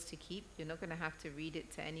is yours to keep. You're not going to have to read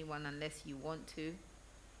it to anyone unless you want to,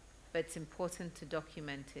 but it's important to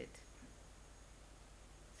document it.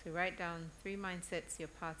 So write down 3 mindsets you're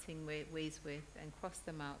parting ways with and cross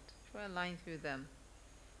them out. Draw a line through them.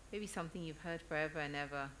 Maybe something you've heard forever and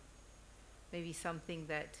ever. Maybe something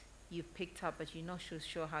that you've picked up but you're not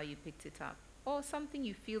sure how you picked it up. Or something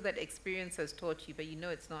you feel that experience has taught you but you know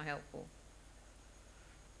it's not helpful.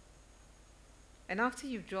 And after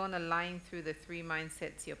you've drawn a line through the 3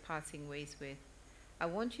 mindsets you're parting ways with, I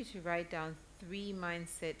want you to write down 3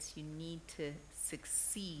 mindsets you need to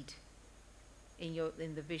succeed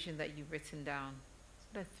in the vision that you've written down. So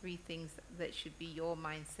there are 3 things that should be your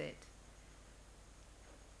mindset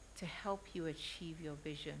to help you achieve your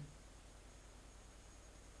vision.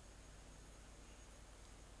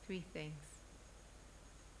 3 things.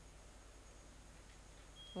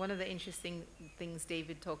 One of the interesting things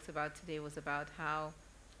David talked about today was about how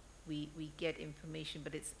we get information,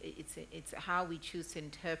 but it's how we choose to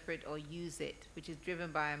interpret or use it, which is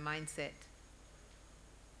driven by a mindset.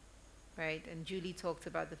 Right? And Julie talked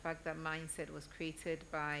about the fact that mindset was created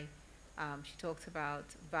by, she talked about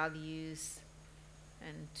values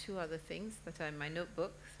and 2 other things that are in my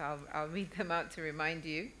notebook, so I'll read them out to remind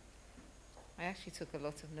you. I actually took a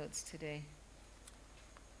lot of notes today.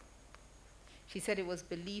 She said it was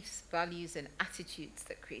beliefs, values, and attitudes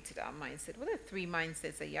that created our mindset. What are 3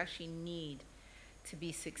 mindsets that you actually need to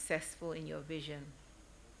be successful in your vision?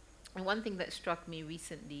 And one thing that struck me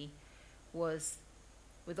recently was,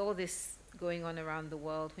 with all this going on around the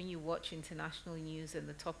world, when you watch international news and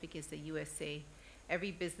the topic is the USA,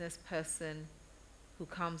 every business person who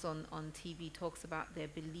comes on TV talks about their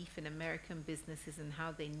belief in American businesses and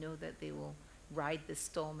how they know that they will ride the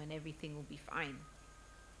storm and everything will be fine.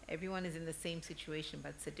 Everyone is in the same situation, but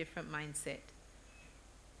it's a different mindset.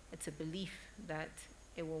 It's a belief that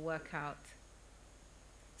it will work out.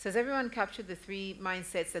 So has everyone captured the 3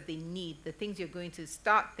 mindsets that they need, the things you're going to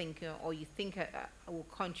start thinking or you think will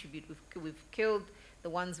contribute? We've killed the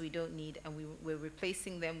ones we don't need and we're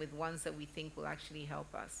replacing them with ones that we think will actually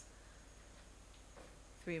help us.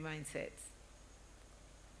 3 mindsets.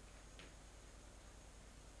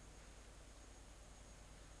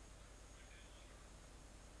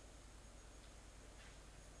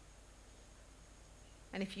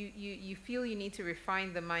 And if you feel you need to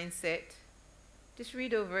refine the mindset, just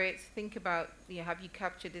read over it, think about, have you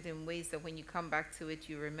captured it in ways that when you come back to it,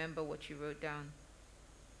 you remember what you wrote down.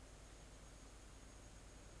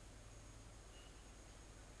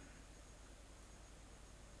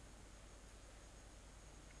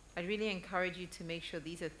 I'd really encourage you to make sure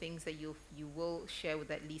these are things that you will share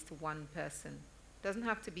with at least 1 person. Doesn't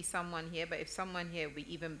have to be someone here, but if someone here would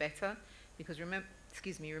be even better, because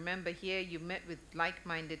remember here you met with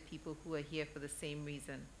like-minded people who are here for the same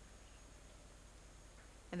reason.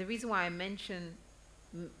 And the reason why I mention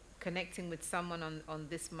connecting with someone on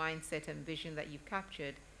this mindset and vision that you've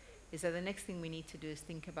captured is that the next thing we need to do is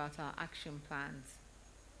think about our action plans.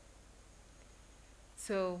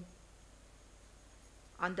 So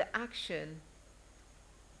under action,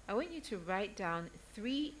 I want you to write down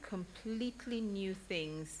 3 completely new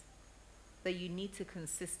things that you need to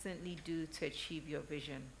consistently do to achieve your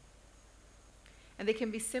vision. And they can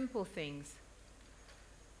be simple things.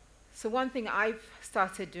 So one thing I've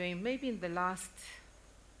started doing, maybe in the last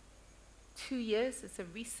 2 years, it's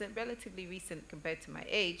relatively recent compared to my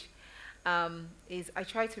age, is I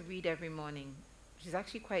try to read every morning, which is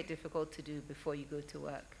actually quite difficult to do before you go to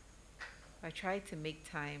work. I try to make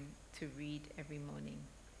time to read every morning.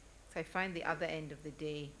 So I find the other end of the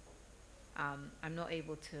day I'm not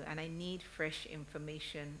able to, and I need fresh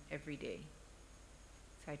information every day.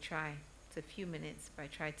 So I try. It's a few minutes, but I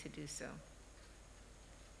try to do so.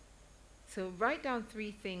 So write down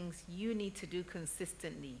 3 things you need to do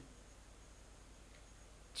consistently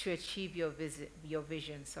to achieve your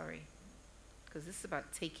vision, because this is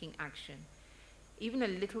about taking action. Even a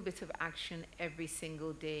little bit of action every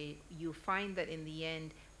single day, you find that in the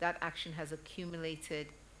end, that action has accumulated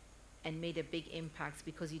and made a big impact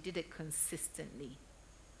because you did it consistently.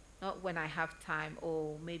 Not when I have time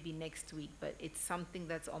or maybe next week, but it's something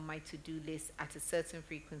that's on my to-do list at a certain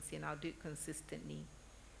frequency, and I'll do it consistently.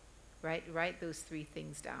 Right? Write those 3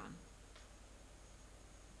 things down.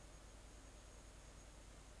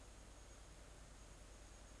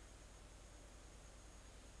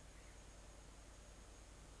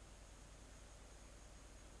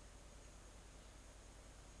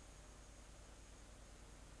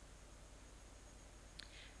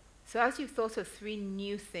 So as you've thought of 3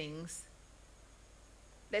 new things,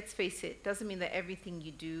 let's face it, doesn't mean that everything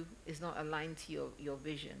you do is not aligned to your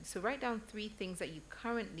vision. So write down 3 things that you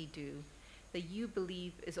currently do that you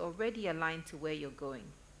believe is already aligned to where you're going.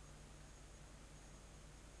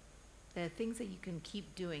 There are things that you can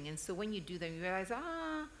keep doing, and so when you do them, you realize,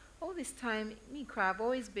 all this time, I've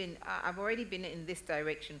already been in this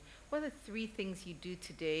direction. What are the 3 things you do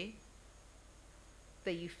today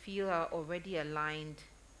that you feel are already aligned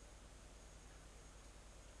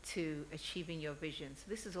to achieving your vision? So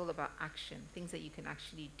this is all about action, things that you can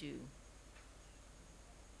actually do,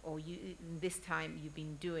 or in this time you've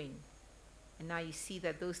been doing, and now you see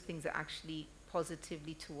that those things are actually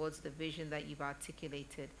positively towards the vision that you've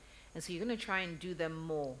articulated, and so you're going to try and do them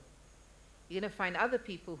more. You're going to find other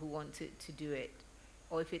people who want to do it,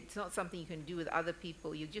 or if it's not something you can do with other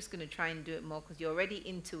people, you're just going to try and do it more because you're already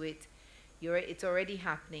into it. It's already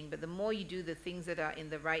happening, but the more you do the things that are in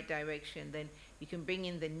the right direction, then you can bring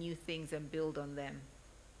in the new things and build on them.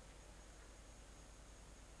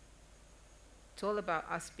 It's all about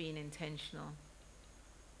us being intentional.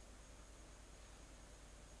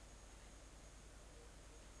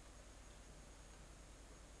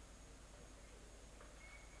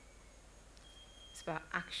 It's about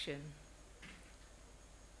action.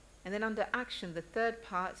 And then under action, the third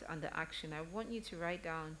part under action, I want you to write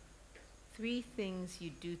down 3 things you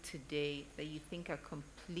do today that you think are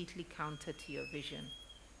completely counter to your vision.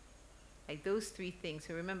 Like those 3 things.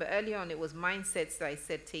 So remember, earlier on it was mindsets that I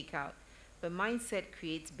said take out. But mindset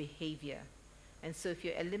creates behavior. And so if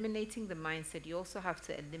you're eliminating the mindset, you also have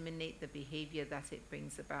to eliminate the behavior that it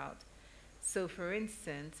brings about. So for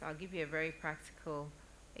instance, I'll give you a very practical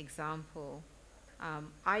example.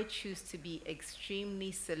 I choose to be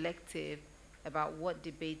extremely selective about what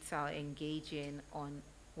debates I'll engage in on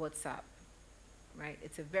WhatsApp. Right?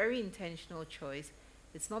 It's a very intentional choice.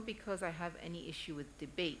 It's not because I have any issue with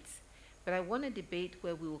debates, but I want a debate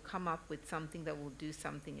where we will come up with something that we'll do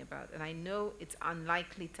something about. And I know it's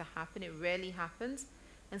unlikely to happen. It rarely happens.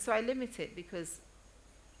 And so I limit it because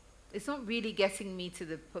it's not really getting me to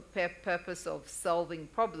the purpose of solving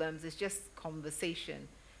problems. It's just conversation.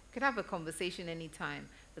 I could have a conversation anytime,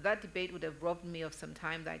 but that debate would have robbed me of some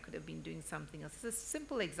time that I could have been doing something else. It's a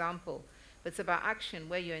simple example. But it's about action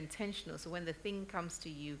where you're intentional. So when the thing comes to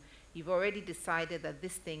you, you've already decided that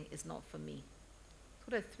this thing is not for me.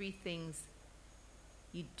 What are 3 things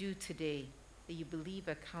you do today that you believe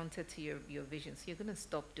are counter to your vision? So you're going to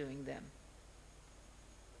stop doing them.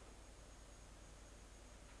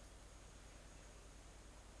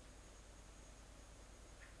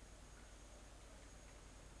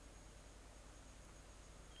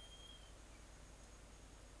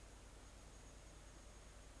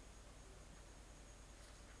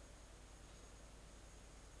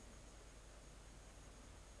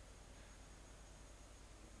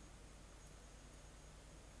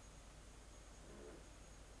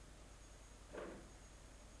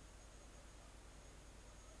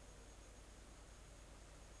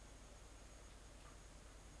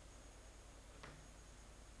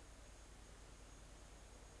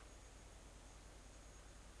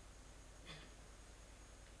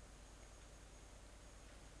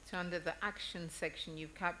 So under the action section,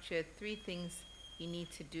 you've captured 3 things you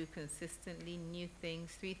need to do consistently, new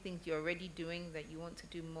things, 3 things you're already doing that you want to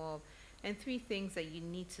do more of, and 3 things that you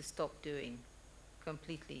need to stop doing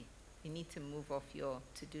completely. You need to move off your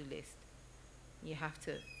to-do list. You have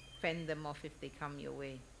to fend them off if they come your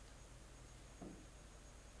way.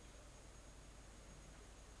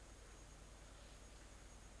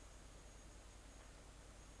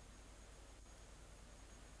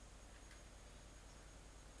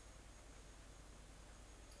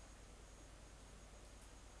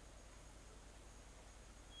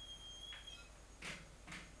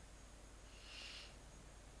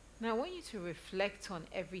 Now I want you to reflect on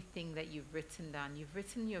everything that you've written down. You've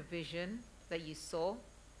written your vision that you saw.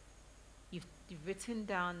 You've written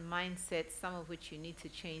down mindsets, some of which you need to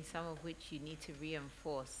change, some of which you need to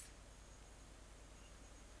reinforce.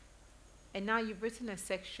 And now you've written a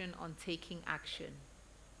section on taking action,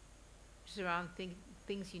 which is around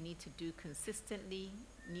things you need to do consistently,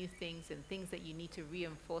 new things, and things that you need to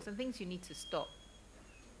reinforce, and things you need to stop.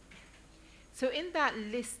 So in that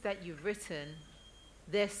list that you've written,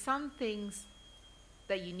 there's some things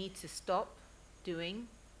that you need to stop doing,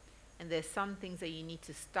 and there's some things that you need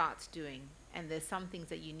to start doing, and there's some things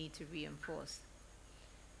that you need to reinforce.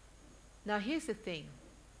 Now here's the thing.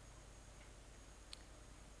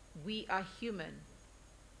 We are human,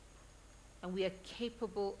 and we are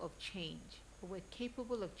capable of change. But we're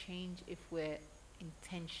capable of change if we're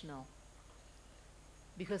intentional.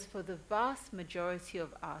 Because for the vast majority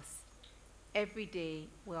of us, every day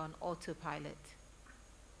we're on autopilot.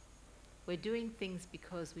 We're doing things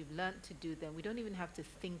because we've learned to do them. We don't even have to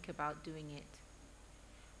think about doing it.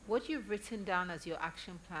 What you've written down as your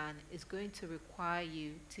action plan is going to require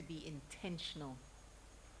you to be intentional.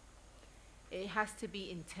 It has to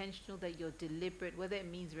be intentional, that you're deliberate, whether it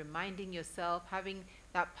means reminding yourself, having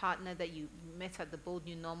that partner that you met at the Bold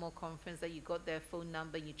New Normal conference, that you got their phone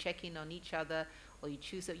number, you check in on each other, or you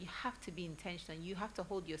choose it. You have to be intentional. You have to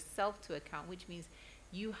hold yourself to account, which means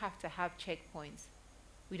you have to have checkpoints.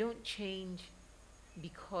 We don't change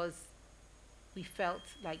because we felt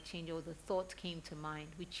like change or the thought came to mind.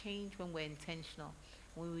 We change when we're intentional.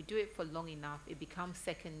 When we do it for long enough, it becomes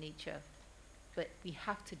second nature. But we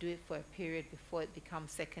have to do it for a period before it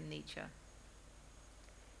becomes second nature.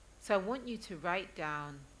 So I want you to write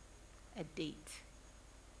down a date.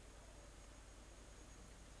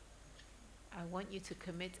 I want you to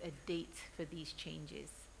commit a date for these changes.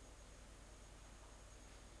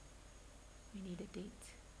 We need a date.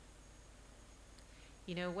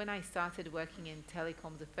 You know, when I started working in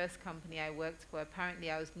telecoms, the first company I worked for, apparently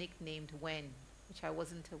I was nicknamed When, which I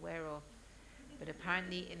wasn't aware of. But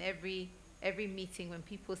apparently in every meeting when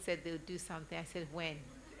people said they would do something, I said, when?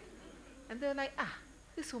 And they were like,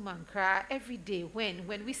 this woman cry every day, when?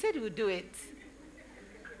 When we said we would do it.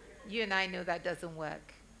 You and I know that doesn't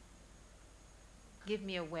work. Give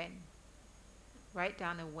me a when. Write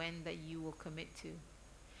down a when that you will commit to.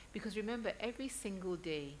 Because remember, every single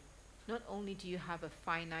day, not only do you have a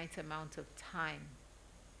finite amount of time,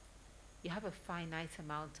 you have a finite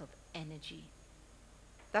amount of energy.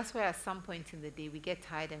 That's why at some point in the day we get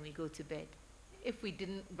tired and we go to bed. If we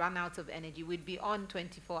didn't run out of energy, we'd be on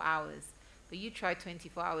 24 hours. But you try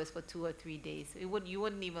 24 hours for 2 or 3 days. You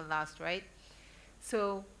wouldn't even last, right?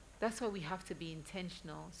 So that's why we have to be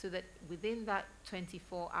intentional, so that within that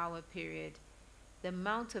 24-hour period, the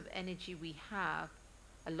amount of energy we have,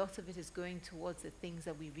 a lot of it is going towards the things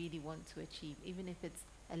that we really want to achieve, even if it's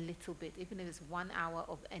a little bit, even if it's 1 hour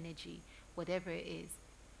of energy, whatever it is.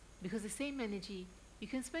 Because the same energy, you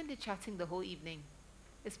can spend it chatting the whole evening.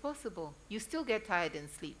 It's possible. You still get tired and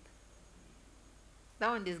sleep. That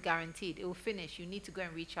one is guaranteed. It will finish. You need to go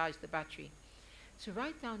and recharge the battery. So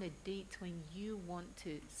write down a date when you want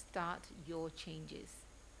to start your changes.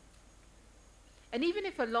 And even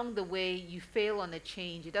if along the way you fail on a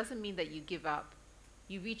change, it doesn't mean that you give up.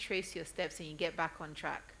 You retrace your steps and you get back on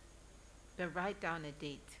track. But write down a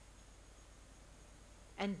date.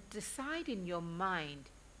 And decide in your mind,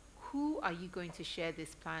 who are you going to share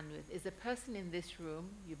this plan with? Is the person in this room,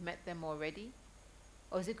 you've met them already?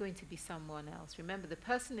 Or is it going to be someone else? Remember, the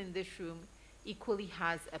person in this room equally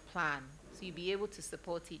has a plan, so you'll be able to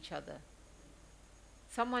support each other.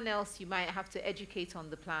 Someone else you might have to educate on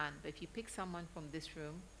the plan, but if you pick someone from this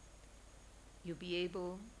room, you'll be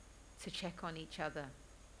able to check on each other.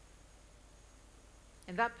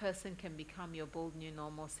 And that person can become your Bold New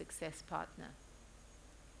Normal success partner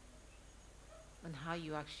on how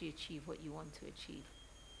you actually achieve what you want to achieve.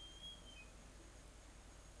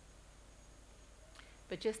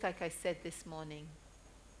 But just like I said this morning,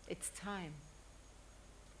 it's time.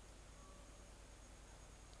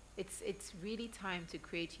 It's really time to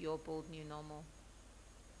create your Bold New Normal.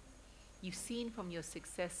 You've seen from your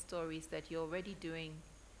success stories that you're already doing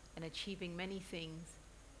and achieving many things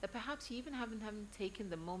that perhaps you even haven't taken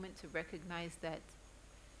the moment to recognize that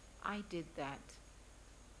I did that.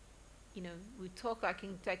 You know, we talk, I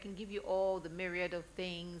can give you all the myriad of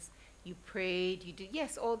things. You prayed, you did,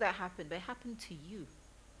 yes, all that happened, but it happened to you.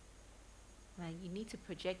 Like, you need to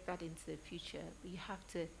project that into the future, but you have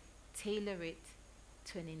to tailor it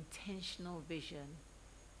to an intentional vision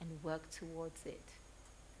and work towards it.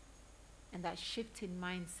 And that shift in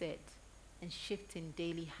mindset and shift in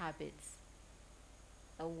daily habits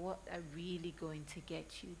are what are really going to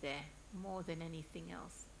get you there more than anything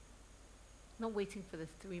else. Not waiting for the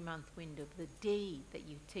 3-month window. The day that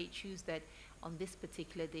you choose that on this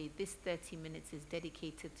particular day, this 30 minutes is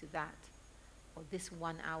dedicated to that, or this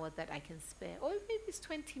 1 hour that I can spare, or maybe it's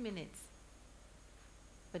 20 minutes,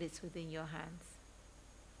 but it's within your hands.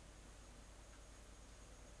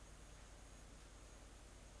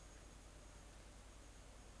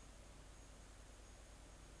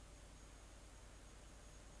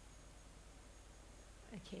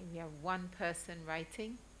 Okay, we have one person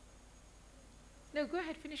writing. No, go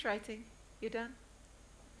ahead, finish writing. You're done?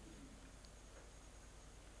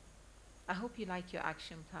 I hope you like your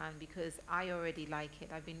action plan, because I already like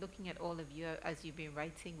it. I've been looking at all of you as you've been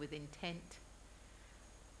writing with intent.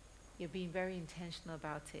 You're being very intentional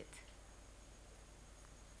about it.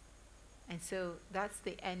 And so that's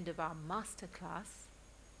the end of our masterclass,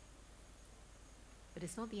 but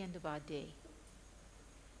it's not the end of our day,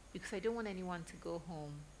 because I don't want anyone to go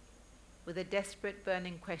home with a desperate,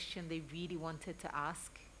 burning question they really wanted to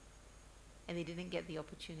ask, and they didn't get the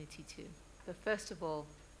opportunity to. But first of all,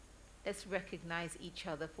 let's recognize each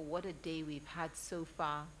other for what a day we've had so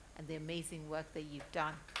far and the amazing work that you've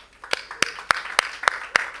done.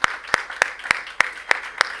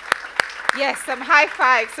 Yes, some high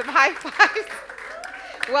fives, some high fives.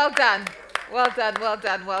 Well done, well done, well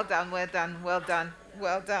done, well done, well done, well done,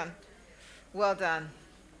 well done, well done.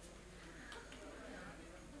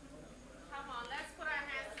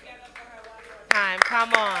 Time.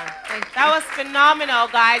 Come on. That was phenomenal,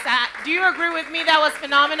 guys. Do you agree with me? That was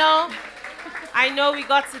phenomenal. I know we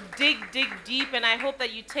got to dig deep, and I hope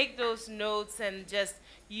that you take those notes and just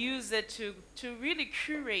use it to really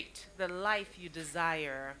curate the life you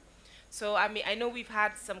desire. So, I mean, I know we've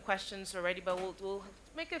had some questions already, but we'll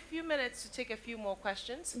make a few minutes to take a few more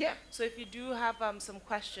questions. Yeah. So if you do have some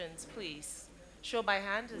questions, please show by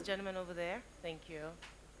hand. The gentleman over there. Thank you.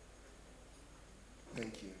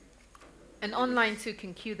 Thank you. And online too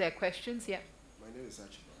can queue their questions, yeah. My name is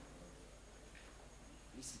Archibald.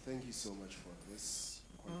 Lucy, thank you so much for this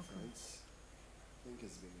conference. I think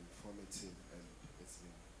it's been informative and it's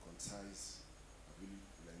been concise. I really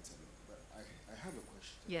learned a lot. But I have a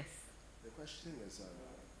question. Yes. The question is,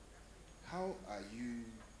 how are you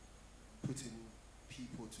putting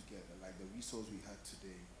people together, like the resource we had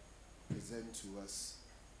today, present to us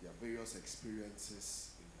their various experiences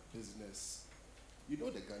in their business? You know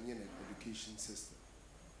the Ghanaian education system.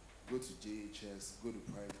 Go to JHS, go to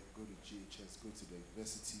private, go to JHS, go to the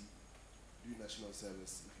university, do national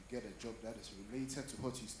service. If you get a job that is related to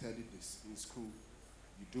what you studied in school,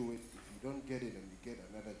 you do it. If you don't get it and you get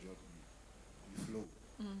another job, you flow.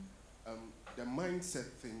 The mindset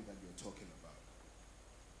thing that you're talking about,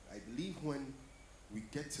 I believe when we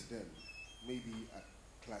get to them, maybe at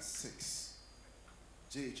class 6,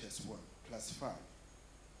 JHS 1, class 5,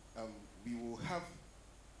 we will have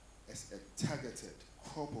a targeted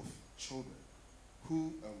crop of children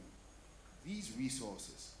who these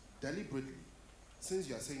resources deliberately, since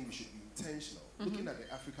you are saying we should be intentional, looking at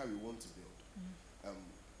the Africa we want to build,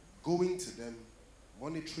 going to them,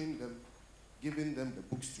 monitoring them, giving them the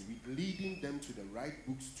books to read, leading them to the right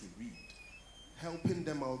books to read, helping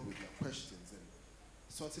them out with their questions and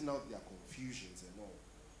sorting out their confusions and all.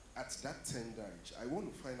 At that tender age, I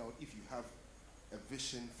want to find out if you have a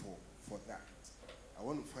vision for that. I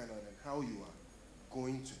want to find out how you are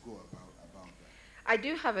going to go about that. I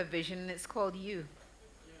do have a vision, and it's called you.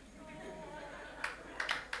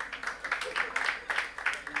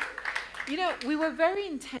 You know, we were very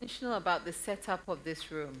intentional about the setup of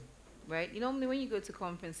this room, right? You know, normally when you go to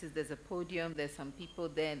conferences, there's a podium, there's some people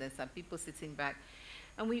there, and there's some people sitting back.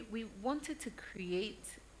 And we wanted to create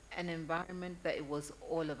an environment that it was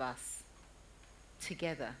all of us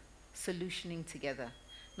together, solutioning together.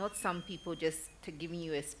 Not some people just giving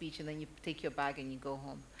you a speech and then you take your bag and you go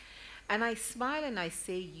home. And I smile and I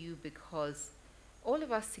say you because all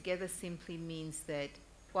of us together simply means that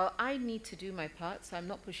while I need to do my part, so I'm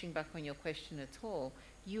not pushing back on your question at all,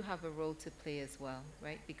 you have a role to play as well,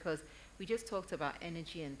 right? Because we just talked about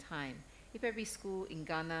energy and time. If every school in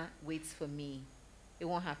Ghana waits for me, it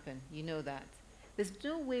won't happen. You know that. There's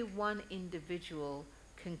no way one individual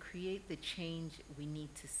can create the change we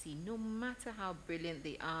need to see, no matter how brilliant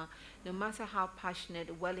they are, no matter how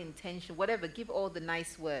passionate, well-intentioned, whatever, give all the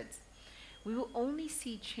nice words. We will only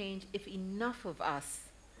see change if enough of us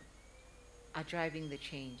are driving the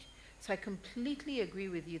change. So I completely agree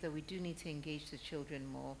with you that we do need to engage the children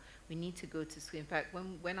more. We need to go to school. In fact,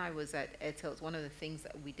 when I was at Airtel, it's one of the things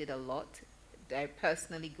that we did a lot,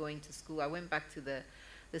 personally going to school. I went back to the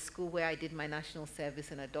school where I did my national service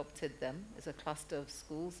and adopted them as a cluster of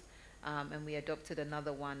schools. and we adopted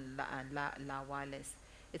another one, La Wireless.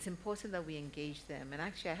 It's important that we engage them. And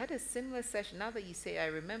actually, I had a similar session. Now that you say, I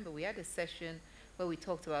remember we had a session where we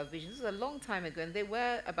talked about vision. This was a long time ago, and they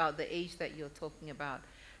were about the age that you're talking about.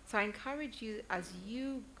 So I encourage you, as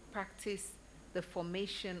you practice the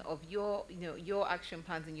formation of your, your action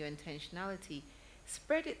plans and your intentionality,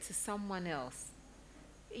 spread it to someone else.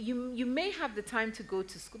 You may have the time to go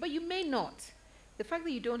to school, but you may not. The fact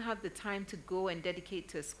that you don't have the time to go and dedicate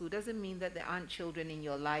to a school doesn't mean that there aren't children in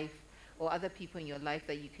your life or other people in your life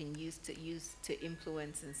that you can use to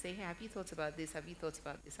influence and say, hey, have you thought about this? Have you thought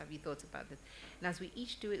about this? Have you thought about this? And as we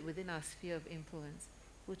each do it within our sphere of influence,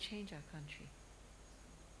 we'll change our country.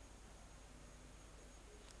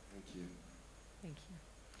 Thank you. Thank you.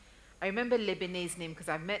 I remember Lebanese name because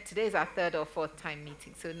I've met, today is our 3rd or 4th time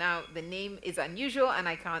meeting. So now the name is unusual and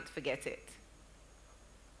I can't forget it.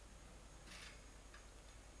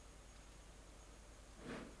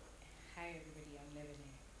 Hi everybody, I'm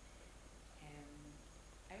Lebanese.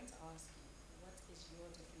 I want to ask you, what is your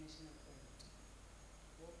definition of bold?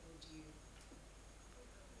 What would you...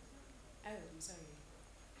 Oh, I'm sorry.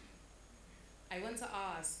 I want to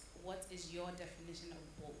ask, what is your definition of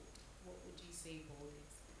bold? What would you say bold is?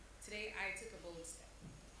 Today I took a bold step,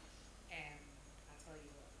 and I'll tell you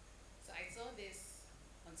what. So I saw this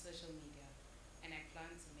on social media, and I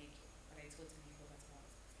planned to make it, but I totally forgot about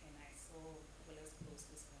it. And I saw Willa's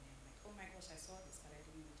post this morning. I'm like, oh my gosh, I saw this, but I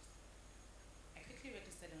didn't register. I quickly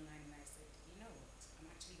registered online, and I said, you know what? I'm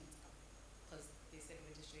actually going to come, because they said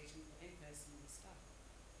registration for in-person stuff.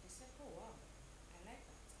 They said, oh wow, I like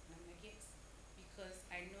that. And I'm like, yes, because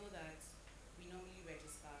I know that we normally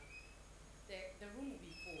register. The room will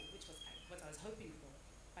be full, which was what I was hoping for,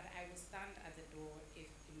 but I will stand at the door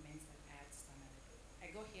if it meant that I had to stand at the door.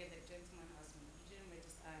 I got here, the gentleman asked me, you didn't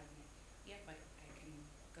register? I'm like, yeah, but I can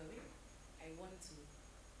go in. I want to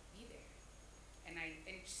be there. And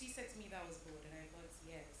she said to me that was bold, and I thought,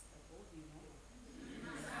 yes, a bold you know.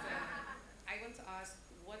 So I want to ask,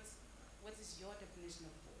 what is your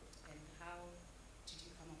definition of bold, and how did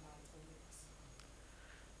you come about all this?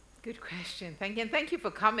 Good question. Thank you, and thank you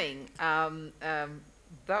for coming.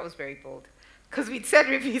 That was very bold, because we'd said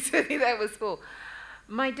repeatedly that was full.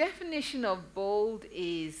 My definition of bold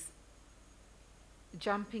is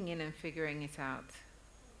jumping in and figuring it out.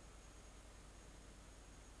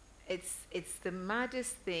 It's the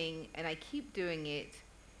maddest thing, and I keep doing it,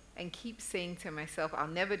 and keep saying to myself, I'll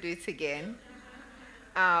never do it again.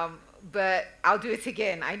 But I'll do it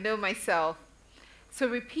again. I know myself. So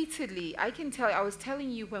repeatedly, I can tell, I was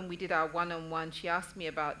telling you when we did our one-on-one, she asked me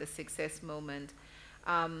about the success moment.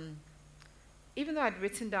 Even though I'd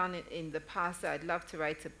written down in the past that I'd love to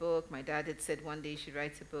write a book, my dad had said one day you should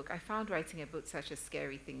write a book, I found writing a book such a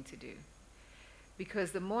scary thing to do.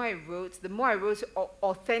 Because the more I wrote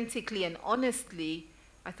authentically and honestly,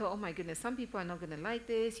 I thought, oh my goodness, some people are not going to like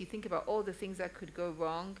this. You think about all the things that could go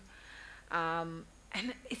wrong. And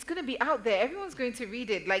it's going to be out there. Everyone's going to read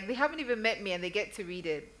it. Like, they haven't even met me and they get to read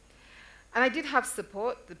it. And I did have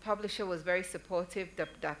support. The publisher was very supportive,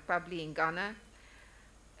 probably in Ghana.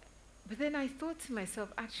 But then I thought to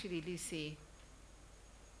myself, actually, Lucy,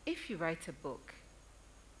 if you write a book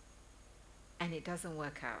and it doesn't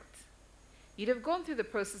work out, you'd have gone through the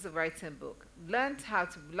process of writing a book, learned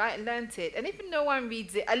it, and if no one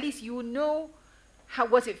reads it, at least you will know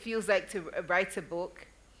what it feels like to write a book.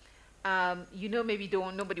 You know, maybe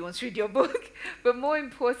nobody wants to read your book, but more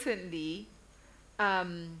importantly,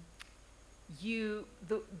 what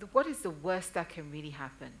is the worst that can really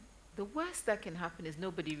happen? The worst that can happen is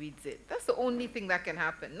nobody reads it. That's the only thing that can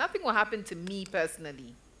happen. Nothing will happen to me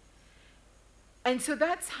personally. And so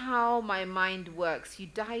that's how my mind works. You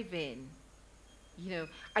dive in. You know,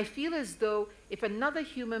 I feel as though if another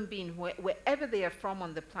human being, wherever they are from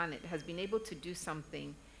on the planet, has been able to do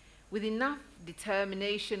something with enough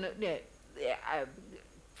determination,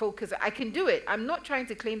 focus, I can do it. I'm not trying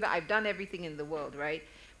to claim that I've done everything in the world, right?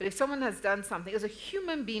 But if someone has done something, it's a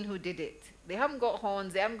human being who did it. They haven't got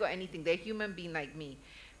horns, they haven't got anything. They're a human being like me.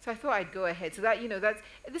 So I thought I'd go ahead. So that, that's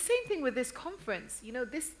the same thing with this conference.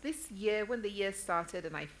 This year, when the year started,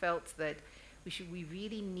 and I felt that we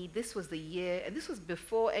really need, this was the year, and this was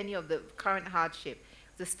before any of the current hardship.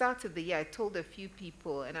 The start of the year, I told a few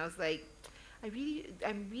people, and I was like,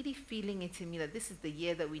 I'm really feeling it in me that this is the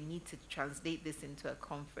year that we need to translate this into a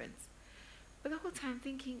conference. But the whole time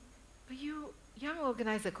thinking, but you haven't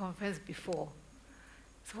organized a conference before.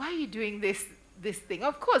 So why are you doing this thing?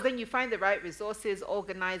 Of course, then you find the right resources,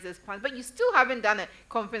 organizers, plans, but you still haven't done a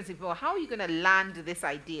conference before. How are you going to land this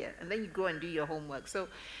idea? And then you go and do your homework. So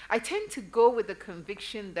I tend to go with the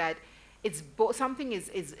conviction that something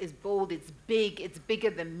is bold, it's big, it's bigger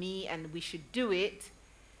than me, and we should do it.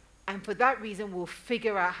 And for that reason, we'll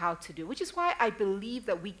figure out how to do it, which is why I believe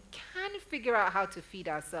that we can figure out how to feed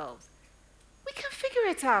ourselves. We can figure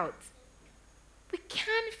it out. We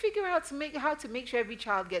can figure out how to make sure every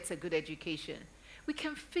child gets a good education. We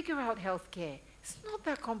can figure out healthcare. It's not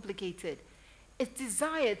that complicated. It's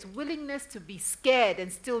desire, it's willingness to be scared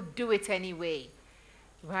and still do it anyway,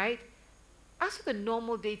 right? As for the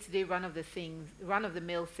normal day-to-day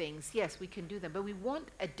run-of-the-mill things, yes, we can do them, but we want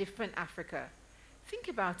a different Africa. Think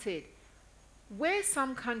about it. Where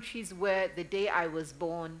some countries were the day I was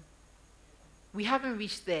born, we haven't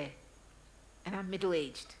reached there, and I'm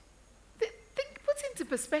middle-aged. Put into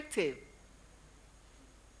perspective.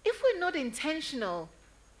 If we're not intentional,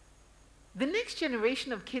 the next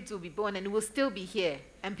generation of kids will be born and will still be here,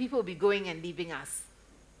 and people will be going and leaving us.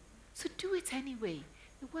 So do it anyway.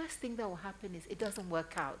 The worst thing that will happen is it doesn't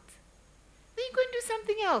work out. Then you go and do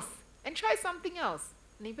something else, and try something else,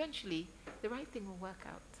 and eventually the right thing will work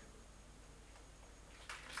out.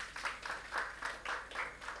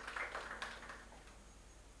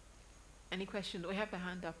 Any questions? We have a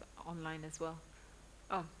hand up online as well.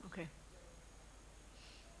 Oh, okay.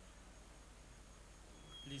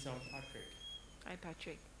 Please, I'm Patrick. Hi,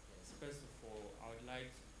 Patrick. Yes, first of all, I would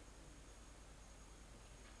like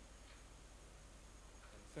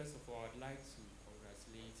to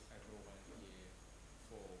congratulate everyone here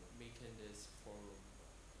for making this forum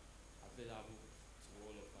available to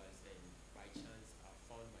all of us, and by chance I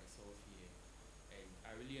found myself here, and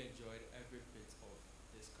I really enjoyed every bit of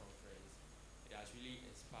this conference. It has really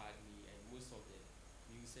inspired me, and most of the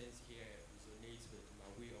nuisance here resonates with my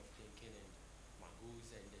way of thinking and my goals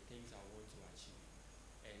and the things I want to achieve.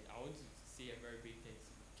 And I want to say a very big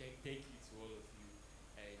thank you to all of you,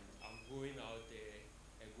 and I'm going out there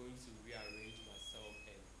and going to rearrange myself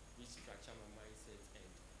and restructure my mindset and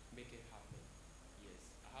make it happen.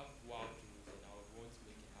 Yes, I have wild dreams and I would want to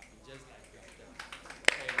make it happen just like you have done.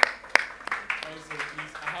 And also,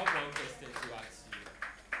 please, I have one question to ask you.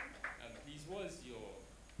 Please, what is your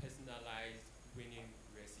personalized winning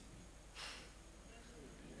recipe?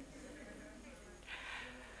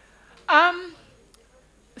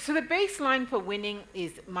 So the baseline for winning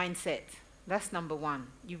is mindset. That's number one.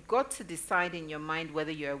 You've got to decide in your mind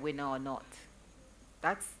whether you're a winner or not.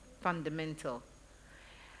 That's fundamental.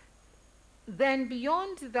 Then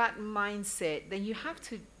beyond that mindset, then you have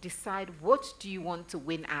to decide, what do you want to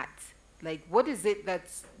win at? Like, what is it that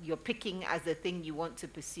you're picking as the thing you want to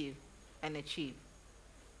pursue and achieve?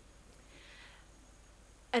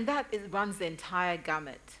 And that runs the entire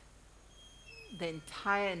gamut. The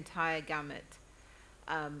entire gamut.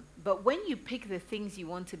 But when you pick the things you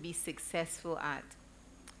want to be successful at,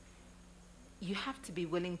 you have to be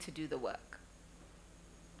willing to do the work.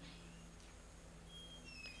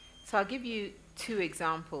 So I'll give you two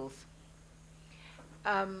examples.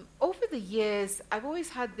 Over the years, I've always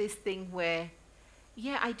had this thing where,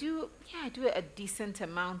 I do a decent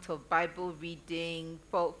amount of Bible reading,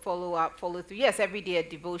 follow up, follow through. Yes, every day a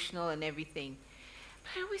devotional and everything.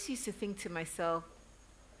 But I always used to think to myself,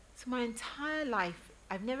 so my entire life,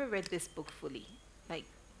 I've never read this book fully. Like,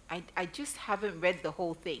 I just haven't read the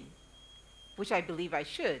whole thing, which I believe I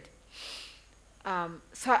should.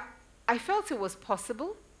 So I felt it was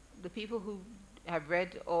possible. The people who have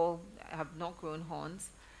read all have not grown horns.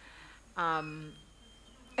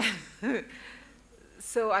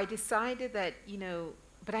 So I decided that,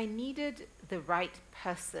 but I needed the right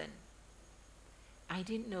person. I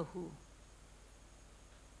didn't know who.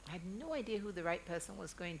 I had no idea who the right person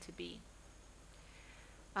was going to be.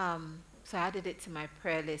 So I added it to my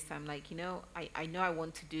prayer list. I'm like, I know I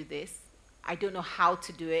want to do this. I don't know how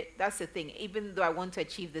to do it. That's the thing. Even though I want to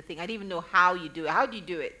achieve the thing, I don't even know how you do it. How do you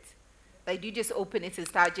do it? Like, do you just open it and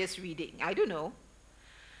start just reading? I don't know.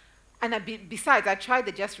 And besides, I tried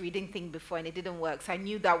the just reading thing before and it didn't work. So I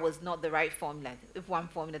knew that was not the right formula. If one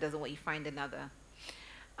formula doesn't work, you find another.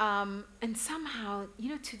 And somehow,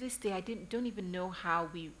 to this day, I don't even know how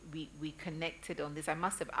we connected on this. I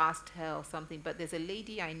must have asked her or something, but there's a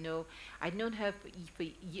lady I know. I'd known her for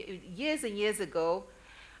years and years ago,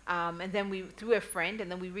 and then through a friend, and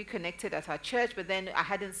then we reconnected at our church, but then I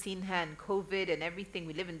hadn't seen her in COVID and everything.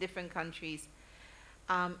 We live in different countries.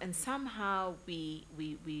 And somehow we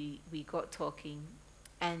got talking,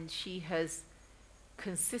 and she has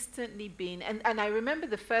consistently been, and I remember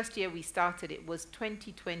the first year we started, it was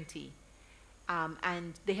 2020,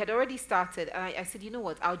 and they had already started, and I said, you know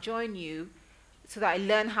what, I'll join you so that I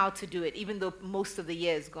learn how to do it, even though most of the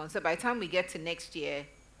year is gone. So by the time we get to next year,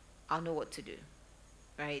 I'll know what to do,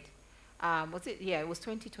 right? Was it? Yeah, it was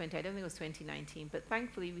 2020. I don't think it was 2019. But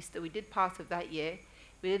thankfully, we did part of that year.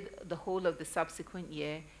 We did the whole of the subsequent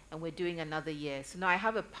year, and we're doing another year. So now I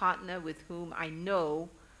have a partner with whom I know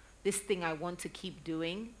this thing I want to keep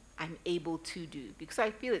doing, I'm able to do, because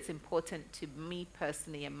I feel it's important to me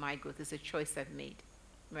personally and my growth. It's a choice I've made,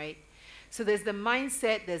 right? So there's the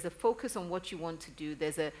mindset, there's a focus on what you want to do,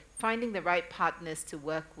 there's a finding the right partners to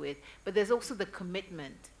work with, but there's also the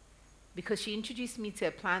commitment, because she introduced me to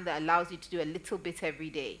a plan that allows you to do a little bit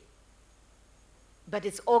every day. But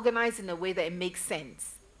it's organized in a way that it makes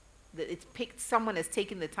sense. That it's picked, someone has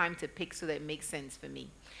taken the time to pick so that it makes sense for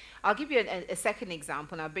me. I'll give you a second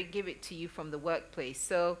example, and I'll give it to you from the workplace.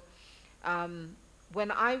 So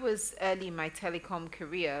when I was early in my telecom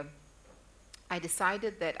career, I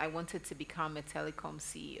decided that I wanted to become a telecom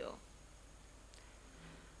CEO.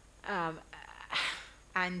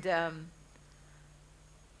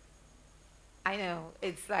 I know,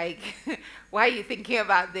 it's like, why are you thinking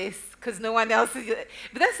about this? Because no one else is.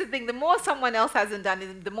 But that's the thing, the more someone else hasn't done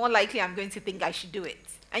it, the more likely I'm going to think I should do it.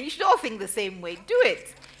 And you should all think the same way. Do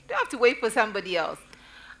it. You don't have to wait for somebody else.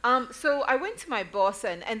 So I went to my boss,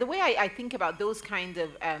 and the way I think about those kind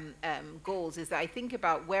of goals is that I think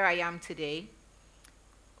about where I am today,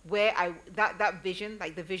 where that vision,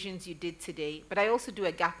 like the visions you did today, but I also do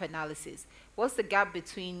a gap analysis. What's the gap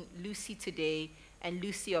between Lucy today and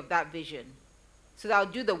Lucy of that vision? So that I'll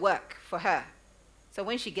do the work for her. So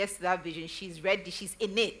when she gets to that vision, she's ready, she's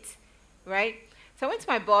in it, right? So I went to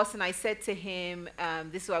my boss and I said to him,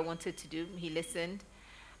 this is what I wanted to do. He listened.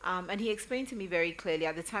 And he explained to me very clearly.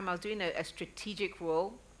 At the time, I was doing a strategic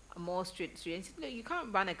role, a more strategic. He said, look, you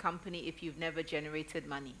can't run a company if you've never generated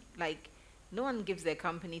money. Like, no one gives their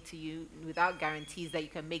company to you without guarantees that you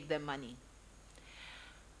can make them money.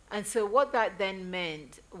 And so what that then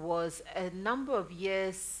meant was a number of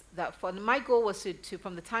years that my goal was to,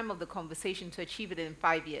 from the time of the conversation, to achieve it in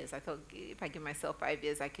 5 years. I thought, if I give myself 5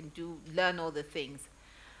 years, I can learn all the things.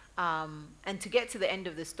 And to get to the end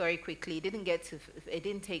of the story quickly, it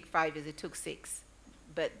didn't take 5 years, it took 6.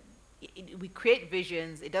 But we create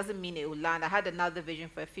visions, it doesn't mean it will land. I had another vision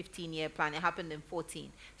for a 15-year plan, it happened in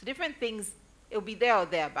 14. So different things, it'll be there or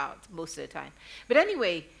thereabouts most of the time. But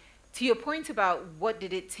anyway, to your point about what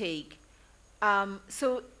did it take,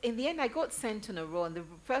 so in the end I got sent on a role, and the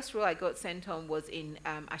first role I got sent on was in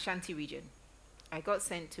Ashanti region. I got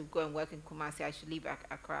sent to go and work in Kumasi. I should leave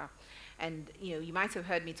Accra. And you might have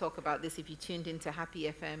heard me talk about this if you tuned into Happy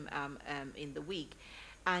FM in the week.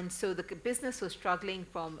 And so the business was struggling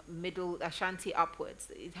from middle Ashanti upwards.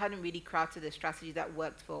 It hadn't really crafted a strategy that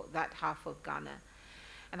worked for that half of Ghana.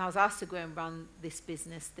 And I was asked to go and run this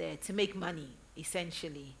business there to make money,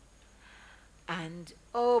 essentially. And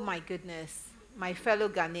oh my goodness, my fellow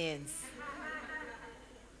Ghanaians.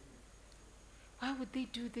 Why would they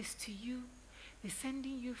do this to you? They're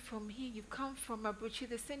sending you from here. You've come from Abuchi.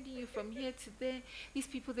 They're sending you from here to there. These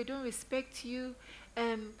people, they don't respect you.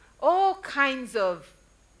 All kinds of.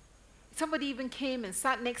 Somebody even came and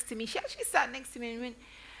sat next to me. She actually sat next to me and went,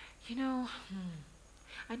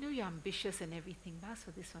 I know you're ambitious and everything, but as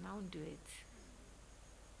for this one, I won't do it.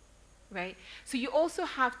 Right? So you also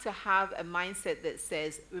have to have a mindset that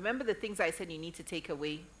says, remember the things I said you need to take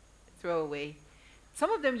away, throw away.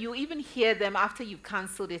 Some of them, you even hear them after you've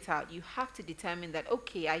cancelled it out. You have to determine that,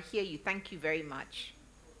 okay, I hear you, thank you very much.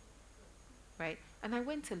 Right? And I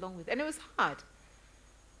went along with it. And it was hard.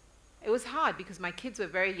 It was hard because my kids were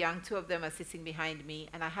very young. 2 of them are sitting behind me.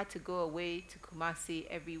 And I had to go away to Kumasi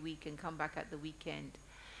every week and come back at the weekend.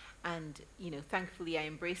 And, thankfully, I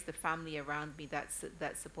embraced the family around me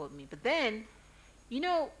that support me. But then,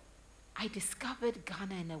 I discovered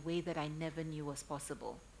Ghana in a way that I never knew was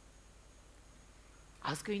possible. I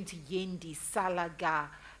was going to Yendi, Salaga,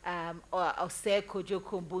 Oseko,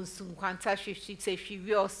 Joko, Bunsum, Kwanta,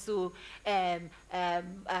 Shiriosu,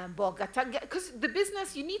 Bogota. Because the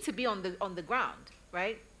business, you need to be on the ground,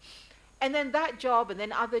 right? And then that job, and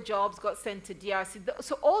then other jobs got sent to DRC.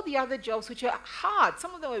 So all the other jobs, which are hard,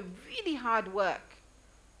 some of them were really hard work.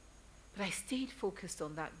 But I stayed focused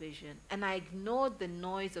on that vision. And I ignored the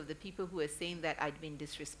noise of the people who were saying that I'd been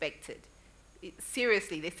disrespected.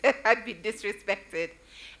 Seriously, they said I'd been disrespected.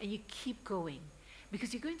 And you keep going.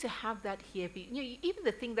 Because you're going to have that here. Even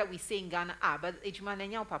the thing that we say in Ghana, but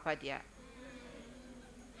papa dia.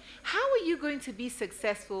 How are you going to be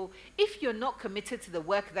successful if you're not committed to the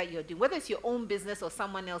work that you're doing, whether it's your own business or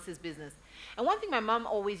someone else's business? And one thing my mom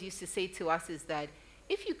always used to say to us is that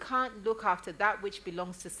if you can't look after that which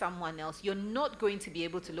belongs to someone else, you're not going to be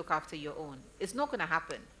able to look after your own. It's not going to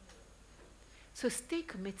happen. So stay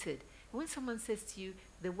committed. When someone says to you,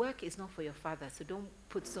 the work is not for your father, so don't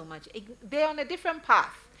put so much. They're on a different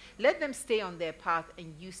path. Let them stay on their path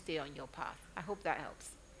and you stay on your path. I hope that helps.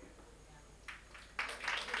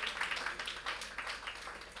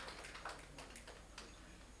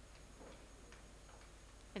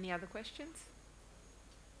 Any other questions?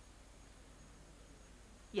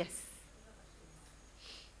 Yes.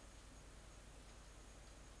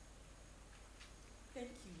 Thank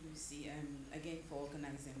you, Lucy, again for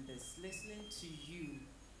organizing this. Listening to you,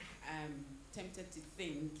 I'm tempted to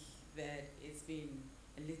think that it's been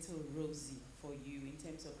a little rosy for you in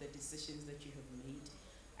terms of the decisions that you have made.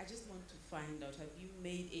 I just want to find out, have you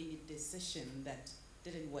made any decision that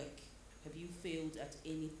didn't work? Have you failed at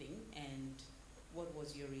anything? And what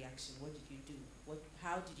was your reaction? What did you do?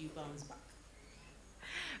 How did you bounce back?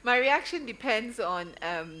 My reaction depends on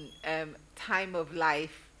time of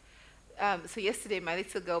life. So yesterday, my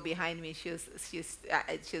little girl behind me, she was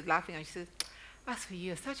laughing and she said, "As for you,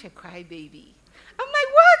 you're such a crybaby." I'm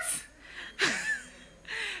like, what?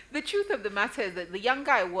 The truth of the matter is that the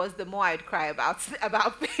younger I was, the more I'd cry about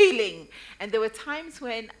failing. And there were times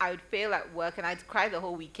when I would fail at work and I'd cry the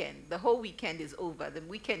whole weekend. The whole weekend is over. The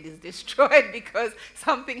weekend is destroyed because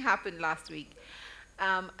something happened last week.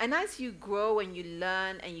 And as you grow and you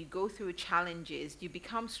learn and you go through challenges, you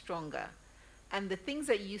become stronger. And the things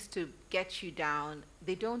that used to get you down,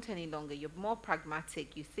 they don't any longer. You're more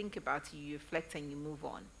pragmatic. You think about it, you reflect, and you move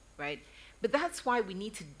on, right? But that's why we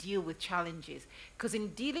need to deal with challenges. Because in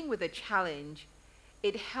dealing with a challenge,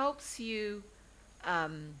 it helps you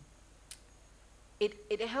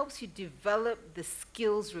it helps you develop the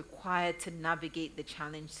skills required to navigate the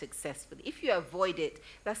challenge successfully. If you avoid it,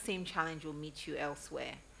 that same challenge will meet you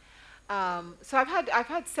elsewhere. So I've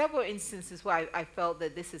had several instances where I felt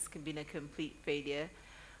that this has been a complete failure.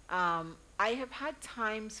 I have had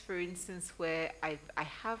times, for instance, where I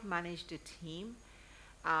have managed a team,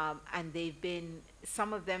 and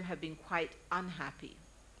some of them have been quite unhappy.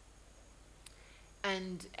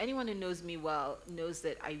 And anyone who knows me well knows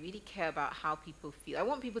that I really care about how people feel. I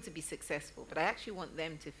want people to be successful, but I actually want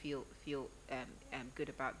them to feel good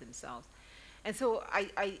about themselves. And so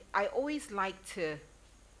I always like to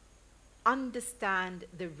understand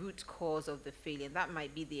the root cause of the failure. That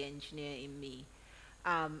might be the engineer in me.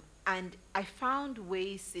 And I found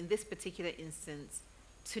ways in this particular instance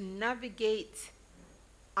to navigate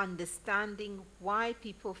understanding why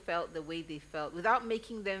people felt the way they felt without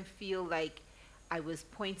making them feel like I was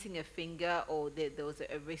pointing a finger or there was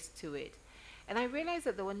a risk to it. And I realized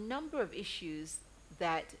that there were a number of issues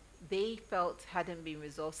that they felt hadn't been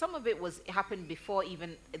resolved. Some of it happened before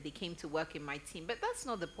even they came to work in my team, but that's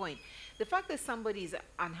not the point. The fact that somebody is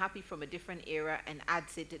unhappy from a different era and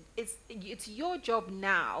adds it, it's your job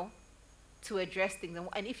now to address things.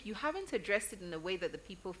 And if you haven't addressed it in a way that the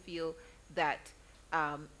people feel that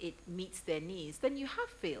it meets their needs, then you have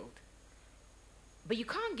failed. But you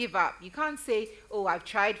can't give up. You can't say, oh, I've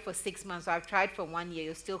tried for 6 months, or I've tried for 1 year,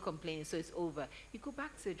 you're still complaining, so it's over. You go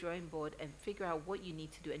back to the drawing board and figure out what you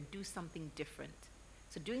need to do and do something different.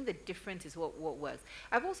 So doing the different is what works.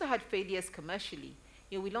 I've also had failures commercially.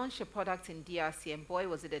 You know, we launched a product in DRC, and boy,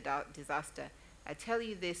 was it a disaster. I tell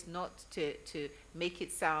you this not to make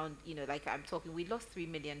it sound, you know, like I'm talking, we lost $3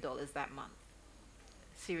 million that month.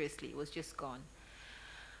 Seriously, it was just gone.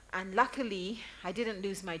 And luckily, I didn't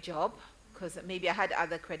lose my job, because maybe I had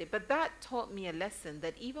other credit, but that taught me a lesson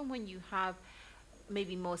that even when you have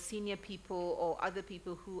maybe more senior people or other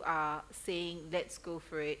people who are saying, let's go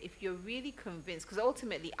for it, if you're really convinced, because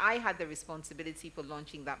ultimately I had the responsibility for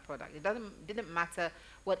launching that product. It didn't matter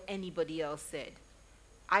what anybody else said.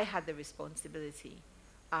 I had the responsibility.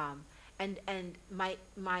 And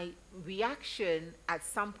my reaction at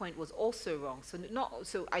some point was also wrong.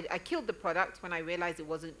 So I killed the product when I realized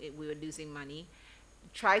we were losing money.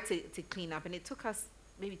 Tried to clean up, and it took us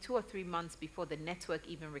maybe 2 or 3 months before the network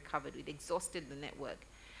even recovered. We'd exhausted the network.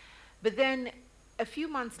 But then a few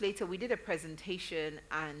months later, we did a presentation,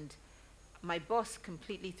 and my boss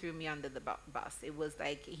completely threw me under the bus. It was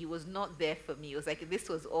like he was not there for me. It was like, this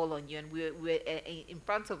was all on you, and we were in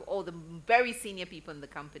front of all the very senior people in the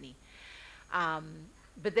company.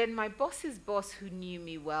 But then my boss's boss, who knew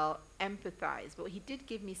me well, empathized. But he did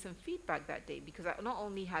give me some feedback that day, because not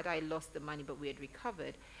only had I lost the money, but we had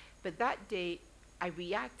recovered. But that day, I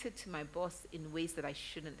reacted to my boss in ways that I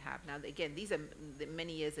shouldn't have. Now, again, these are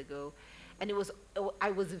many years ago. And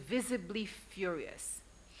I was visibly furious.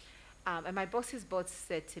 And my boss's boss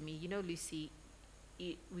said to me, you know, Lucy,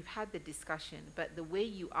 we've had the discussion, but the way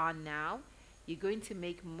you are now, you're going to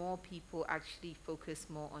make more people actually focus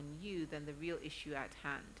more on you than the real issue at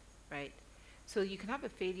hand, right? So you can have a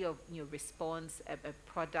failure of response, a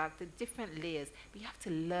product, the different layers, but you have to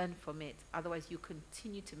learn from it. Otherwise, you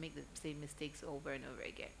continue to make the same mistakes over and over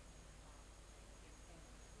again.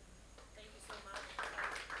 Thank you so much.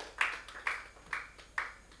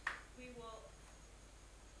 We will.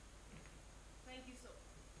 Thank you so.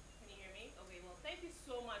 Can you hear me? Okay. Well, thank you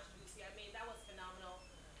so much, Lucy. I mean, that was phenomenal.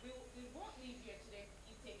 We won't leave here today to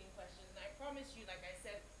keep taking questions, and I promise you, like I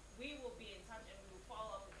said, we will be in touch and we will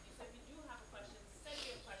follow up with you. So if you do have a question, send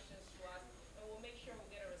your questions to us, and we'll make sure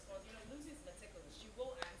we'll get a response. You know, Lucy's meticulous; she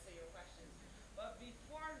will answer your questions. But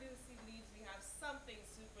before Lucy leaves, we have something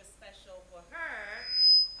super special for her.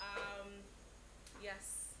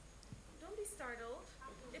 Yes. Don't be startled.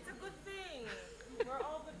 It's a good thing. We're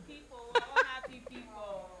all good people. We're all happy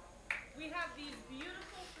people. We have these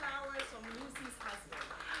beautiful flowers from Lucy's husband.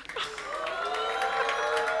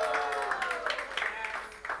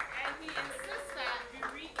 And he insists that we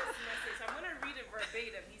read this message. I'm going to read it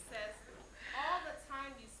verbatim. He says, all the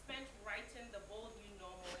time you spent writing the bold new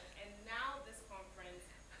normal, and now this conference,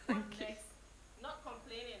 what next? Not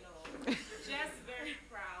complaining, no. Just very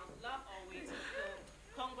proud. Love always. Fulfilled.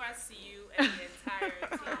 Congrats to you and the entire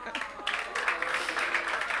team.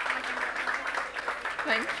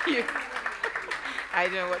 Thank you. I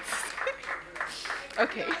don't know what to say.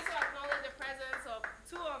 Okay. We also acknowledge the presence of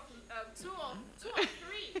two or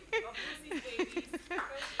three of Lucy's babies.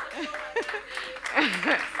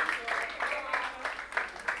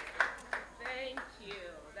 Thank you.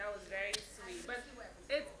 That was very sweet. But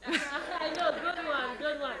it's, I know, good one,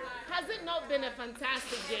 good one. Has it not been a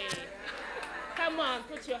fantastic day? Come on,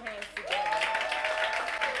 put your hands together.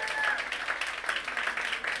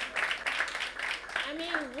 I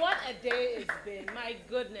mean, what a day it's been. My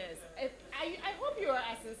goodness. I hope you're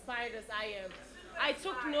as inspired as I am. I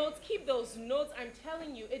took notes. Keep those notes. I'm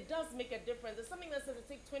telling you, it does make a difference. There's something that says it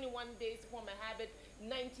takes 21 days to form a habit,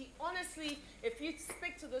 90. Honestly, if you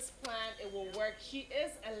stick to this plan, it will work. She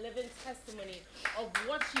is a living testimony of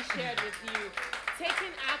what she shared with you.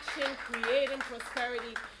 Taking action, creating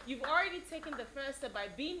prosperity. You've already taken the first step by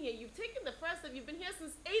being here. You've taken the first step. You've been here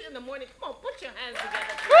since 8 in the morning. Come on, put your hands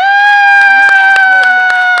together.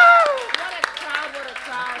 What a crowd, what a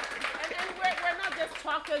crowd. And we're not just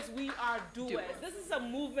talkers, we are doers. This is a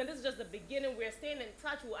movement. This is just the beginning. We're staying in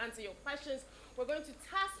touch. We'll answer your questions. We're going to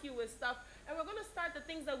task you with stuff. And we're going to start the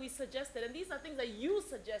things that we suggested. And these are things that you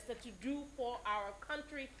suggested to do for our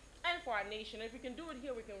country and for our nation. If we can do it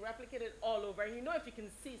here, we can replicate it all over. And you know, if you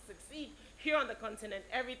can succeed here on the continent,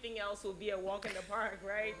 everything else will be a walk in the park,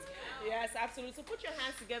 right? Yes, absolutely. So put your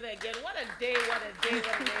hands together again. What a day, what a day,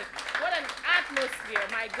 what a day. What an atmosphere,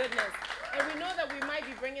 my goodness. And we know that we might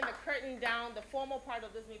be bringing the curtain down. The formal part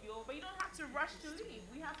of this may be over, but you don't have to rush to leave.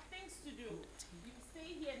 We have things to do. You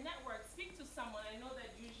stay here, network, speak to someone. I know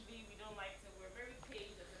that usually we don't like to, we're very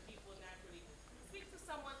caged as a people naturally. Speak to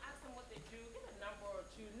someone, ask them what they do, get a number or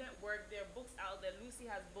two, network. There are books out there. Lucy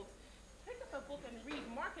has books. Pick up a book and read.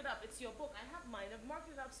 Mark it up. It's your book. I have mine. I've marked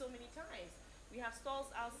it up so many times. We have stalls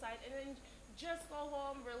outside, and then just go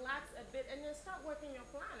home, relax a bit, and then start working your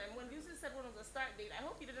plan. And when Lucy said when was the start date, I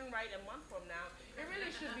hope you didn't write a month from now. It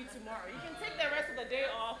really should be tomorrow. You can take the rest of the day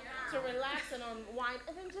off to relax and unwind,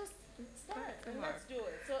 and then just start and let's do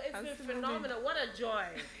it. So it's been phenomenal. What a joy.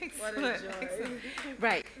 What a joy.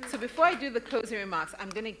 Right. So before I do the closing remarks, I'm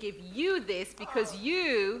going to give you this because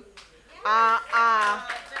you are our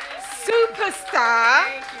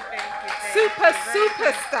superstar.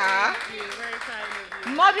 Superstar. Thank you. Very kind of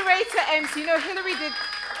you. Moderator MC. You know,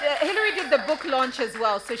 Hillary did the book launch as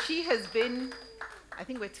well. So she has been, I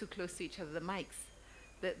think we're too close to each other, the mics,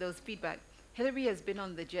 those feedback. Hillary has been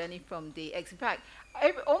on the journey from day X. In fact,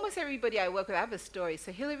 almost everybody I work with, I have a story.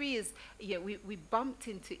 So Hillary is, we bumped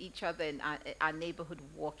into each other in our neighborhood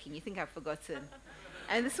walking. You think I've forgotten?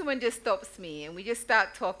 And this woman just stops me, and we just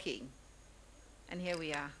start talking. And here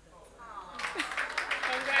we are.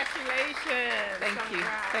 Congratulations. Thank you.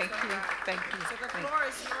 Thank you. Thank you. So the floor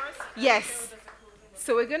is yours. Yes.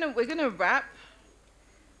 So we're gonna wrap.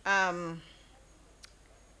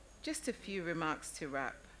 Just a few remarks to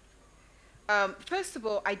wrap. First of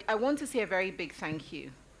all, I want to say a very big thank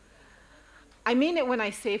you. I mean it when I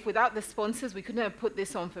say if without the sponsors, we couldn't have put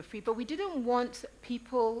this on for free, but we didn't want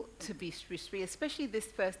people to be restricted, especially this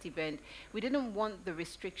first event. We didn't want the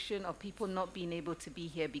restriction of people not being able to be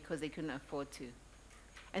here because they couldn't afford to.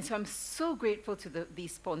 And so I'm so grateful to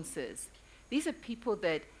these sponsors. These are people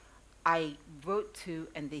that I wrote to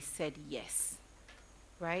and they said yes,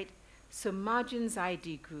 right? So Margins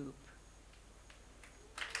ID Group,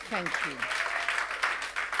 thank you.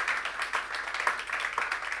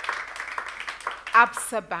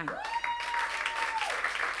 Absa Bank.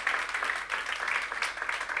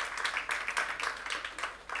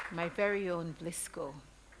 my very own Blisco.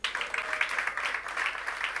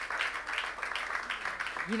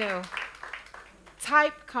 You know,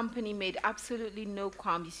 Type company made absolutely no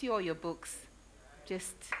qualm. You see all your books,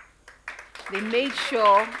 just, they made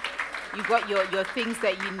sure you got your things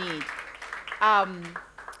that you need.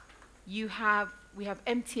 We have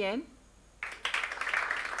MTN,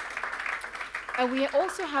 and we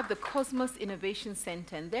also have the Cosmos Innovation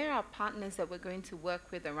Center, and they're our partners that we're going to work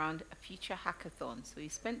with around a future hackathon. So we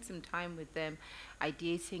spent some time with them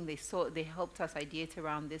ideating. They helped us ideate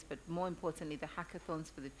around this, but more importantly, the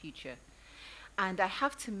hackathons for the future. And I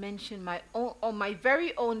have to mention my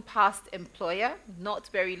very own past employer, not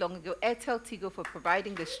very long ago, Airtel Tigo, for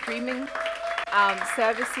providing the streaming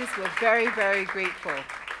services. We're very, very grateful.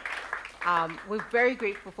 We're very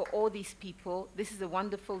grateful for all these people. This is a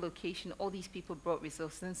wonderful location. All these people brought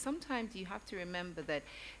resources. And sometimes you have to remember that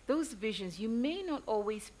those visions, you may not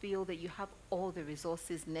always feel that you have all the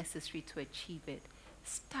resources necessary to achieve it.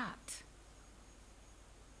 Start.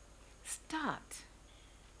 Start.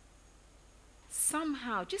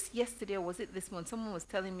 Somehow, just yesterday, or was it this month, someone was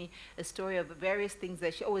telling me a story of various things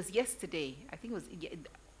that it was yesterday. I think it was,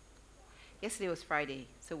 yesterday was Friday,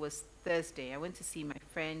 so it was Thursday. I went to see my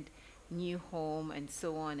friend, new home, and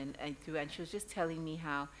so on, and she was just telling me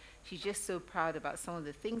how she's just so proud about some of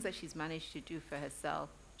the things that she's managed to do for herself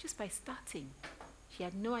just by starting. She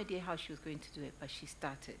had no idea how she was going to do it, but she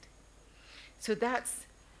started. So that's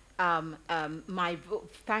my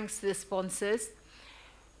thanks to the sponsors.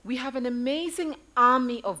 We have an amazing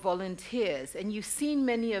army of volunteers, and you've seen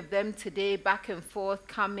many of them today, back and forth,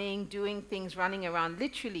 coming, doing things, running around.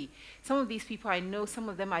 Literally, some of these people I know, some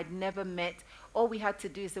of them I'd never met. All we had to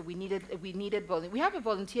do is that we needed volunteers. We have a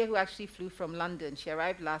volunteer who actually flew from London. She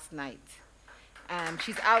arrived last night.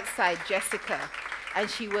 She's outside, Jessica, and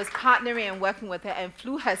she was partnering and working with her and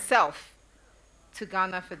flew herself to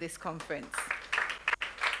Ghana for this conference.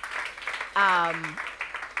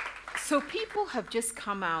 So people have just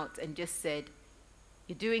come out and just said,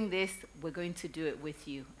 you're doing this, we're going to do it with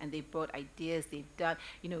you. And they brought ideas, they've done,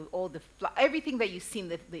 you know, all the, everything that you've seen,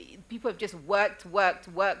 the people have just worked to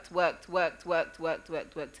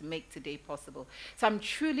make today possible. So I'm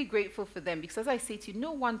truly grateful for them, because as I say to you,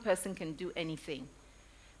 no one person can do anything.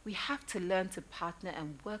 We have to learn to partner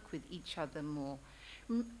and work with each other more.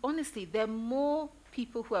 Honestly, there are more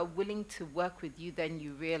people who are willing to work with you than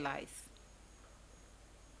you realize.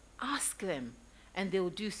 Ask them, and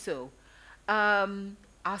they'll do so.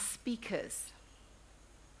 Our speakers.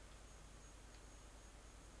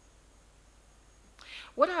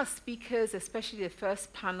 What our speakers, especially the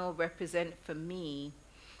first panel, represent for me,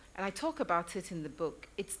 and I talk about it in the book,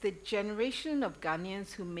 it's the generation of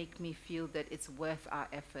Ghanaians who make me feel that it's worth our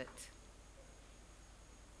effort.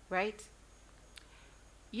 Right?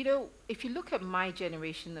 You know, if you look at my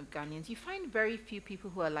generation of Ghanaians, you find very few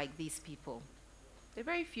people who are like these people. There are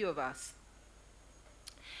very few of us.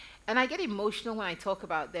 And I get emotional when I talk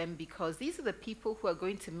about them, because these are the people who are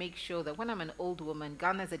going to make sure that when I'm an old woman,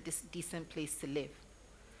 Ghana is a decent place to live.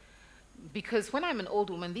 Because when I'm an old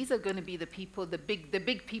woman, these are going to be the people, the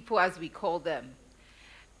big people as we call them.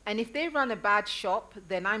 And if they run a bad shop,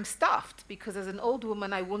 then I'm stuffed, because as an old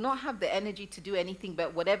woman, I will not have the energy to do anything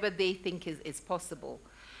but whatever they think is possible.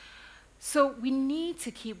 So we need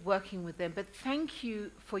to keep working with them, but thank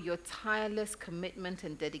you for your tireless commitment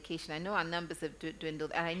and dedication. I know our numbers have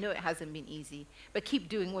dwindled, and I know it hasn't been easy, but keep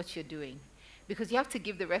doing what you're doing, because you have to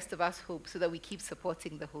give the rest of us hope so that we keep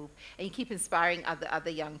supporting the hope, and you keep inspiring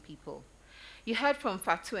other young people. You heard from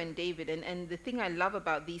Fatu and David, and the thing I love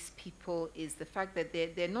about these people is the fact that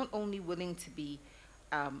they're not only willing to be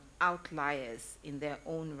outliers in their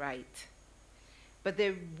own right, but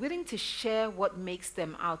they're willing to share what makes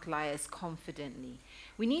them outliers confidently.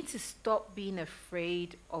 We need to stop being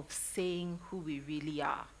afraid of saying who we really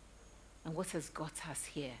are and what has got us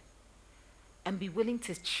here, and be willing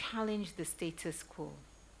to challenge the status quo.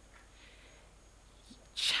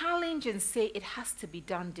 Challenge and say it has to be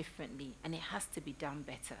done differently, and it has to be done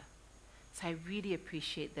better. So I really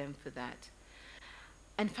appreciate them for that.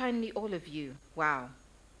 And finally, all of you, wow.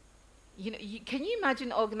 You know, can you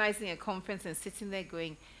imagine organizing a conference and sitting there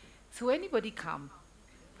going, so anybody come?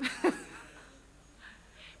 But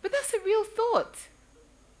that's a real thought.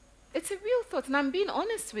 It's a real thought, and I'm being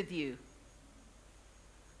honest with you.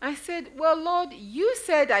 I said, well, Lord, you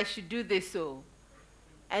said I should do this, so.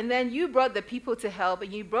 And then you brought the people to help,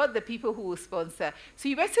 and you brought the people who will sponsor. So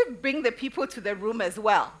you better bring the people to the room as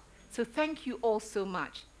well. So thank you all so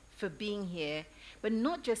much for being here, but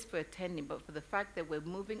not just for attending, but for the fact that we're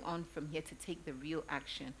moving on from here to take the real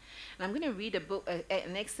action. And I'm going to read a book,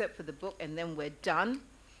 an excerpt for the book, and then we're done.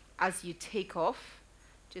 As you take off,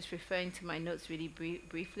 Just referring to my notes really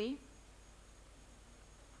briefly.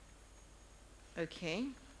 Okay.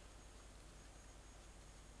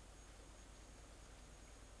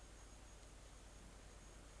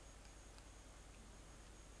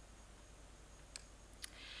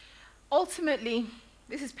 Ultimately,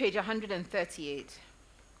 this is page 138.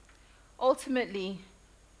 Ultimately,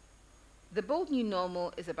 the Bold New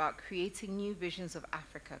Normal is about creating new visions of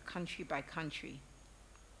Africa, country by country.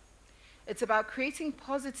 It's about creating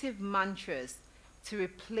positive mantras to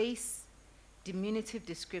replace diminutive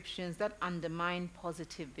descriptions that undermine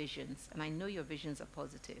positive visions. And I know your visions are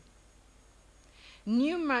positive.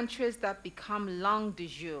 New mantras that become langue de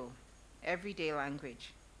jour, everyday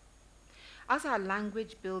language. As our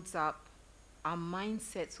language builds up, our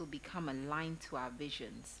mindsets will become aligned to our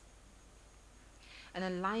visions. An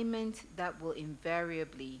alignment that will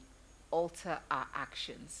invariably alter our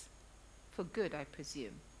actions. For good, I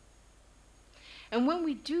presume. And when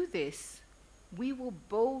we do this, we will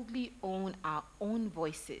boldly own our own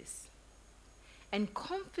voices and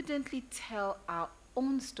confidently tell our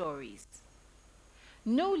own stories.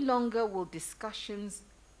 No longer will discussions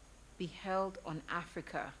be held on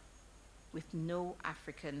Africa with no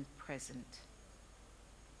African present.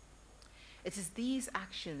 It is these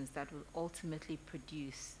actions that will ultimately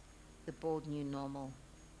produce the Bold New Normal,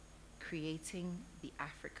 creating the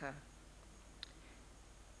Africa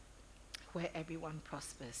where everyone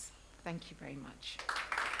prospers. Thank you very much.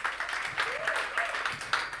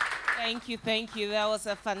 Thank you, thank you. That was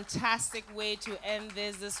a fantastic way to end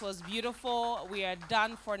this. This was beautiful. We are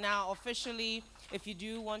done for now officially. If you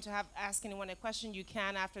do want to ask anyone a question, you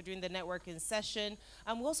can after doing the networking session.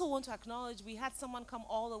 We also want to acknowledge we had someone come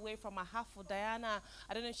all the way from Ahafo, Diana.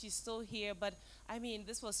 I don't know if she's still here, but I mean,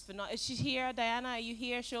 this was phenomenal. Is she here? Diana, are you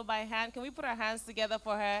here? Show by hand. Can we put our hands together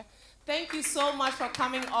for her? Thank you so much for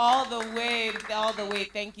coming all the way.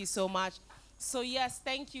 Thank you so much. So yes,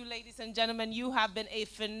 thank you, ladies and gentlemen. You have been a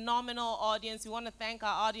phenomenal audience. We want to thank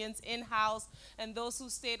our audience in-house and those who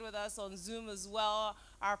stayed with us on Zoom as well,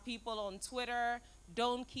 our people on Twitter.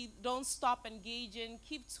 Don't stop engaging.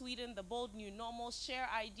 Keep tweeting the Bold New Normal. Share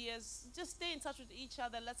ideas. Just stay in touch with each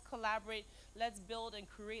other. Let's collaborate. Let's build and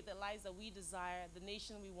create the lives that we desire, the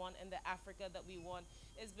nation we want, and the Africa that we want.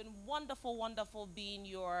 It's been wonderful, wonderful being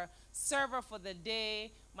your server for the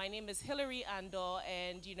day. My name is Hilary Ando,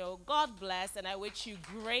 and God bless, and I wish you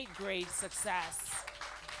great, great success.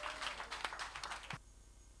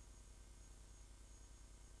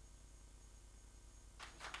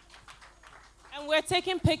 And we're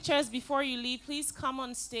taking pictures before you leave. Please come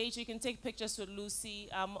on stage. You can take pictures with Lucy.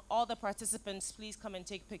 All the participants, please come and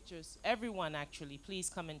take pictures. Everyone, actually, please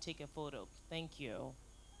come and take a photo. Thank you.